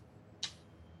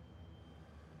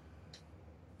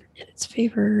 And it's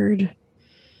favored.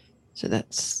 So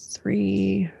that's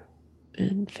 3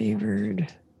 and favored.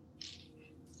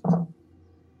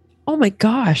 Oh my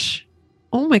gosh.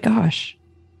 I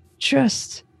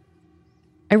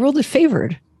rolled it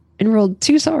favored and rolled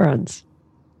 2 Saurons.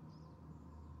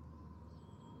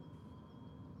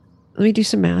 Let me do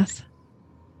some math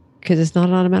because it's not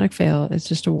an automatic fail. It's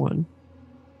just a 1.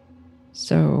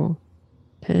 So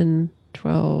 10,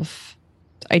 12.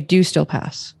 I do still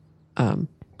pass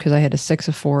because I had a 6,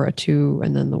 a 4, a 2,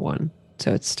 and then the 1.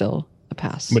 So it's still a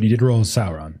pass. But you did roll a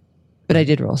Sauron. But I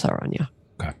did roll Sauron, yeah.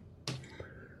 Okay.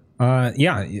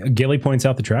 Gilly points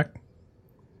out the track.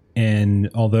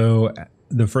 And although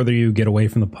the further you get away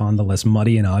from the pond, the less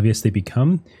muddy and obvious they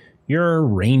become, your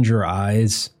ranger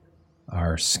eyes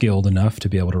are skilled enough to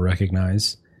be able to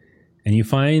recognize. And you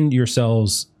find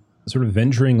yourselves sort of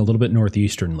venturing a little bit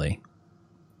northeasternly,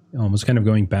 almost kind of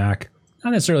going back,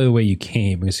 not necessarily the way you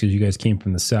came, because you guys came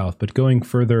from the south, but going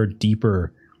further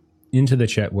deeper into the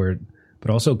Chetward,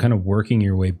 but also kind of working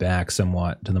your way back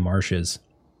somewhat to the marshes.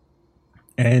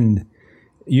 And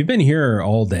you've been here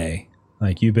all day.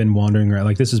 Like, you've been wandering around.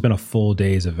 Like, this has been a full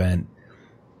day's event.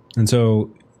 And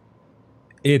so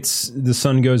the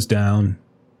sun goes down.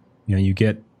 You know, you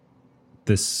get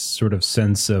this sort of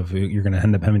sense of you're going to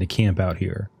end up having to camp out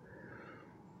here.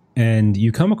 And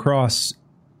you come across,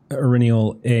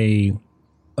 Eryniel, a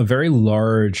very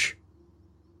large,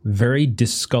 very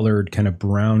discolored kind of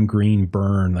brown-green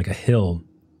burn, like a hill,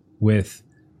 with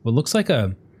what looks like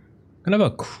a kind of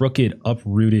a crooked,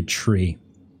 uprooted tree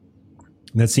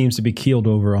that seems to be keeled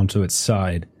over onto its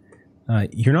side.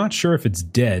 You're not sure if it's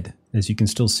dead, as you can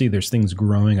still see there's things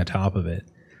growing atop of it.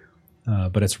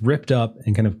 But it's ripped up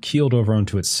and kind of keeled over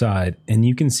onto its side. And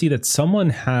you can see that someone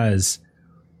has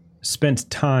spent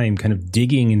time kind of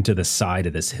digging into the side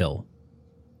of this hill.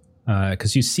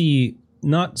 Because you see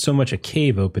not so much a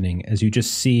cave opening as you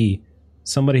just see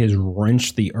somebody has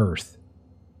wrenched the earth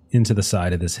into the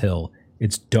side of this hill.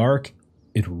 It's dark.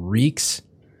 It reeks.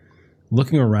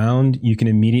 Looking around, you can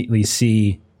immediately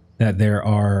see that there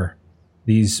are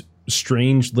these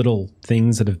strange little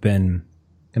things that have been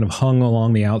kind of hung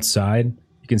along the outside.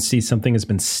 You can see something has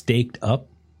been staked up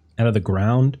out of the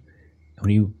ground. When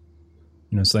you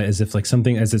know, it's like, as if like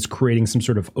something, as it's creating some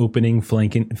sort of opening,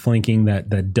 flanking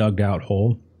that dug out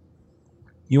hole.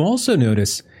 You also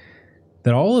notice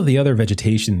that all of the other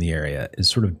vegetation in the area is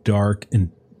sort of dark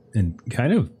and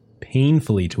kind of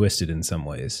painfully twisted in some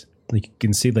ways. Like, you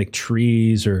can see like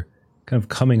trees are kind of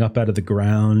coming up out of the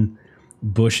ground.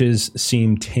 Bushes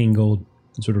seem tangled,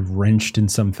 sort of wrenched in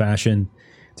some fashion.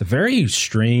 It's a very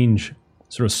strange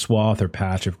sort of swath or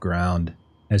patch of ground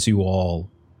as you all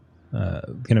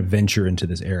kind of venture into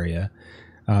this area.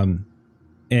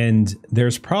 And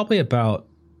there's probably about,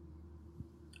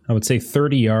 I would say,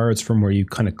 30 yards from where you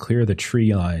kind of clear the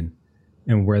tree line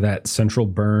and where that central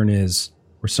burn is,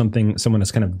 where someone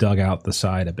has kind of dug out the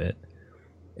side a bit.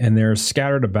 And they're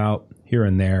scattered about here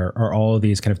and there are all of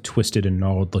these kind of twisted and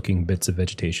gnarled looking bits of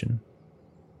vegetation.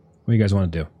 What do you guys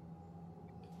want to do?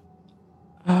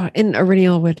 And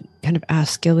Eryniel would kind of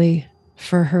ask Gilly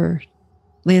for her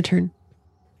lantern.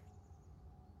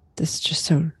 This is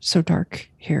just so dark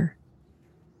here.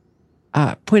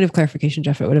 Point of clarification,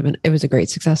 Jeff, it was a great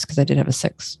success because I did have a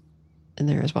 6 in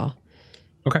there as well.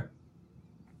 Okay.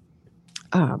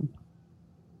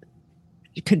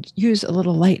 You could use a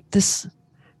little light.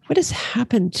 What has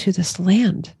happened to this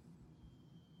land?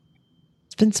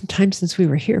 It's been some time since we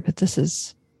were here, but this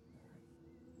is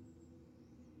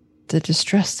the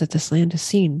distress that this land has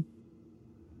seen.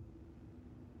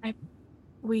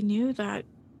 We knew that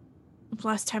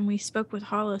last time we spoke with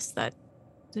Hollis that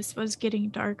this was getting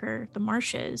darker. The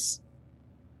marshes,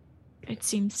 it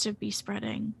seems to be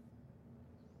spreading.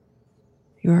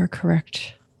 You are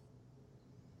correct.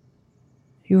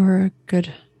 You're a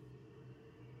good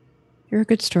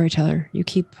storyteller. You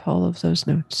keep all of those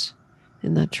notes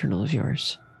in that journal of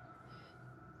yours.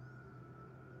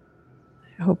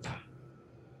 I hope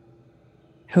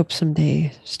hope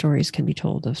someday stories can be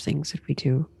told of things that we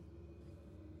do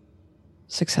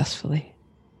successfully.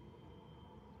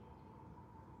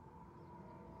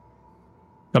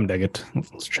 Come, Daggett.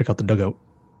 Let's check out the dugout.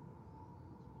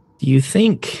 Do you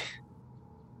think,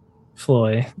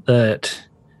 Floy, that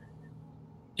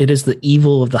it is the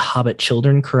evil of the hobbit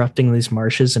children corrupting these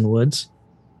marshes and woods?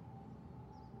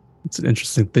 It's an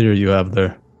interesting theory you have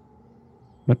there.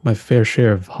 Met my fair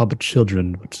share of hobbit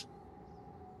children, but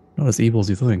not as evil as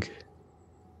you think.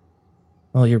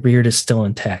 Well, your beard is still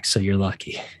intact, so you're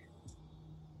lucky.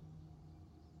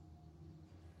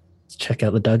 Let's check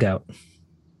out the dugout.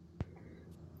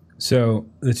 So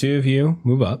the two of you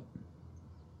move up.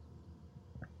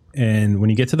 And when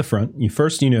you get to the front,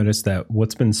 you notice that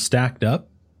what's been stacked up,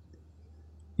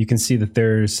 you can see that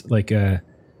there's like a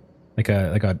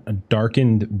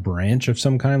darkened branch of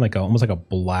some kind, almost like a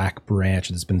black branch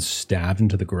that's been stabbed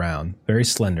into the ground, very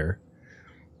slender.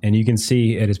 And you can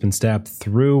see it has been stabbed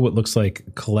through what looks like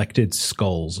collected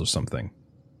skulls of something,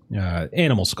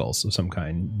 animal skulls of some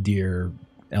kind, deer,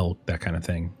 elk, that kind of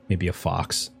thing, maybe a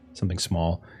fox, something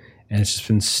small. And it's just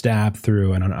been stabbed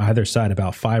through, and on either side,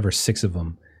 about 5 or 6 of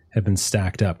them have been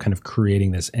stacked up, kind of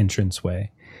creating this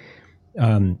entranceway.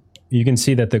 You can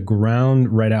see that the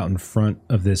ground right out in front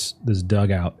of this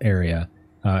dugout area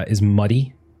is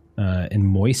muddy and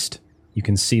moist. You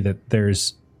can see that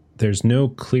there's no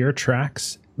clear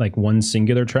tracks, like one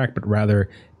singular track, but rather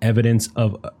evidence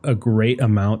of a great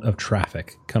amount of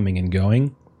traffic coming and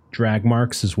going, drag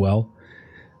marks as well.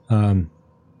 And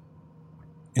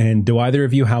do either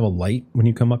of you have a light when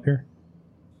you come up here?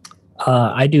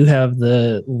 I do have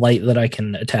the light that I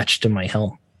can attach to my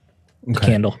helm, the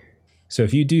candle. So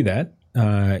if you do that,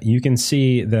 you can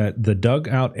see that the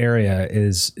dugout area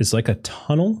is like a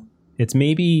tunnel. It's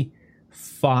maybe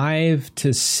 5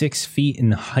 to 6 feet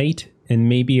in height and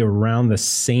maybe around the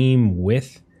same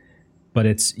width.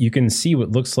 But you can see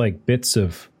what looks like bits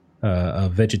of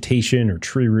vegetation or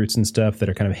tree roots and stuff that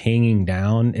are kind of hanging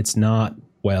down. It's not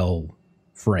well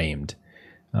framed,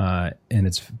 and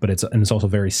it's also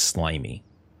very slimy.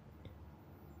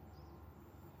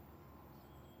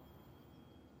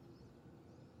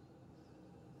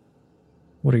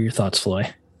 What are your thoughts,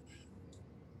 Floy?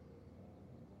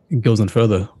 It goes on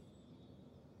further.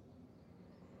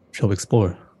 Shall we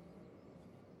explore?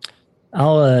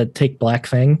 I'll take Black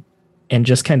Fang and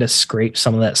just kind of scrape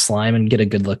some of that slime and get a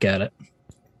good look at it.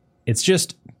 It's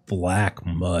just black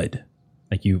mud.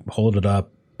 Like you hold it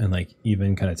up and like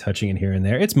even kind of touching it here and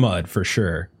there. It's mud for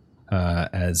sure.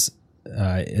 As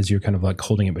you're kind of like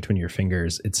holding it between your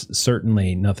fingers, it's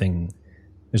certainly nothing.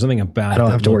 There's nothing about it. I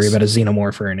don't have to worry about a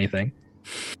xenomorph or anything.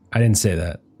 I didn't say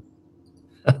that.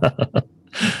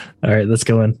 All right, let's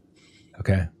go in.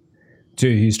 Okay. So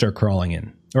you start crawling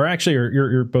in. Or actually,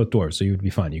 you're both dwarves, so you would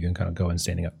be fine. You can kind of go in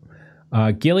standing up.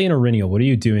 Gilly and Aurinial, what are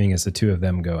you doing as the two of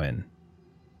them go in?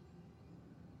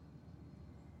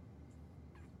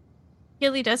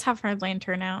 Gilly does have her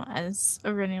lantern out, as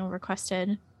Aurinial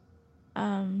requested.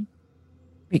 I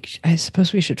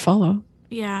suppose we should follow.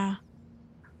 Yeah.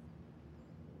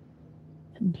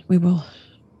 And we will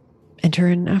enter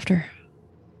in after.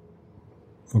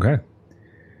 Okay.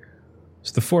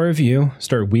 So the four of you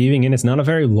start weaving in. It's not a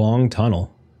very long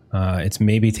tunnel. It's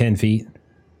maybe 10 feet.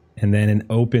 And then it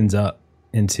opens up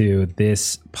into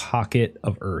this pocket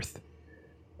of earth.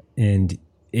 And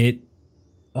it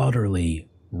utterly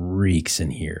reeks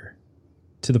in here.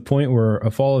 To the point where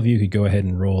if all of you could go ahead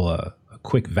and roll a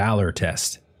quick valor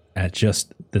test at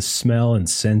just the smell and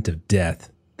scent of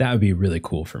death, that would be really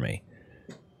cool for me.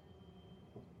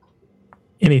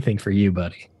 Anything for you,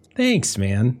 buddy. Thanks,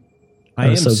 man. I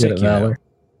I'm am so sick, good at you know. valor.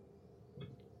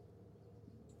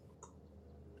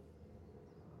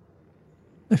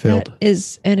 I failed. That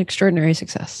is an extraordinary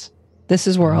success. This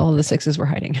is where all of the sixes were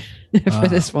hiding for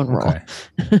this one roll. Okay.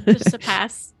 Just a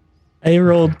pass. I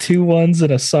rolled 2 1s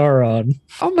and a Sauron.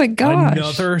 Oh my gosh.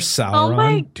 Another Sauron. Oh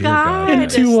my Dear God.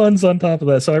 And 2 1s on top of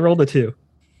that, so I rolled a 2.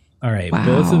 All right, Wow.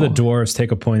 both of the dwarves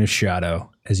take a point of shadow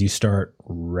as you start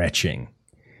retching.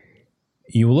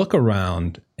 You look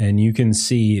around and you can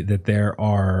see that there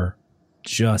are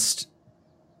just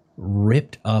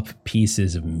ripped up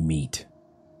pieces of meat.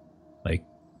 Like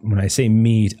when I say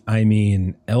meat, I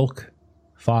mean elk,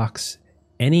 fox,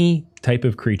 any type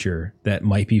of creature that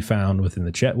might be found within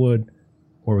the Chetwood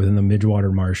or within the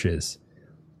Midwater marshes.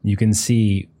 You can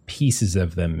see pieces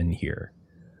of them in here.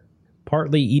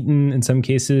 Partly eaten in some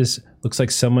cases. Looks like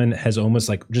someone has almost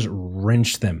like just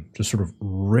wrenched them, just sort of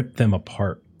ripped them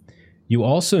apart. You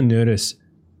also notice,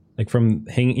 like from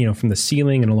hanging, from the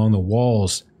ceiling and along the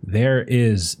walls, there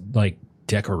is like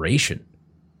decoration.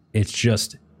 It's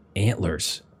just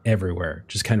antlers everywhere,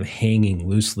 just kind of hanging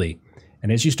loosely.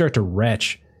 And as you start to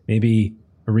retch, maybe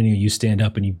Arena, you stand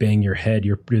up and you bang your head.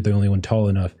 You're the only one tall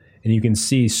enough, and you can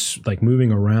see like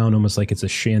moving around, almost like it's a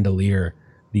chandelier.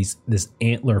 This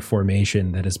antler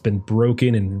formation that has been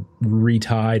broken and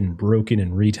retied and broken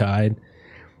and retied.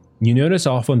 You notice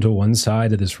off onto one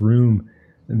side of this room,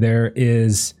 there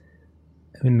is,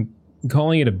 I mean,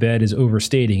 calling it a bed is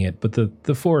overstating it, but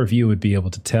the four of you would be able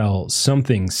to tell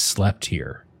something slept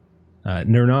here.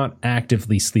 They're not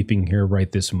actively sleeping here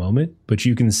right this moment, but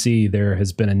you can see there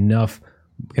has been enough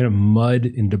kind of mud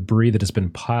and debris that has been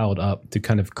piled up to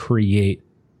kind of create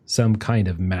some kind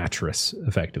of mattress,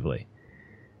 effectively.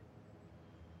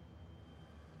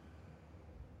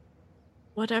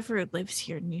 Whatever lives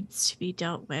here needs to be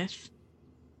dealt with.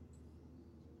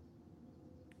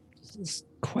 This is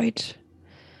quite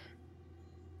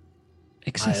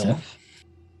excessive.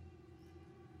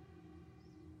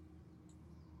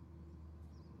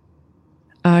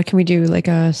 Can we do like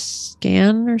a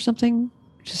scan or something?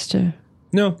 Just to...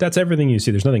 No, that's everything you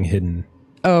see. There's nothing hidden.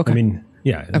 Oh, okay. I mean,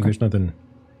 yeah, there's nothing.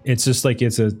 It's just like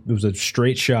it was a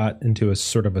straight shot into a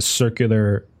sort of a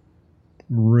circular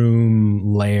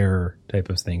room lair type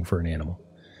of thing for an animal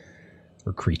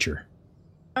or creature.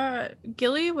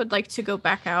 Gilly would like to go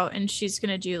back out, and she's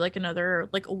gonna do like another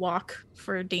like a walk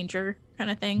for danger kind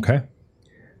of thing. Okay.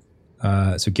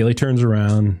 So Gilly turns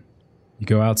around. You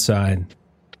go outside.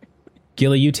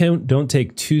 Gilly, you don't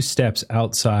take 2 steps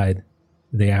outside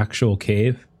the actual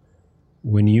cave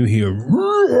when you hear,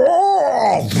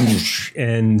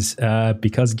 and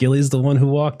because Gilly's the one who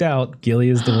walked out, Gilly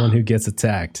is the one who gets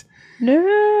attacked.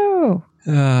 No.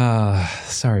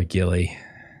 Sorry, Gilly.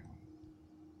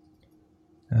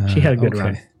 She had a good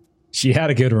run. She had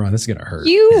a good run. This is gonna hurt.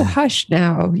 You hush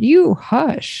now. You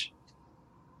hush.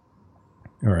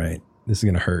 All right, this is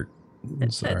gonna hurt.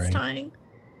 I'm sorry. That's dying.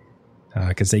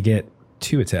 Because they get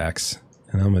 2 attacks,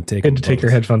 and I'm gonna take. Good to take her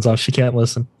headphones off. She can't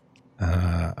listen.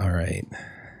 All right,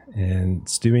 and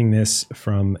it's doing this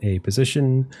from a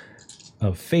position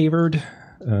of favored.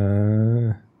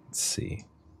 Let's see.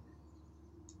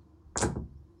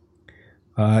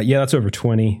 Yeah, that's over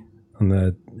 20 on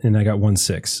the, and I got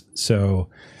 1/6. So,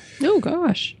 oh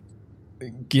gosh,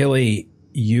 Gilly,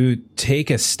 you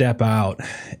take a step out,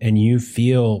 and you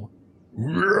feel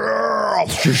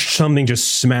something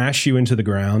just smash you into the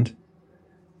ground,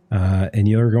 and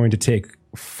you're going to take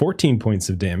 14 points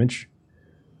of damage.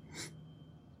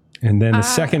 And then the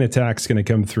second attack's going to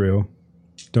come through.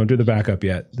 Don't do the backup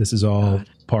yet. This is all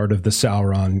part of the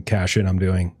Sauron cash-in I'm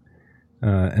doing.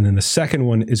 And then the second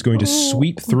one is going to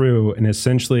sweep through and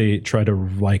essentially try to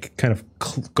like kind of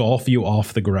golf you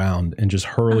off the ground and just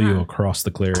hurl you across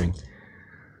the clearing.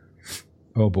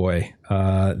 Oh boy.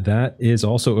 That is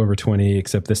also over 20,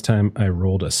 except this time I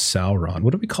rolled a Sauron.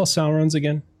 What do we call Saurons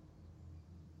again?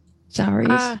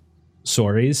 Sauries.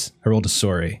 Sorries. I rolled a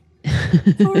sorry.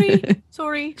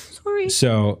 Sorry.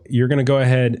 So you're going to go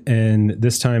ahead, and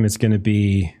this time it's going to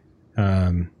be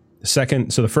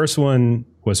second. So the first one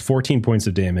was 14 points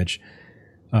of damage,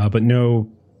 but no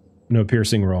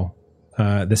piercing roll.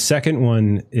 The second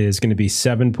one is going to be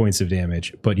 7 points of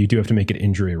damage, but you do have to make an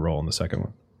injury roll on the second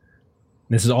one.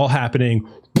 This is all happening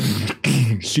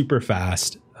super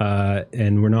fast,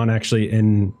 and we're not actually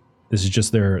in. This is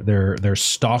just their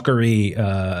stalkery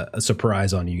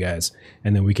surprise on you guys,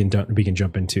 and then we can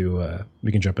jump into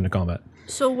combat.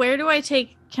 So where do I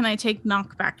take? Can I take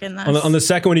knockback in this? On the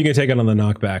second one, you can take it on the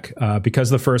knockback because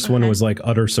the first one was like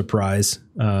utter surprise.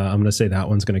 I'm going to say that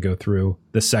one's going to go through.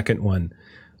 The second one,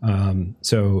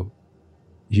 so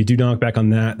you do knockback on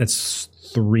that. That's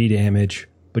 3 damage,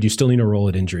 but you still need to roll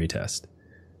an injury test.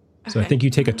 So I think you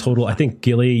take a total. I think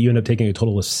Gilly, you end up taking a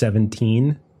total of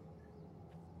 17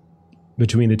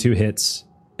 between the 2 hits,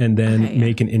 and then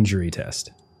make an injury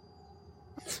test.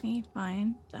 Let me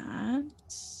find that.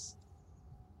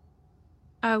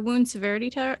 Wound severity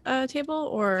table,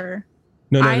 or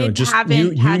no. Just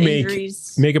you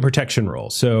injuries. make a protection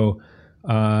roll. So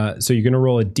you're gonna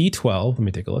roll a D12. Let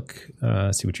me take a look.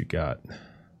 See what you got.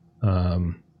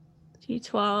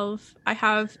 D12. I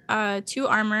have 2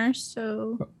 armor.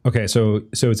 So okay. So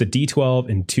it's a D12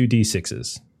 and 2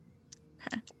 D6s.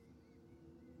 Okay.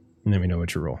 And let me know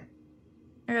what you roll.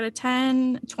 I got a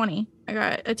 10, 20. I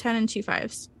got a 10 and 2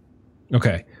 5s.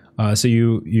 Okay. So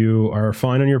you are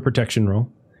fine on your protection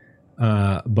roll,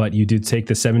 but you did take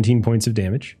the 17 points of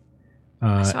damage.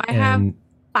 So I have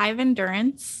 5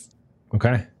 endurance.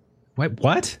 Okay. Wait,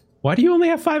 what? Why do you only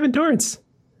have 5 endurance?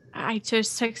 I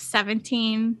just took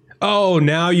 17. Oh,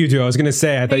 now you do. I was going to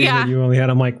say, I thought you only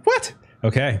had, I'm like, what?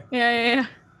 Okay. Yeah.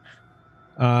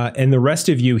 And the rest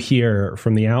of you hear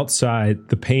from the outside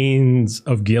the pains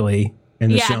of Gilly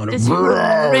and the sound of this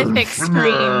horrific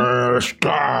scream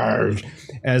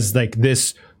as like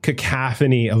this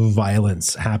cacophony of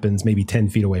violence happens maybe 10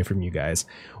 feet away from you guys.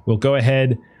 We'll go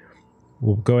ahead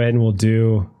and we'll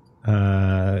do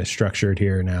structured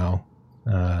here now.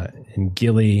 And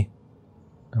Gilly,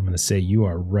 I'm going to say you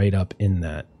are right up in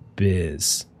that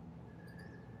biz.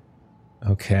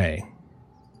 Okay.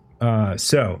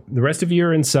 So the rest of you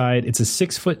are inside. It's a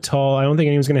 6 foot tall. I don't think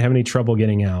anyone's going to have any trouble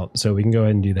getting out, so we can go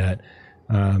ahead and do that.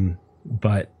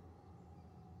 But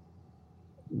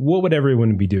what would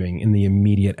everyone be doing in the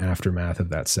immediate aftermath of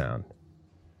that sound?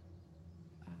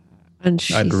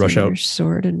 Unsheathing your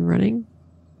sword and running.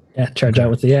 Yeah, charge out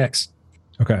with the axe.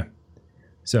 Okay.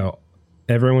 So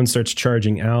everyone starts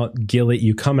charging out. Gilly,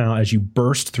 you come out as you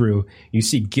burst through. You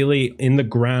see Gilly in the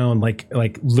ground,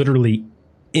 like literally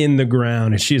in the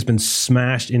ground, and she has been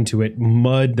smashed into it.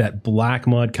 Mud, that black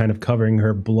mud kind of covering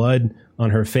her, blood on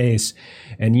her face.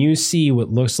 And you see what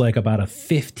looks like about a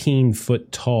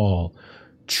 15-foot tall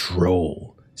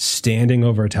troll standing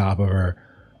over top of her,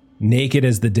 naked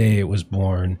as the day it was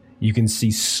born. You can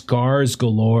see scars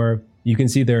galore. You can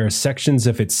see there are sections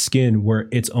of its skin where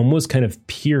it's almost kind of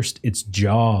pierced its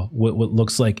jaw, what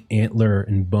looks like antler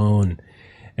and bone.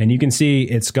 And you can see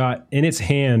it's got in its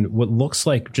hand what looks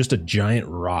like just a giant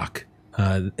rock.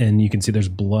 And you can see there's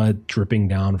blood dripping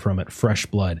down from it, fresh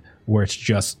blood, where it's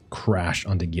just crashed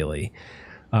onto Gilly.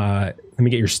 Let me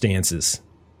get your stances.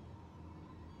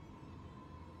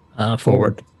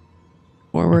 Forward.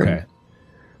 Okay.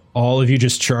 All of you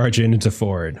just charge into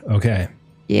forward. Okay.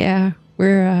 Yeah,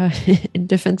 we're in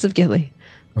defense of Gilly.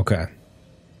 Okay.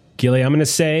 Gilly, I'm going to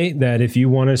say that if you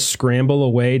want to scramble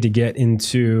away to get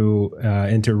into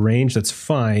range, that's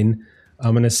fine.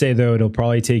 I'm going to say, though, it'll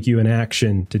probably take you an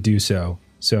action to do so.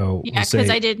 So yeah, because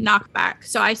I did knock back,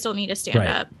 so I still need to stand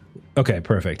up. Okay,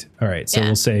 perfect. All right, so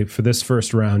we'll say for this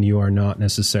first round, you are not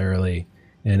necessarily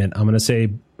in it. I'm going to say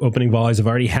opening volleys have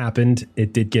already happened.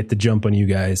 It did get the jump on you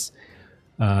guys.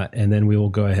 And then we will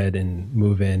go ahead and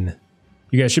move in.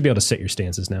 You guys should be able to set your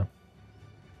stances now.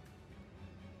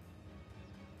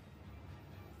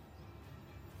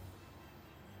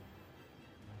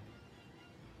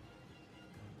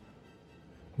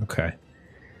 Okay.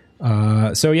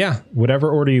 So yeah,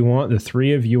 whatever order you want, the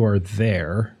three of you are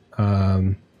there. How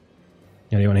do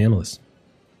you want to handle this?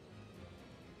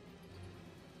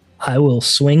 I will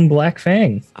swing Black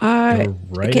Fang. Go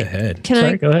right ahead.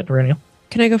 Go ahead, Reniel.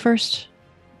 Can I go first?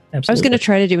 Absolutely. I was going to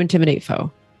try to do Intimidate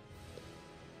Foe.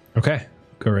 Okay,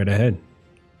 go right ahead.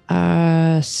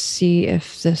 See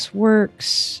if this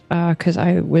works, because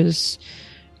I was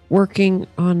working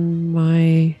on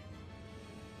my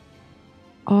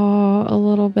a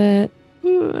little bit.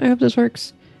 I hope this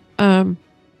works. So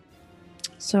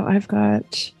I've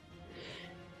got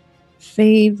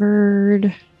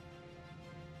favored,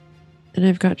 and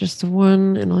I've got just the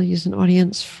one, and I'll use an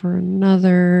audience for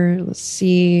another. Let's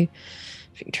see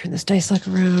if you can turn this dice luck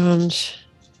around.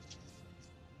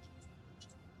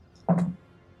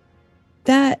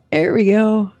 There we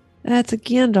go. That's a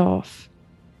Gandalf.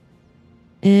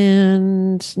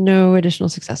 And no additional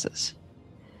successes.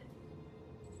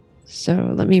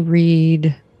 So let me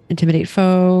read Intimidate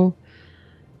Foe.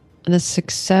 And the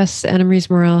success, the enemy's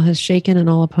morale has shaken, and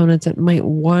all opponents at might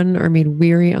 1 are made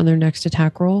weary on their next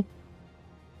attack roll.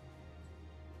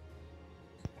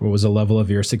 What was the level of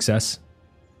your success?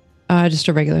 Just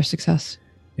a regular success.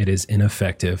 It is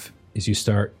ineffective. As you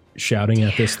start shouting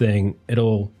at this thing, it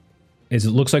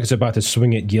looks like it's about to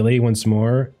swing at Gilly once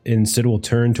more. Instead, it will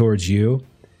turn towards you,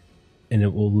 and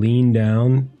it will lean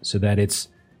down so that its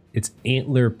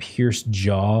antler-pierced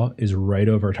jaw is right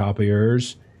over top of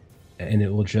yours, and it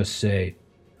will just say,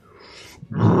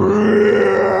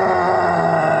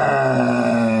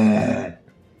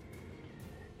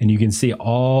 and you can see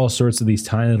all sorts of these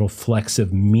tiny little flecks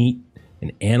of meat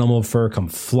and animal fur come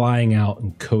flying out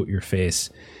and coat your face,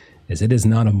 as it is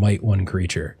not a might 1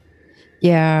 creature.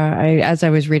 Yeah, as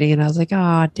I was reading it, I was like,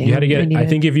 damn. You had to get. I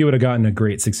think if you would have gotten a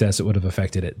great success, it would have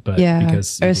affected it. But yeah,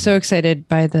 because I was so excited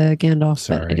by the Gandalf,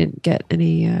 but I didn't get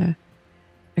any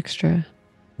extra.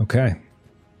 Okay.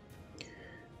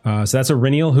 So that's a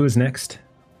Reniel. Who is next?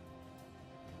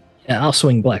 Yeah, I'll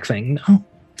swing Black Fang now.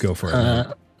 Go for it.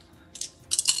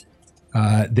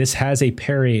 This has a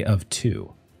parry of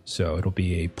 2, so it'll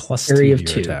be a plus parry 2 of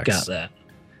to your 2. attacks. Got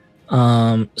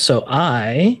that. So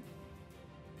I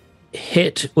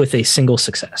hit with a single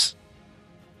success.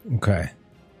 Okay.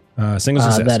 Single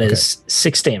success. That is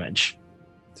 6 damage.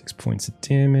 6 points of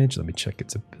damage. Let me check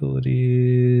its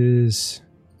abilities.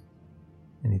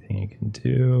 Anything I can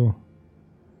do.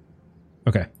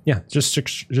 Okay. Yeah. Just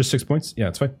 6 points. Yeah,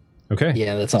 it's fine. Okay.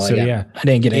 Yeah, that's all So, I got. yeah. I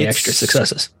didn't get any It's extra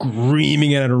successes.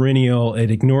 Screaming at Aurinial.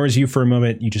 It ignores you for a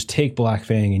moment. You just take Black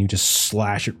Fang and you just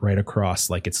slash it right across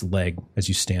like its leg as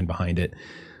you stand behind it.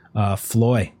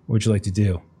 Floy, what would you like to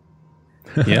do?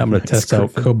 Yeah, I'm going to test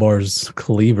out Kobar's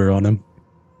cleaver on him.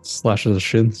 Slashes his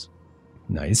shins.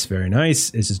 Nice. Very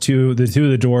nice. This is the two of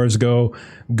the dwarves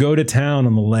go to town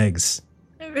on the legs.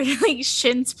 Like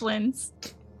shin splints.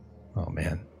 Oh,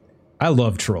 man. I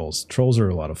love trolls. Trolls are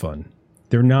a lot of fun.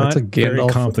 They're not very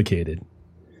complicated.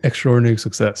 Extraordinary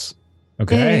success.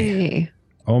 Okay. Hey.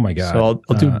 Oh my god. So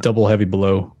I'll do double heavy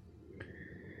blow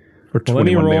for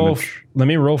 21 damage. Let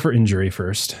me roll for injury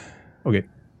first. Okay.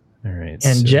 All right.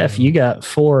 And Jeff, you got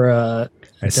 4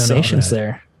 donations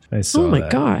there. I saw Oh my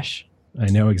that. gosh. I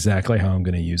know exactly how I'm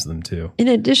going to use them too. In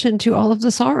addition to all of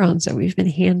the Saurons that we've been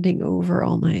handing over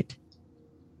all night.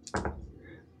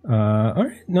 All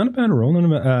right, not a bad roll.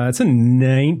 It's a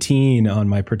 19 on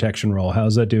my protection roll.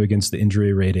 How's that do against the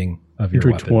injury rating of your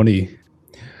weapon? 20.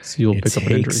 So you'll pick up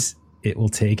an injury. It will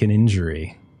take an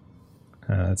injury.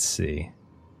 Let's see.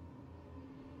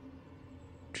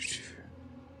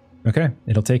 Okay,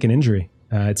 it'll take an injury.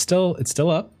 It's still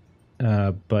up,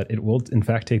 but it will in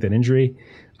fact take that injury.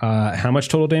 How much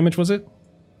total damage was it?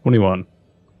 21.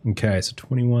 Okay, so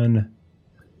 21.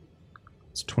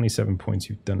 It's 27 points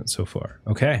you've done it so far.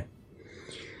 Okay.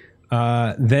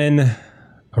 Then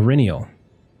Aurinial.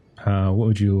 What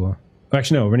would you...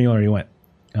 actually, no, Aurinial already went.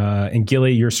 And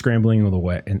Gilly, you're scrambling the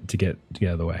way to get out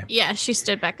of the way. Yeah, she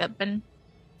stood back up and...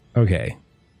 Okay.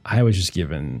 I was just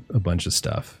given a bunch of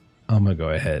stuff. I'm going to go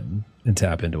ahead and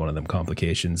tap into one of them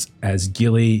complications. As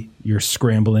Gilly, you're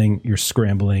scrambling. You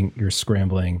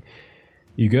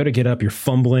go to get up, you're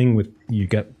fumbling with... You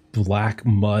got black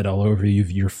mud all over you.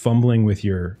 You're fumbling with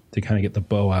to kind of get the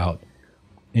bow out,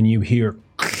 and you hear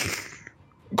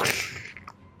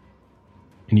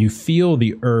and you feel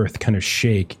the earth kind of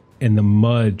shake and the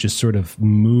mud just sort of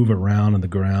move around on the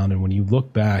ground. And when you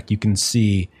look back, you can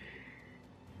see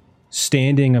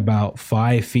standing about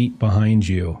 5 feet behind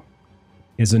you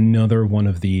is another one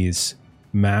of these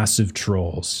massive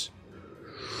trolls.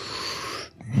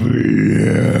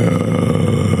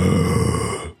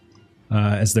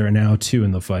 As there are now 2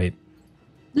 in the fight.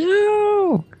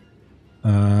 No.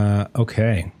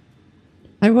 Okay.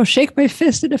 I will shake my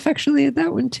fist ineffectually at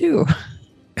that one too.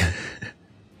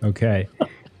 Okay.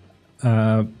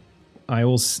 I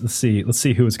will. Let's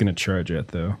see who is going to charge at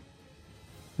though.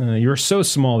 You're so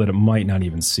small that it might not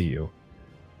even see you,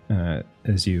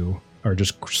 as you are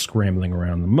just scrambling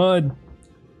around the mud.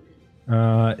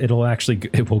 It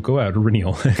will go out.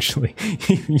 Aurinial, actually.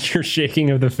 Your shaking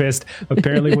of the fist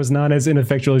apparently was not as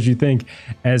ineffectual as you think,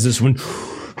 as this one.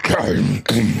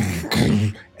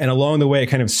 And along the way, it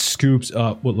kind of scoops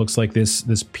up what looks like this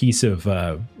piece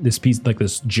like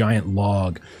this giant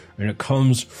log, and it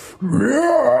comes,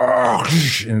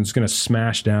 and it's going to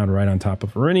smash down right on top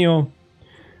of Aurinial.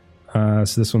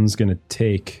 So this one's going to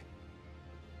take.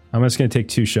 I'm just going to take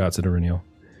 2 shots at Aurinial.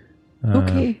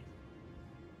 Okay.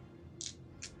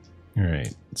 All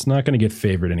right. It's not going to get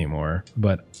favored anymore,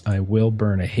 but I will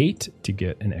burn a hate to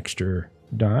get an extra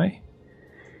die.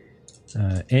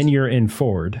 And you're in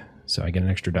forward, so I get an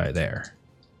extra die there.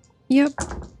 Yep.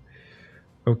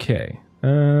 Okay.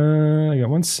 I got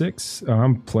 1 6. Oh,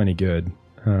 I'm plenty good.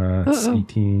 It's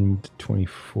 18 to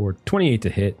 24, 28 to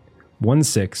hit. 1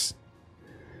 6.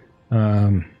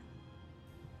 I'm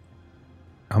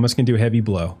just going to do a heavy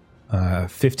blow.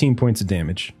 15 points of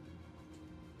damage.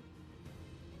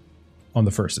 On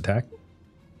the first attack.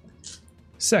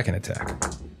 Second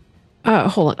attack.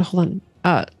 Hold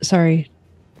on. Sorry.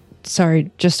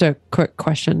 Just a quick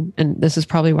question. And this is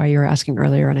probably why you were asking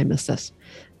earlier and I missed this.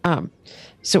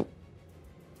 So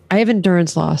I have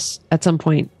endurance loss at some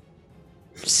point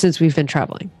since we've been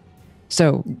traveling.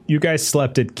 So you guys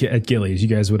slept at Gilly's. You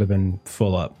guys would have been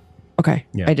full up. Okay.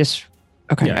 Yeah.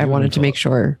 I wanted to make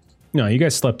sure. No, you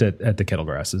guys slept at the kettle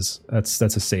grasses. That's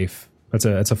a safe. That's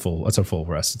a full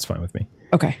rest. It's fine with me.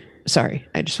 Okay. Sorry.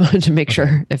 I just wanted to make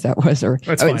sure if that was or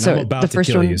that's fine. So I'm about to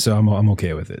kill you, so I'm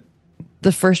okay with it.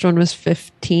 The first one was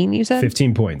 15, you said?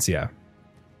 15 points, yeah.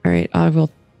 All right. I'll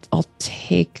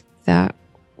take that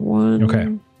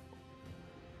one.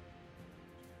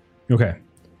 Okay.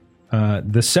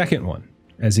 The second one,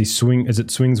 as it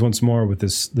swings once more with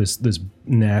this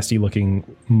nasty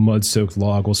looking mud soaked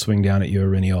log, will swing down at you,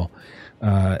 Aurinial.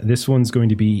 This one's going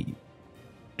to be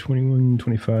 21,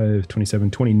 25,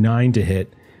 27, 29 to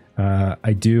hit.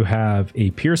 I do have a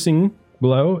piercing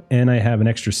blow, and I have an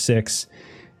extra 6.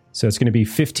 So it's going to be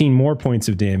 15 more points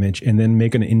of damage, and then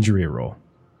make an injury roll.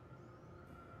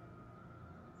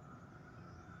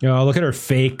 Oh, look at her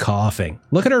fake coughing.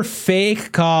 Look at her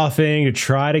fake coughing to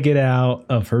try to get out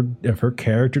of her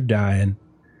character dying.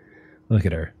 Look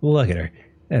at her. Look at her.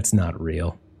 That's not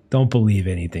real. Don't believe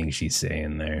anything she's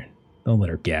saying there. Don't let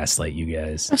her gaslight you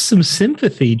guys. Have some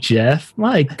sympathy, Jeff.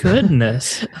 My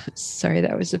goodness. Sorry,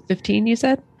 that was a 15 you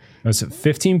said? I was at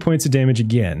 15 points of damage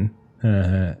again.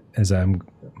 As I'm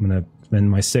going to spend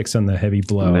my 6 on the heavy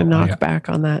blow. I'm going to knock back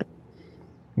on that.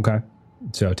 Okay.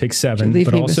 So take 7, Leave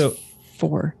but me also with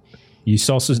 4. you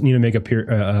also need to make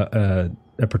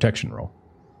a protection roll.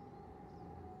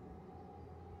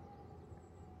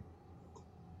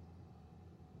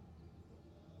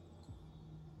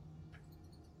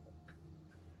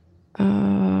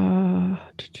 I'm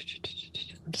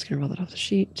just going to roll that off the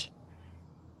sheet.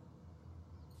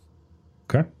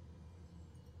 Okay.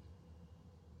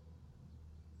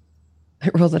 I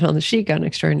rolled it on the sheet, got an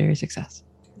extraordinary success.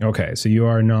 Okay, so you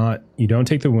don't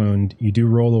take the wound, you do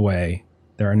roll away.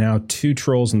 There are now 2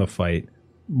 trolls in the fight.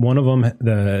 One of them,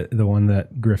 the one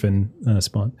that Griffin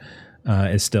spawned,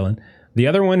 is still in. The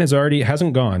other one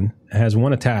hasn't gone, has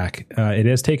 1 attack. It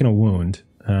has taken a wound.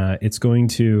 It's going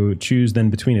to choose then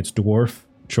between its dwarf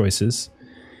choices.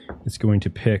 It's going to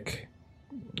pick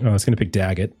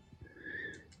Daggett.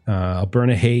 I'll burn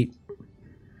a hate.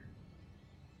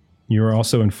 You are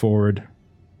also in forward.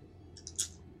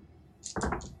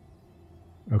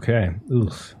 Okay.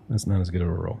 Oof, that's not as good of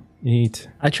a roll. 8.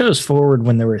 I chose forward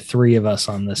when there were 3 of us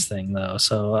on this thing, though.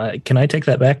 So can I take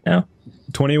that back now?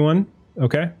 21.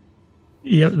 Okay.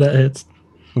 Yep, that hits.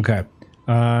 Okay.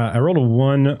 I rolled a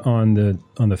 1 on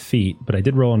the feet, but I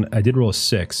did roll a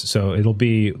 6. So it'll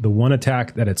be the 1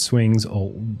 attack that it swings.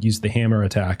 I'll use the hammer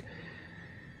attack.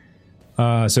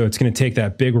 So it's going to take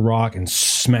that big rock and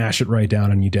smash it right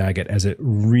down on you, Daggett, as it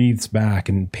wreathes back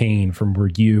in pain from where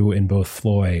you and both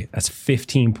Floy. That's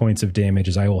 15 points of damage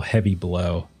as I will heavy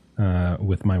blow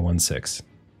with my 1/6.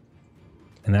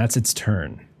 And that's its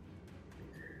turn.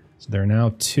 So there are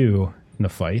now 2 in the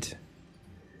fight.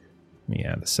 Let me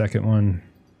add the second one.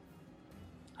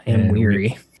 I am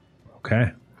weary.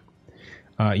 Okay.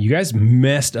 You guys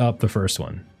messed up the first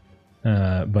one,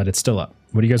 but it's still up.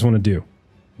 What do you guys want to do?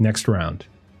 Next round.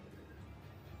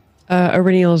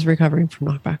 Aurelial is recovering from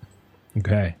knockback.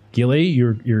 Okay. Gilly,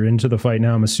 you're into the fight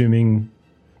now, I'm assuming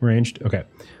ranged. Okay.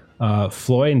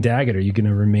 Floy and Daggett, are you going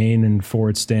to remain in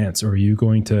forward stance, or are you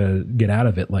going to get out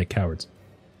of it like cowards?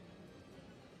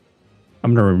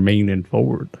 I'm going to remain in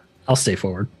forward. I'll stay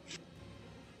forward.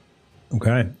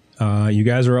 Okay. You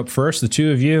guys are up first, the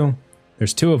 2 of you.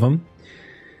 There's 2 of them.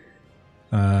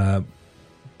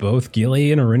 Both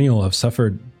Gilly and Aurelial have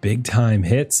suffered big time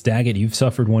hits. Daggett, you've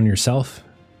suffered one yourself.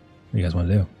 What do you guys want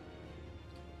to do?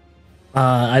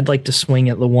 I'd like to swing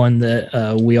at the one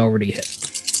that we already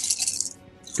hit.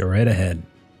 Go right ahead.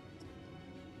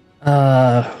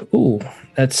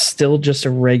 That's still just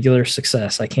a regular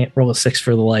success. I can't roll a 6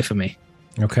 for the life of me.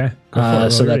 Okay. Go for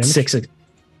it. So Roll your that's damage. 6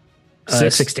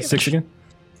 damage. 6 again?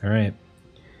 All right.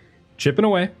 Chipping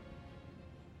away.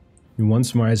 And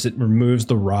once more, as it removes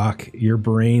the rock, your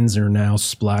brains are now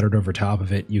splattered over top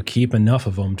of it. You keep enough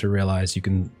of them to realize you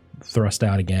can thrust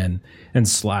out again and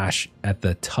slash at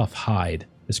the tough hide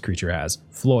this creature has.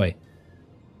 Floy.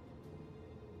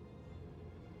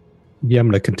 Yeah, I'm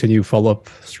going to continue follow-up,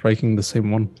 striking the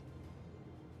same one.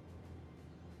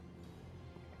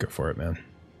 Go for it, man.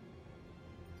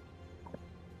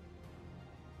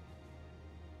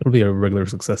 It'll be a regular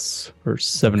success for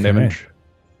 7 Okay. damage.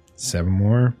 7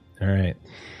 more. All right.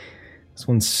 This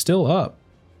one's still up.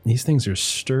 These things are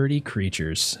sturdy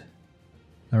creatures.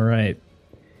 All right.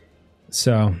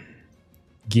 So,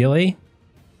 Gilly,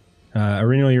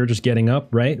 Aurelial, you were just getting up,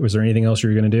 right? Was there anything else you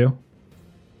were going to do?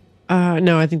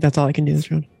 No, I think that's all I can do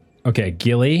this round. Okay,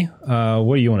 Gilly,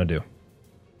 what do you want to do?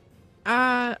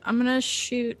 I'm gonna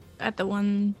shoot at the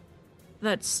one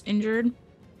that's injured.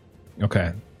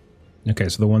 Okay. Okay,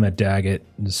 so the one that Daggett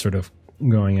is sort of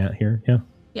going at here, yeah?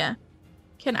 Yeah.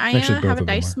 Can I Actually, both have a of them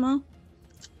dice are. mo?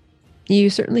 You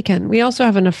certainly can. We also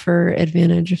have enough for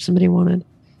advantage if somebody wanted.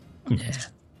 Yeah.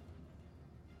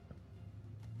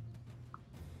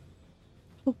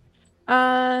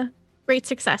 Great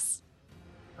success.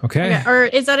 Okay. Okay, or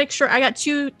is that extra? I got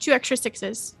two extra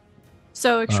 6s.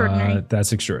 So extraordinary.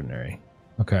 That's extraordinary.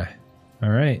 Okay. All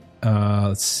right.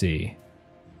 Let's see.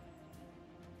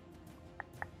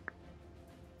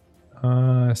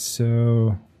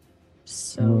 So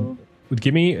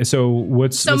give me. So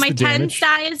what's my the 10 damage?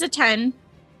 stat is a 10.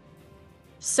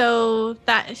 So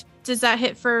does that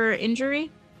hit for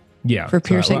injury? Yeah. For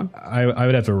piercing. I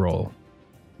would have to roll.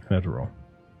 I'd have to roll.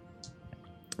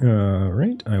 All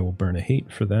right. I will burn a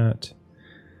hate for that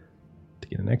to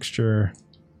get an extra.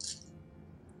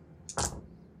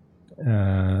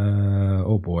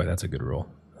 Oh boy, that's a good roll.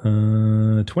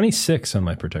 26 on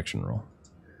my protection roll.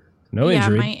 No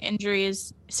injury. Yeah, my injury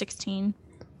is 16.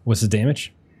 What's the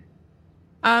damage?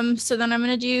 So then I'm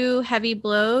gonna do heavy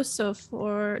blow. So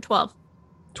for 12.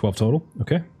 12 total.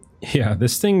 Okay. Yeah,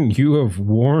 this thing, you have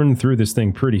worn through this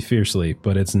thing pretty fiercely,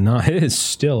 but it's not. It is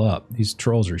still up. These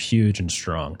trolls are huge and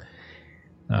strong.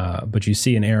 But you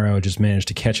see an arrow just managed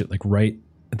to catch it like right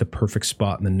at the perfect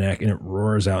spot in the neck, and it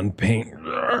roars out in pain.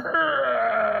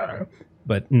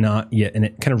 But not yet, and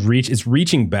it kind of it's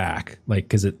reaching back, like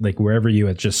because it like wherever you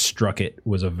had just struck it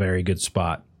was a very good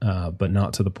spot, but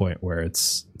not to the point where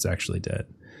it's actually dead.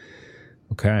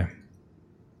 Okay,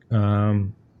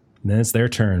 then it's their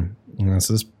turn. And this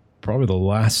is probably the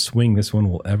last swing this one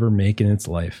will ever make in its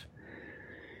life.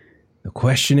 The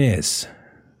question is,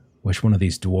 which one of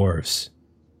these dwarves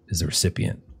is the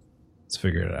recipient? Let's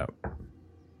figure it out.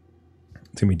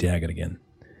 It's gonna be Daggett again.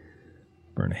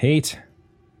 Burn a hate.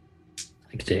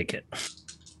 I can take it.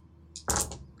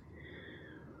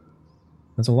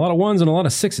 There's a lot of ones and a lot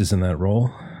of sixes in that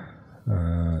roll.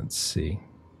 Let's see.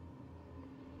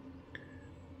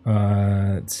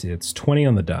 It's 20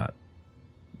 on the dot.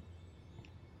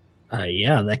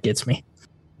 Yeah, that gets me.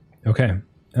 Okay.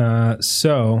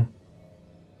 So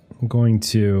I'm going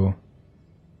to.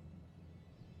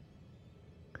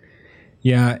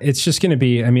 Yeah, it's just going to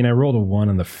be. I mean, I rolled a 1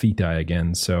 on the feet die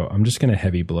again, so I'm just going to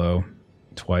heavy blow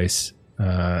twice.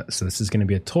 So this is going to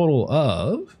be a total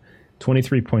of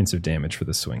 23 points of damage for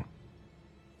the swing.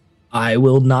 I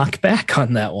will knock back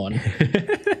on that one.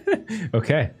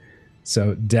 Okay.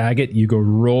 So Daggett, you go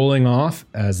rolling off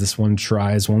as this one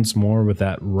tries once more with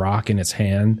that rock in its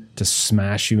hand to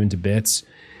smash you into bits.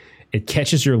 It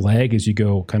catches your leg as you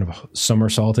go kind of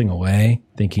somersaulting away,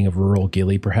 thinking of rural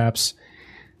Gilly perhaps.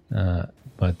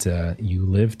 But you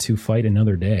live to fight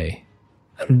another day.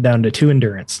 I'm down to 2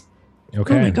 endurance.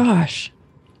 Okay. Oh my gosh.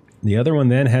 The other one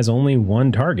then has only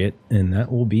one target, and that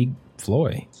will be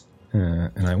Floy.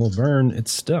 And I will burn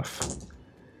its stuff.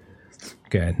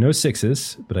 Okay, no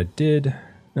 6s, but I did...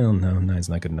 Oh, no, 9's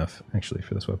not good enough, actually,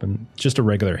 for this weapon. Just a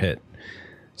regular hit.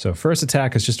 So first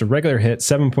attack is just a regular hit,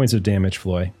 7 points of damage,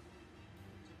 Floy.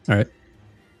 All right.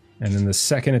 And then the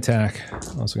second attack,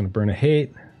 also going to burn a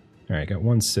hate. All right, got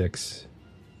 1 6.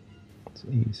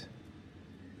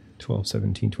 12,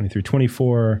 17, 23,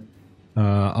 24...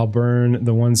 I'll burn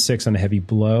the 1 6 on a heavy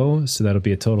blow, so that'll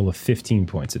be a total of 15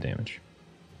 points of damage.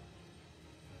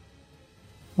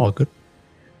 All good.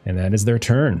 And that is their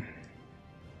turn.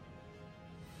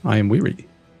 I am weary.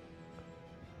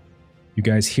 You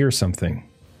guys hear something.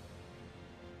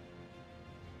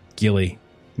 Gilly,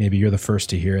 maybe you're the first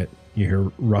to hear it. You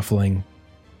hear ruffling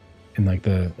in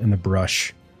the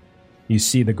brush. You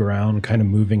see the ground kind of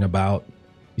moving about.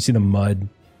 You see the mud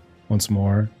once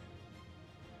more.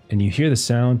 And you hear the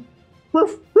sound,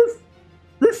 roof, roof,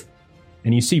 roof.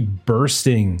 And you see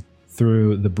bursting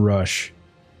through the brush,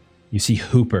 you see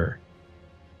Hooper,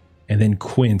 and then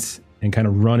Quint, and kind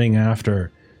of running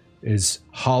after is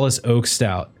Hollis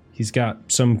Oakstout. He's got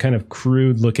some kind of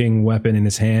crude-looking weapon in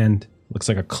his hand, looks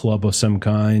like a club of some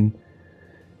kind,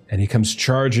 and he comes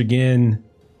charging in,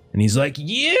 and he's like,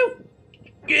 "You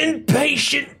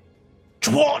impatient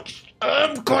twat!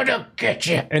 I'm gonna get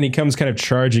you!" And he comes kind of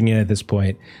charging in at this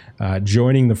point,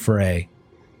 joining the fray.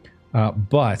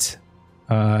 But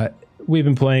we've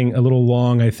been playing a little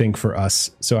long, I think, for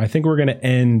us. So I think we're going to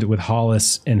end with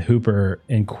Hollis and Hooper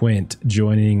and Quint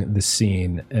joining the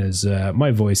scene as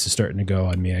my voice is starting to go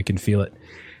on me. I can feel it.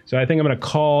 So I think I'm going to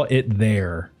call it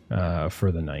there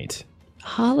for the night.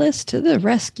 Hollis to the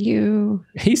rescue.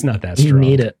 He's not that strong. You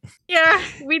need it. Yeah,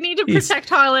 we need to protect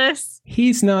Hollis.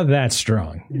 He's not that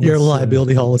strong. You're a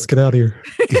liability, Hollis. Get out of here.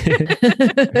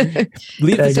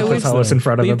 Leave the So dogs, Hollis in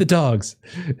front of Leave him. the dogs.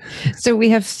 So we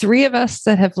have 3 of us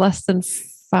that have less than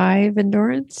 5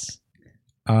 endurance.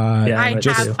 Yeah, I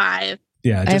just have 5.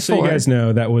 Yeah, I just have so you 4. guys know,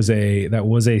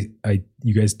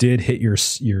 you guys did hit your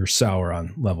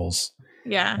Sauron levels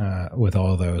Yeah. with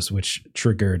all of those, which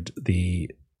triggered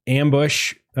the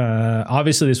ambush.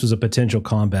 Obviously, this was a potential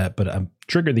combat, but I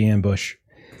triggered the ambush,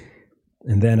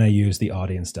 and then I used the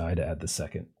audience die to add the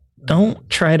second. Don't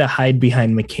try to hide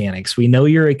behind mechanics. We know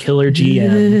you're a killer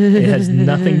GM. It has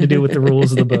nothing to do with the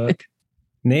rules of the book.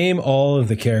 Name all of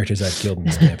the characters I've killed in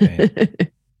this campaign.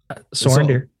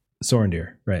 Sorendir.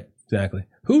 Sorendir, right? Exactly.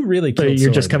 Who really So killed?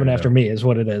 you're just Sorendir, coming after though? me, is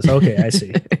what it is. Okay, I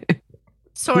see.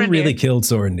 Who really killed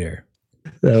Sorendir?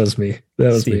 That was me. That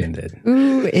was Steven me. did.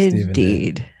 Ooh, Steven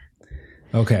indeed.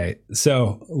 Okay,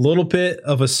 so a little bit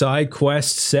of a side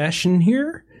quest session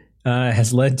here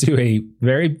has led to a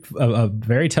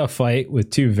very tough fight with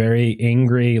 2 very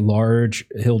angry, large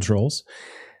hill trolls.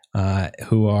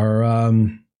 who are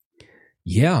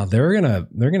they're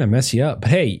gonna mess you up. But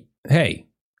hey,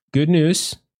 good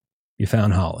news, you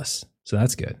found Hollis, so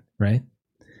that's good, right?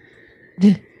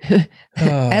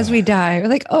 As we die, we're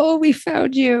like, oh, we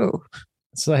found you.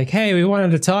 It's like, hey, we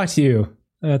wanted to talk to you.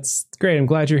 That's great. I'm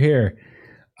glad you're here.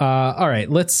 All right,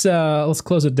 let's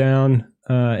close it down,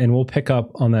 and we'll pick up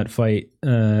on that fight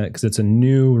because it's a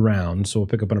new round. So we'll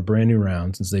pick up on a brand new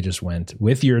round since they just went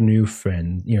with your new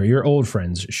friend, your old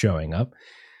friends showing up.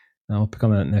 I'll pick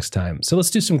on that next time. So let's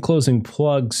do some closing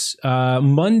plugs.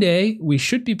 Monday, we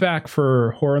should be back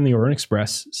for Horror on the Orient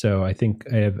Express. So I think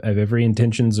I have every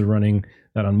intentions of running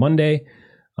that on Monday.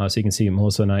 So you can see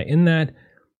Melissa and I in that.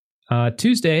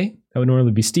 Tuesday, that would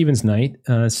normally be Steven's night.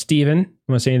 Steven, you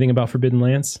want to say anything about Forbidden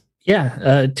Lands?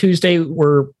 Yeah, Tuesday,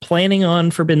 we're planning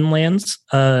on Forbidden Lands.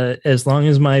 As long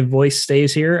as my voice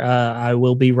stays here, I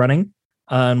will be running.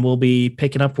 And we'll be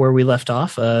picking up where we left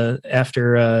off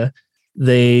after...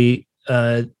 they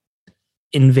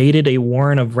invaded a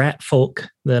warren of rat folk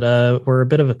that were a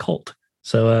bit of a cult.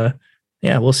 So,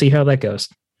 we'll see how that goes.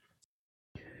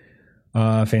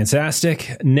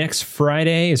 Fantastic. Next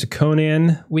Friday is a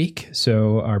Conan week.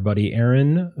 So our buddy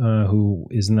Aaron, who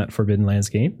is in that Forbidden Lands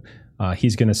game,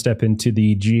 he's going to step into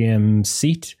the GM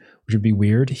seat, which would be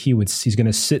weird. He's going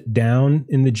to sit down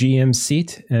in the GM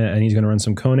seat and he's going to run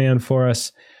some Conan for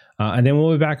us. And then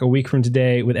we'll be back a week from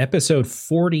today with episode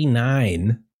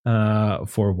 49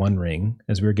 for One Ring,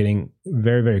 as we're getting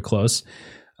very, very close.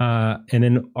 And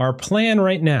then our plan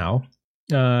right now,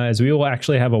 is we will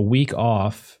actually have a week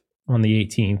off on the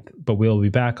 18th, but we'll be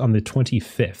back on the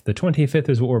 25th. The 25th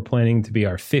is what we're planning to be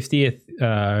our 50th.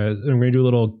 We're going to do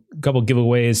a couple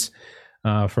giveaways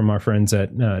from our friends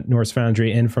at Norse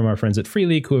Foundry and from our friends at Free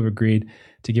League, who have agreed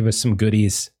to give us some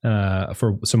goodies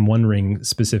for some One Ring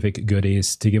specific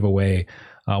goodies to give away.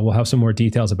 We'll have some more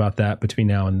details about that between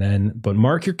now and then, but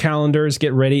mark your calendars,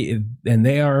 get ready. And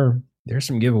there's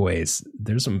some giveaways.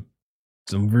 There's some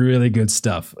really good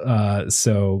stuff.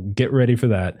 So get ready for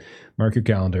that. Mark your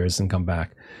calendars and come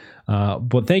back.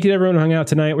 But thank you to everyone who hung out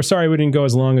tonight. We're sorry we didn't go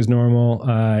as long as normal.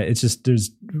 It's just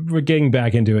we're getting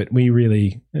back into it. We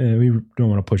really we don't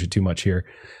want to push it too much here.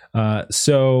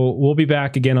 So we'll be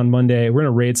back again on Monday. We're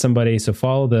gonna raid somebody. So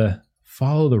follow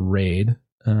the raid,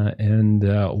 and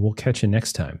we'll catch you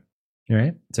next time. All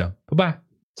right. So bye-bye.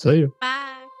 See you. Bye.